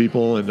to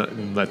people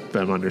and let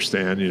them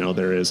understand,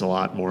 there is a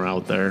lot more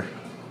out there,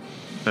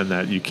 and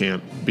that you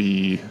can't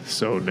be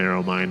so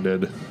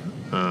narrow-minded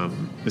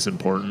is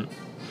important.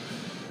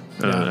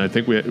 I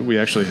think we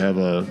actually have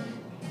a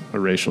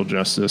racial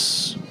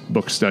justice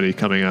book study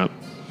coming up.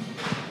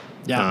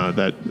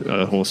 That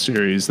a whole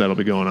series that'll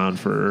be going on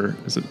for,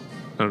 I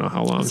don't know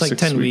how long. It's like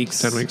 10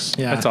 weeks. 10 weeks.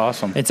 Yeah. That's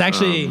awesome. It's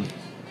actually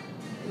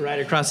right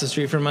across the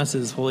street from us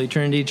is Holy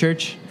Trinity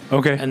Church.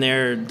 Okay. And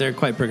they're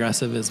quite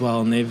progressive as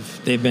well, and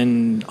they've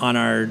been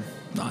on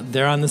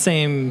they're on the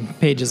same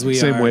page as we are.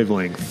 Same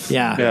wavelength.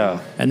 Yeah.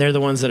 Yeah. And they're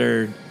the ones that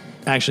are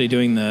actually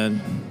doing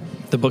the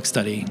book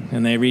study,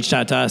 and they reached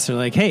out to us. They're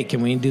like, "Hey,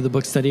 can we do the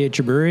book study at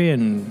your brewery?"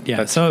 And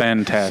that's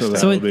fantastic.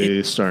 So that'll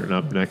be starting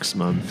up next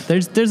month.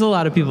 There's a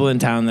lot of people in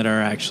town that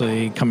are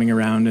actually coming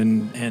around,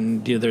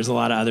 and there's a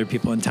lot of other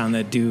people in town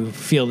that do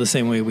feel the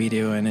same way we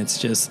do, and it's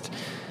just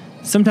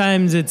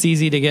sometimes it's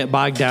easy to get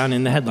bogged down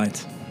in the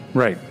headlines.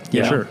 Right.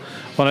 Yeah. Sure.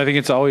 Well, I think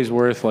it's always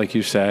worth, like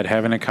you said,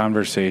 having a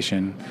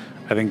conversation.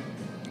 I think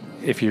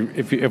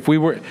if we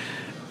were,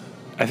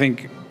 I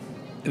think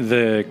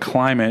the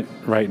climate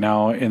right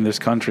now in this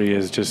country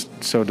is just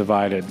so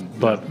divided.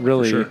 But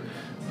really, sure.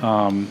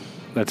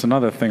 That's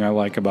another thing I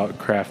like about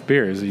craft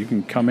beer is that you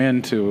can come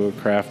into a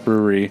craft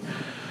brewery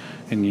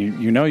and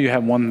you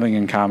have one thing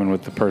in common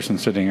with the person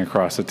sitting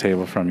across the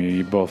table from you.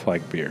 You both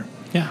like beer.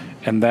 Yeah.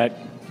 And that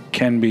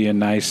can be a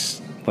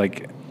nice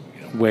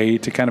way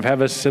to kind of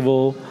have a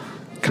civil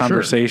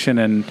conversation,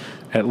 and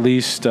at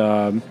least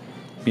so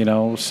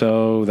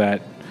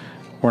that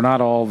we're not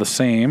all the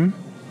same.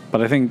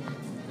 But I think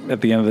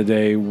at the end of the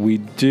day, we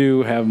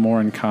do have more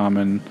in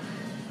common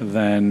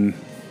than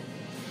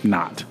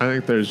not. I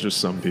think there's just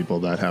some people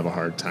that have a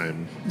hard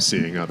time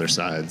seeing other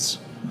sides,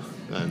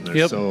 and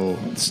they're so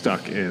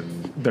stuck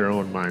in their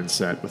own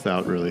mindset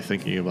without really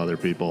thinking of other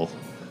people.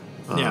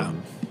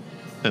 And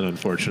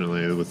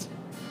unfortunately, with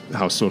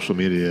how social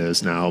media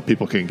is now,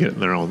 people can get in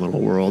their own little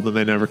world and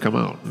they never come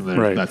out.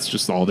 And that's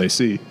just all they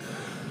see.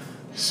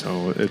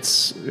 So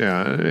it's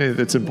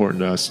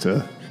important to us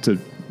to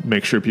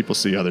make sure people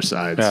see other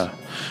sides. Yeah.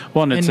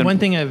 Well, and one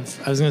thing I was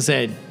going to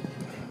say,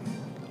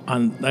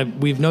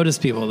 we've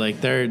noticed people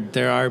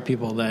there are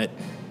people that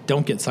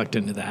don't get sucked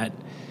into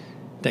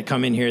that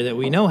come in here that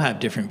we know have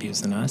different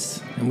views than us,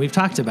 and we've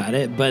talked about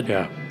it.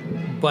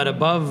 But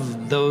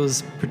above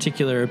those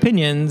particular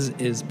opinions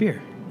is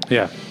beer.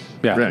 Yeah.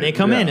 Yeah. Right. They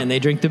come in and they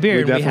drink the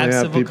beer, and we have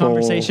civil people,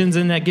 conversations,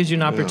 and that gives you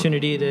an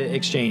opportunity to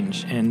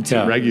exchange and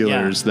to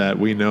regulars that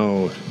we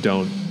know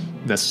don't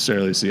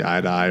necessarily see eye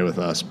to eye with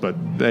us, but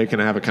they can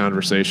have a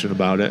conversation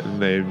about it,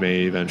 and they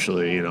may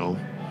eventually,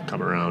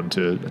 come around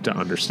to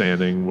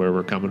understanding where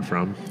we're coming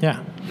from.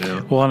 Yeah.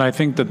 Well, and I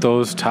think that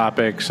those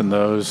topics and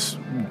those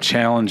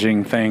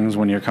challenging things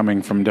when you're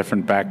coming from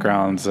different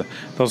backgrounds,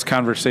 those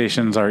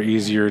conversations are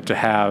easier to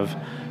have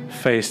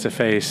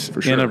face-to-face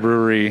For sure. in a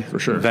brewery For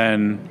sure.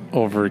 than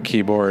over a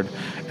keyboard.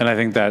 And I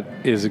think that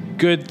is a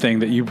good thing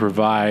that you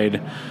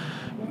provide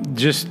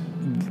just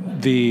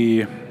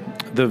the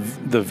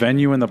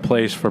venue and the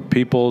place for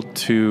people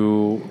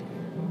to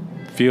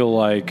feel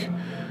like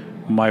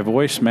my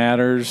voice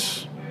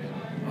matters.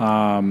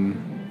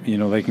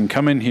 They can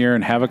come in here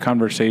and have a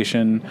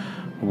conversation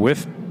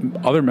with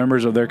other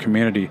members of their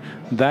community.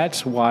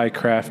 That's why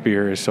craft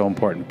beer is so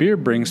important. Beer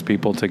brings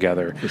people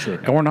together. For sure.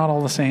 And we're not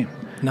all the same.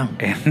 No.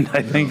 And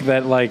I think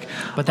that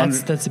But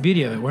that's the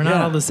beauty of it. We're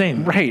not all the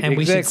same. Right, And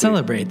we exactly. should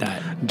celebrate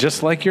that.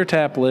 Just like your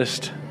tap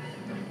list,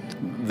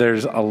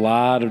 there's a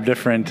lot of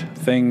different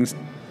things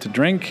to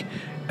drink,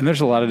 and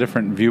there's a lot of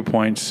different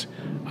viewpoints,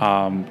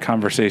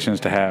 conversations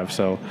to have.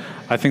 So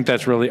I think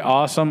that's really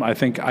awesome.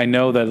 I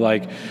know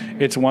that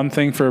it's one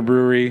thing for a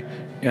brewery,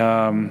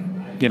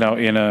 in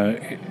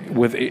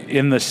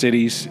the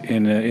cities,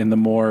 in the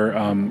more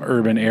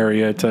urban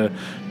area to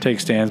take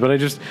stands.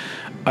 But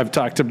I've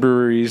talked to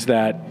breweries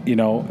that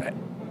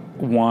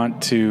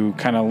want to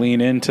kind of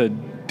lean into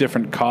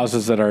different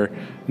causes that are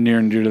near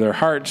and dear to their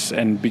hearts,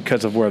 and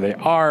because of where they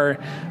are,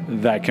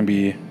 that can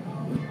be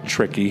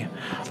tricky.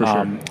 For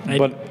sure.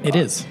 But it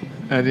is.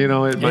 And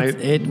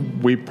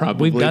we've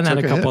done that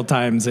a couple of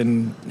times,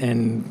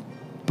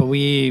 but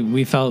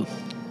we felt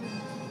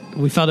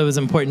it was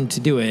important to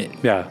do it.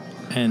 yeah,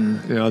 And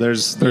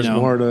there's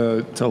more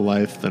to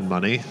life than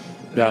money.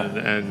 Yeah.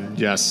 And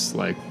yes,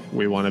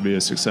 we want to be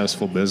a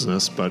successful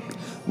business, but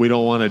we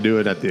don't want to do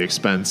it at the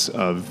expense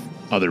of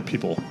other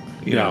people.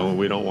 We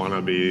don't want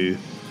to be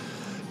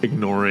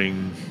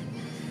ignoring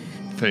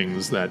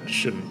things that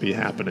shouldn't be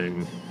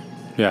happening.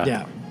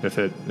 yeah. If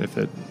it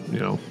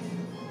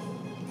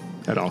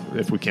at all,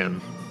 if we can.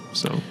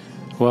 So.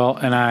 well,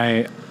 and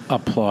I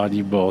applaud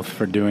you both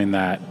for doing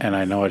that, and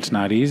I know it's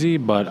not easy,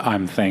 but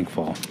I'm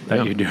thankful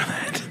that you do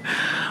that.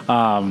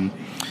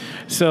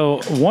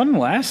 So one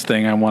last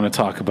thing I want to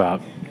talk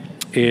about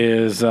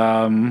is,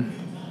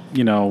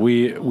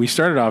 we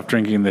started off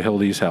drinking the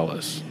Hildy's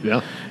Helles.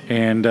 Yeah.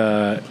 And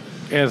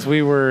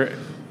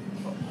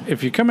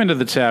if you come into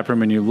the tap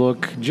room and you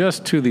look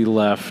just to the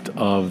left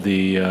of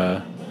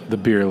the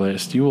beer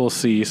list, you will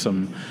see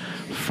some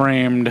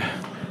framed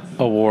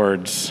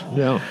awards.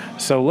 Yeah.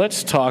 So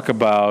let's talk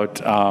about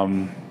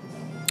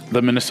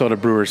the Minnesota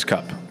Brewers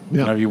Cup.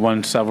 Yeah. You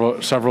won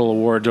several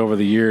awards over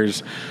the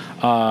years.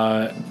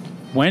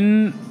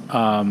 When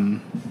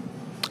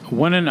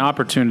an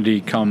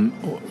opportunity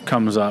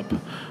comes up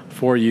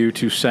for you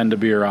to send a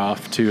beer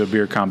off to a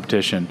beer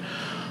competition,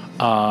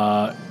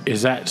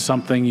 is that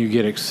something you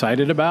get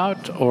excited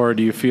about, or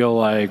do you feel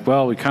like,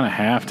 well, we kind of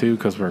have to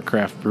because we're a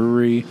craft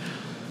brewery?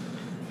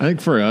 I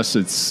think for us,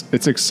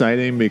 it's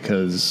exciting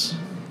because,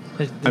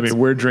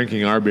 we're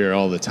drinking our beer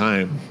all the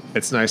time.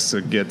 It's nice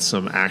to get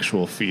some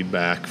actual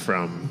feedback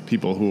from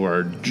people who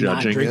are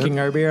judging Not drinking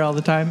our beer all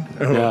the time.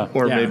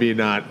 or Yeah. maybe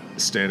not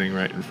standing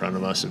right in front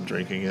of us and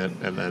drinking it,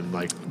 and then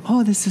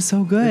Oh, this is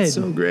so good. it's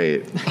so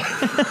great.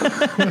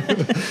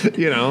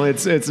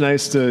 It's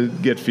nice to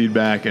get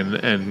feedback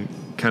and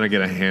kind of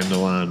get a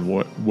handle on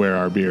where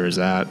our beer is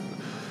at.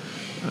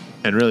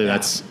 And really,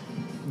 that's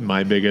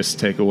my biggest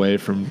takeaway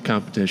from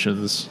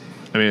competitions.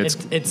 It's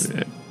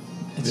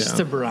just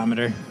a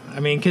barometer.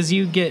 Because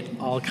you get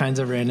all kinds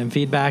of random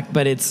feedback,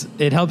 but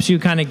it helps you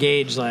kind of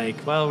gauge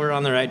we're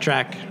on the right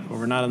track or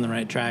we're not on the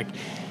right track.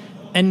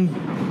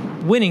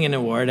 And winning an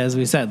award, as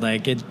we said, we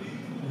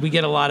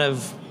get a lot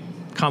of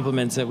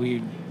compliments that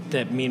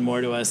mean more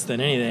to us than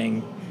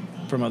anything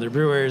from other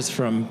brewers,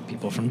 from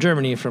people from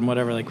Germany, from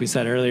whatever, like we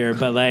said earlier.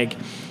 But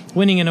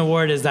winning an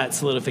award is that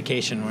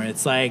solidification where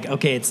it's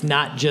okay, it's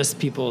not just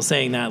people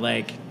saying that,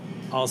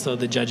 also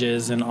the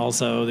judges and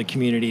also the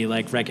community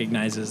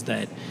recognizes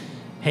that,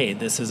 hey,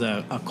 this is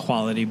a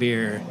quality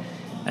beer,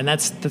 and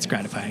that's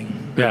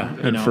gratifying. Yeah,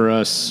 and for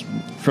us,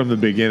 from the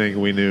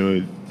beginning, we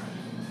knew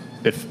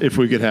if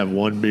we could have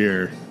one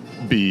beer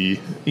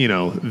be,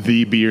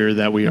 the beer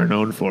that we are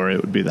known for,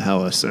 it would be the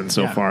Helles, and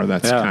so far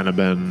that's kind of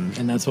been,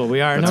 and that's what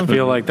we are. I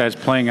feel like that's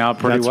playing out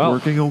pretty that's well.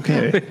 working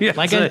okay.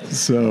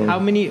 So how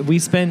many we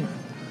spent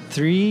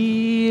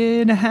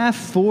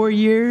 3.5-4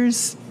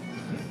 years.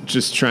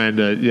 Just trying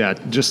to,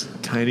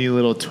 just tiny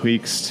little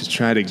tweaks to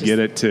try to get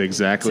it to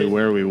exactly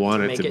where we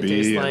want it to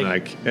be, and what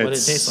it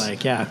tastes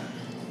like. Yeah,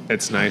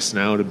 it's nice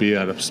now to be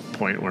at a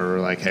point where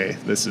we're hey,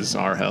 this is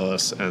our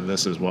Helles, and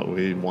this is what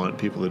we want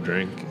people to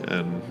drink,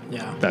 and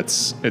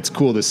it's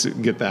cool to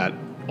get that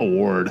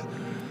award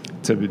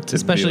to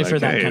especially be for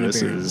that hey, kind of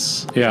this beer.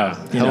 is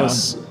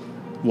Helles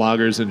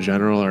lagers in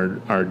general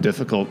are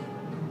difficult.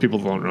 People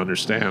don't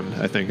understand.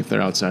 I think if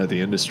they're outside of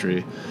the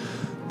industry,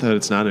 that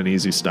it's not an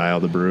easy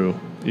style to brew.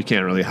 You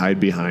can't really hide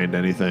behind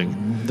anything.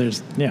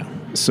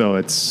 So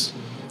it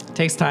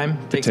takes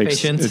time, takes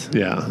patience.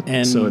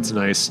 And so it's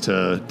nice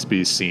to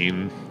be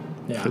seen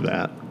for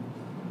that.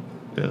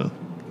 Yeah.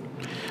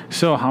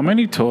 So how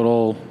many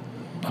total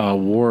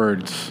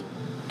awards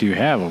do you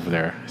have over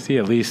there? I see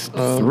at least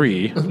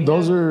 3.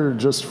 Those are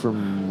just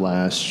from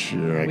last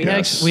year, I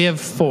guess. We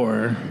have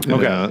 4.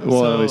 Okay.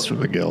 Well, at least from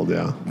the guild,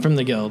 From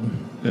the guild.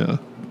 Yeah.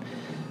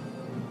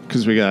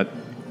 Because we got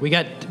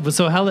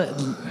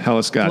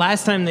Hellas got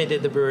last time they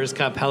did the Brewers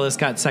Cup, Hellas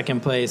got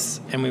second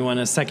place, and we won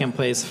a second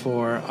place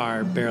for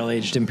our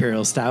barrel-aged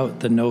Imperial Stout,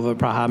 the Nova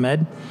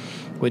Prahamed,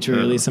 which we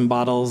release in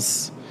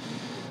bottles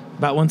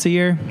about once a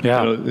year.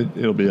 Yeah.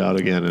 It'll be out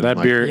again.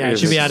 That beer Yeah, it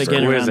should be out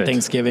again around exquisite.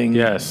 Thanksgiving.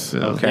 Yes.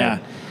 Yeah. Okay. Yeah.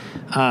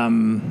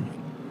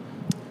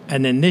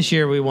 And then this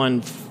year we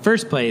won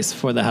first place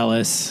for the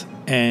Hellas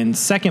and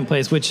second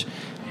place, which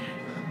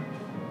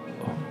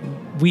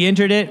we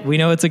entered it. We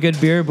know it's a good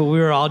beer, but we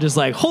were all just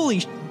like,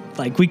 holy,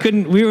 like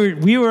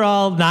we were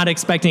all not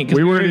expecting it.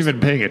 We weren't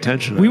even paying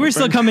attention. We were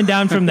still coming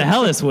down from the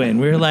Hellas win.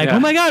 We were like, Yeah. oh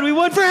my God, we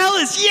won for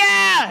Hellas.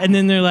 Yeah. And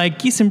then they're like,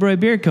 Giesenbräu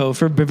Bier Co.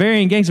 for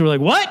Bavarian Gangster. We're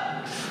like, what?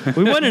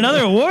 We won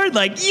another award?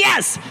 Like,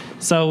 yes.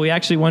 So we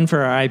actually won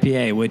for our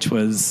IPA, which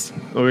was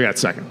Oh, we got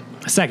second.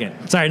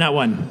 second. Sorry, not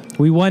one.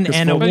 We won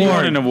an But you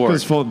won an award. award.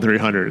 Because Fulton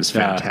 300 is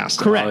Yeah.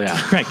 fantastic. Correct. Oh, yeah.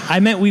 Correct. I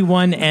meant we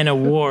won an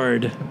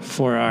award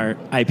for our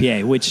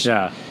IPA, which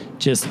Yeah.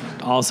 just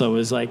also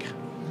was like,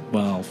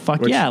 well,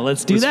 fuck Which yeah,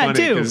 let's do was that funny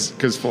too.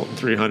 Because Fulton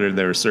 300,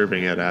 they were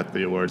serving it at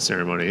the award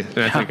ceremony.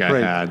 And I think I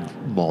right.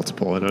 had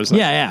multiple. And I was like,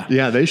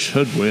 Yeah. they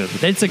should win.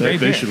 It's a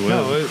great They beer. should win.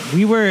 No,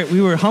 we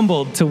were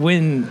humbled to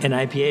win an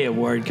IPA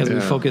award because we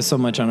Yeah. focus so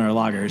much on our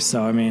lagers.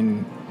 So I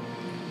mean,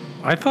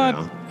 I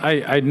thought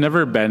I'd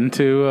never been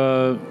to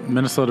a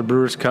Minnesota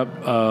Brewers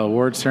Cup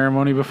award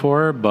ceremony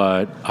before,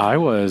 but I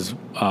was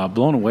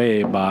blown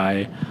away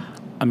by,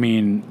 I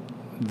mean,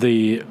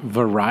 the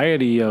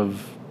variety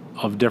of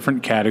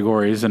different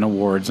categories and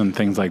awards and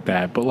things like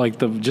that. But like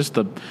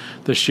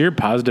the sheer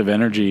positive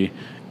energy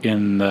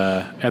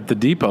at the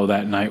depot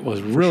that night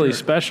was really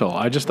special.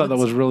 I just thought that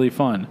was really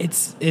fun.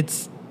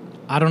 it's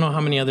I don't know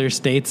how many other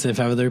states, if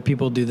other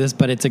people do this,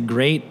 but it's a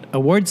great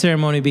award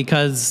ceremony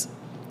because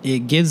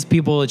it gives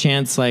people a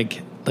chance.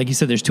 Like you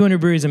said, there's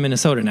 200 breweries in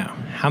Minnesota now.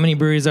 How many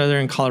breweries are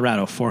there in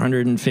Colorado?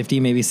 450,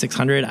 maybe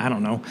 600. I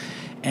don't know.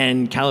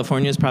 And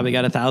California's probably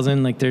got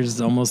 1,000. Like there's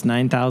almost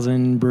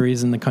 9,000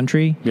 breweries in the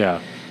country.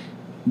 Yeah.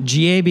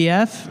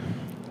 GABF,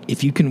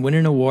 if you can win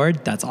an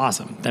award, that's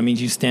awesome. That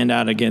means you stand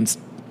out against,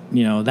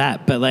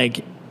 that. But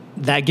like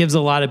that gives a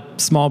lot of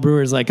small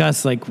brewers like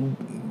us, like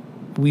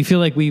we feel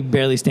like we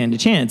barely stand a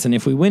chance. And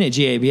if we win at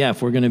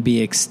GABF, we're going to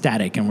be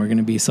ecstatic and we're going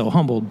to be so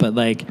humbled. But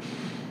like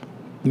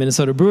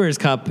Minnesota Brewers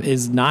Cup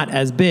is not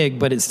as big,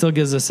 but it still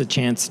gives us a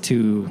chance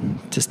to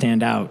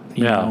stand out,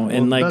 you know,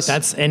 and well, like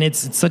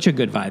it's such a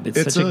good vibe.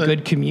 It's such a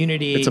good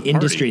community it's a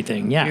industry party.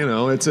 thing. Yeah.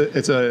 It's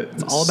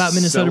all about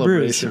Minnesota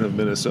brews. celebration of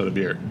Minnesota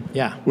beer.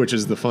 Yeah. Which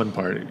is the fun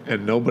part.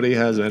 And nobody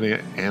has any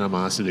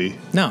animosity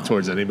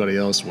towards anybody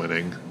else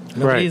winning.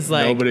 Nobody's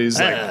Nobody's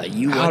like,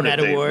 you how won did that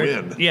they award.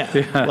 win?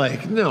 Yeah.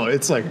 Like, no,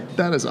 it's like,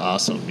 that is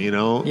awesome,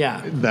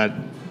 Yeah. That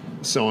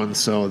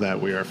so-and-so that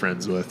we are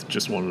friends with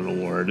just won an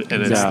award.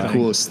 And it's the Exactly.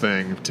 coolest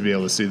thing to be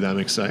able to see them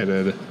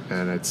excited.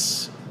 And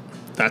that's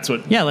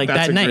like that's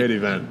that a night. great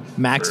event.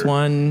 Max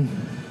won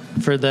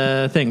for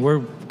the thing. We're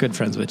good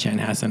friends with Chan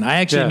Hassan. I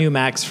actually knew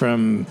Max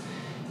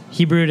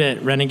he brewed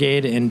at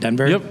Renegade in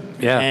Denver. Yep.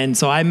 Yeah. And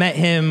so I met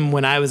him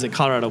when I was at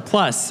Colorado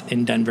Plus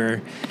in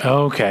Denver.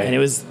 Okay. And it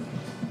was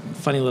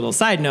funny little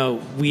side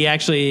note. We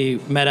actually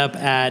met up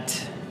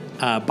at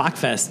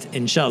Bachfest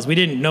in Shells. We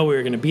didn't know we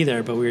were going to be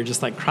there, but we were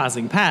just like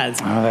crossing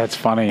paths. Oh, that's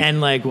funny. And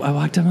like I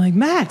walked up, I'm like,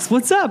 Max,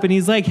 what's up? And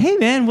he's like, hey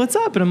man, what's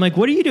up? And I'm like,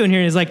 what are you doing here?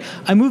 And he's like,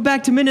 I moved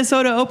back to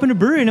Minnesota, opened a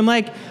brewery. And I'm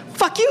like,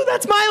 fuck you,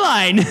 that's my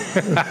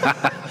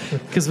line.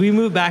 Because we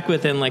moved back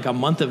within like a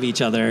month of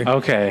each other.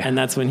 Okay. And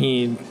that's when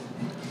he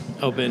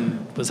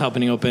was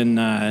helping open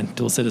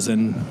Dual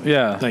Citizen.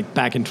 Yeah. Like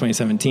back in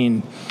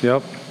 2017.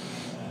 Yep.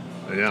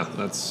 Yeah,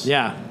 that's...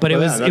 Yeah, but it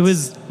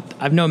was.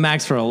 I've known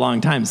Max for a long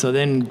time. So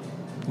then,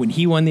 when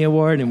he won the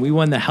award and we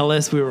won the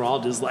Hellas, we were all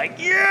just like,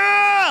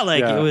 yeah!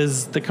 Like it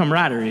was the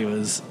camaraderie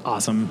was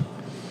awesome.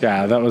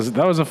 Yeah, that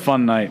was a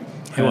fun night.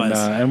 It was.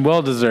 And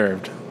well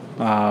deserved.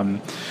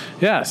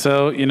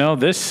 So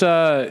this.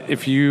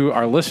 If you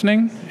are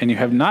listening and you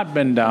have not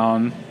been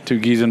down to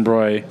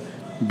Giesenbräu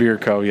Bier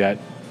Co yet,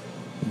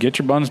 get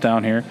your buns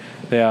down here.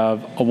 They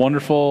have a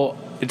wonderful.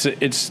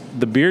 It's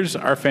the beers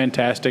are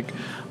fantastic.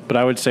 But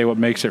I would say what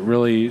makes it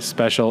really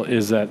special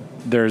is that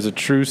there's a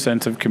true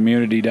sense of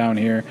community down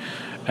here,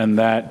 and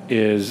that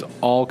is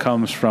all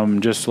comes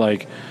from just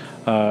like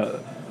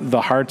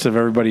the hearts of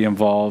everybody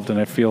involved. And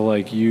I feel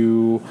like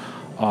you,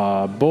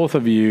 both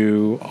of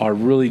you, are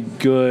really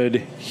good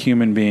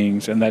human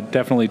beings, and that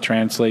definitely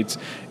translates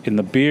in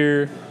the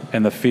beer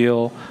and the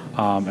feel.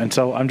 And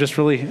so I'm just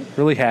really,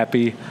 really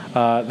happy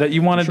that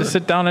you wanted to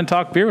sit down and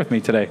talk beer with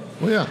me today.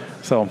 Well, yeah.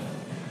 So,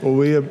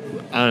 we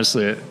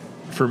honestly,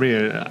 for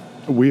me,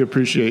 we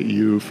appreciate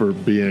you for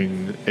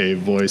being a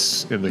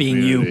voice in the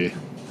community.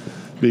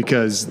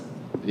 Because,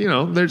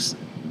 there's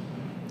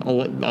a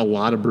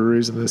lot of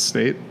breweries in this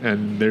state,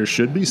 and there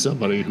should be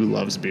somebody who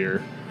loves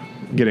beer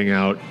getting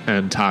out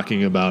and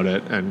talking about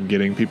it and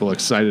getting people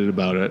excited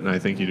about it. And I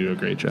think you do a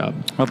great job.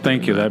 well,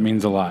 thank you. That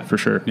means a lot. For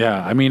sure.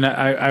 Yeah. I mean,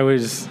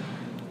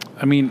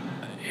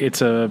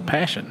 it's a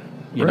passion,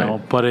 you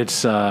know, but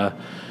it's,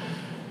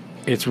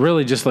 it's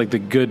really just like the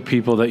good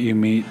people that you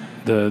meet,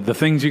 the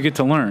things you get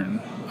to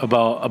learn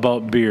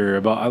about beer.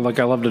 I love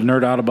to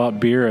nerd out about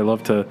beer. I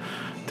love to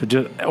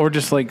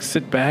just like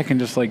sit back and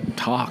just like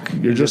talk.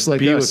 You're just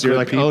like us. You're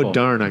like, oh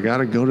darn, I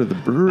gotta go to the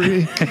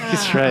brewery.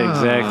 That's right,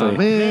 exactly. Oh,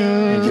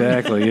 man.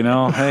 Exactly.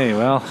 Hey,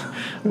 well,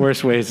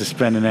 worst ways to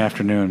spend an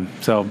afternoon.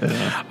 So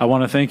I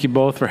want to thank you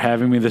both for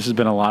having me. This has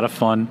been a lot of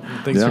fun.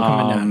 Thanks for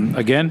coming down.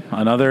 Again,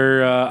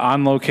 another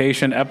on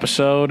location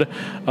episode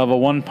of a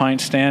One Pint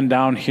Stand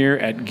down here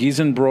at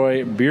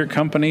Giesenbräu Beer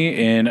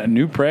Company in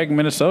New Prague,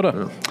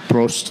 Minnesota.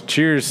 Prost.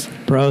 Cheers.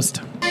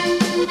 Prost.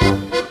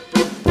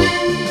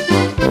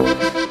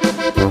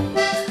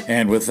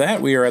 And with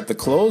that, we are at the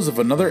close of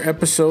another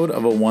episode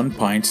of a One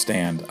Pint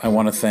Stand. I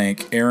want to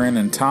thank Erin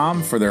and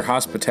Tom for their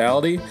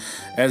hospitality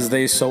as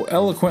they so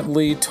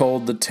eloquently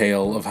told the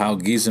tale of how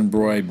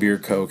Giesebräu Bier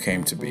Co.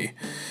 came to be.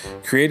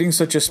 Creating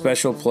such a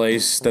special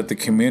place that the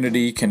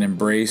community can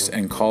embrace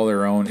and call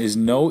their own is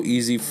no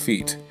easy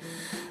feat.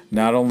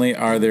 Not only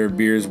are their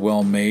beers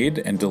well made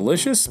and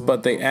delicious,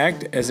 but they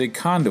act as a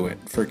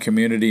conduit for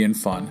community and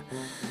fun.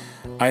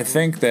 I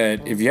think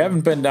that if you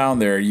haven't been down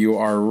there, you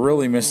are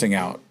really missing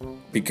out,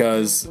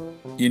 because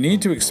you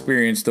need to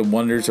experience the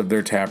wonders of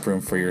their taproom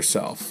for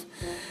yourself.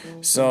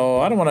 So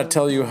I don't want to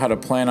tell you how to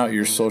plan out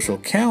your social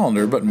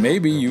calendar, but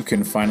maybe you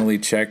can finally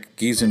check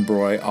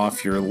Giesenbräu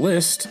off your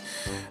list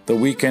the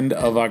weekend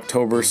of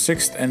October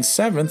 6th and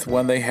 7th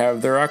when they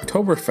have their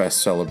Oktoberfest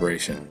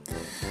celebration.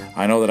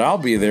 I know that I'll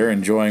be there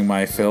enjoying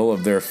my fill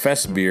of their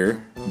fest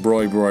beer,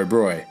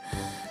 Brewer.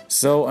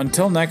 So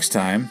until next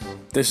time,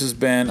 this has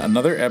been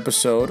another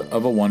episode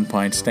of a One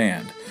Pint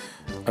Stand,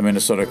 a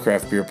Minnesota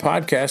craft beer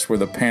podcast where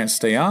the pants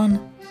stay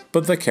on,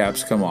 but the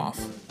caps come off.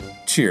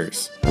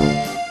 Cheers.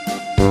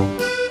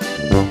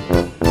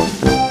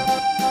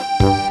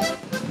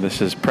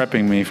 This is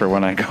prepping me for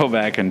when I go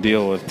back and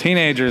deal with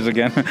teenagers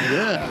again.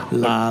 Yeah.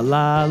 La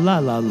la la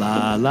la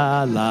la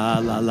la la la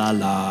la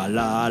la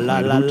la la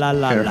la la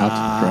la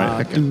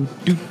la.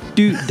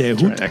 Der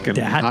Hut,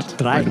 der hat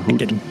drei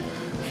Ecken.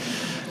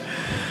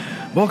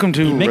 Welcome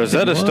to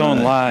Rosetta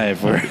Stone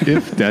Live. Where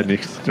If der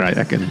nicht drei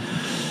Ecken.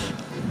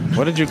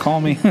 What did you call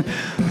me?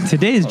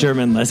 Today's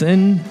German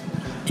lesson.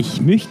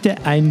 Ich möchte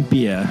ein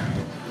Bier.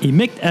 Ich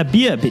möchte ein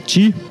Bier,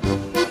 bitchy.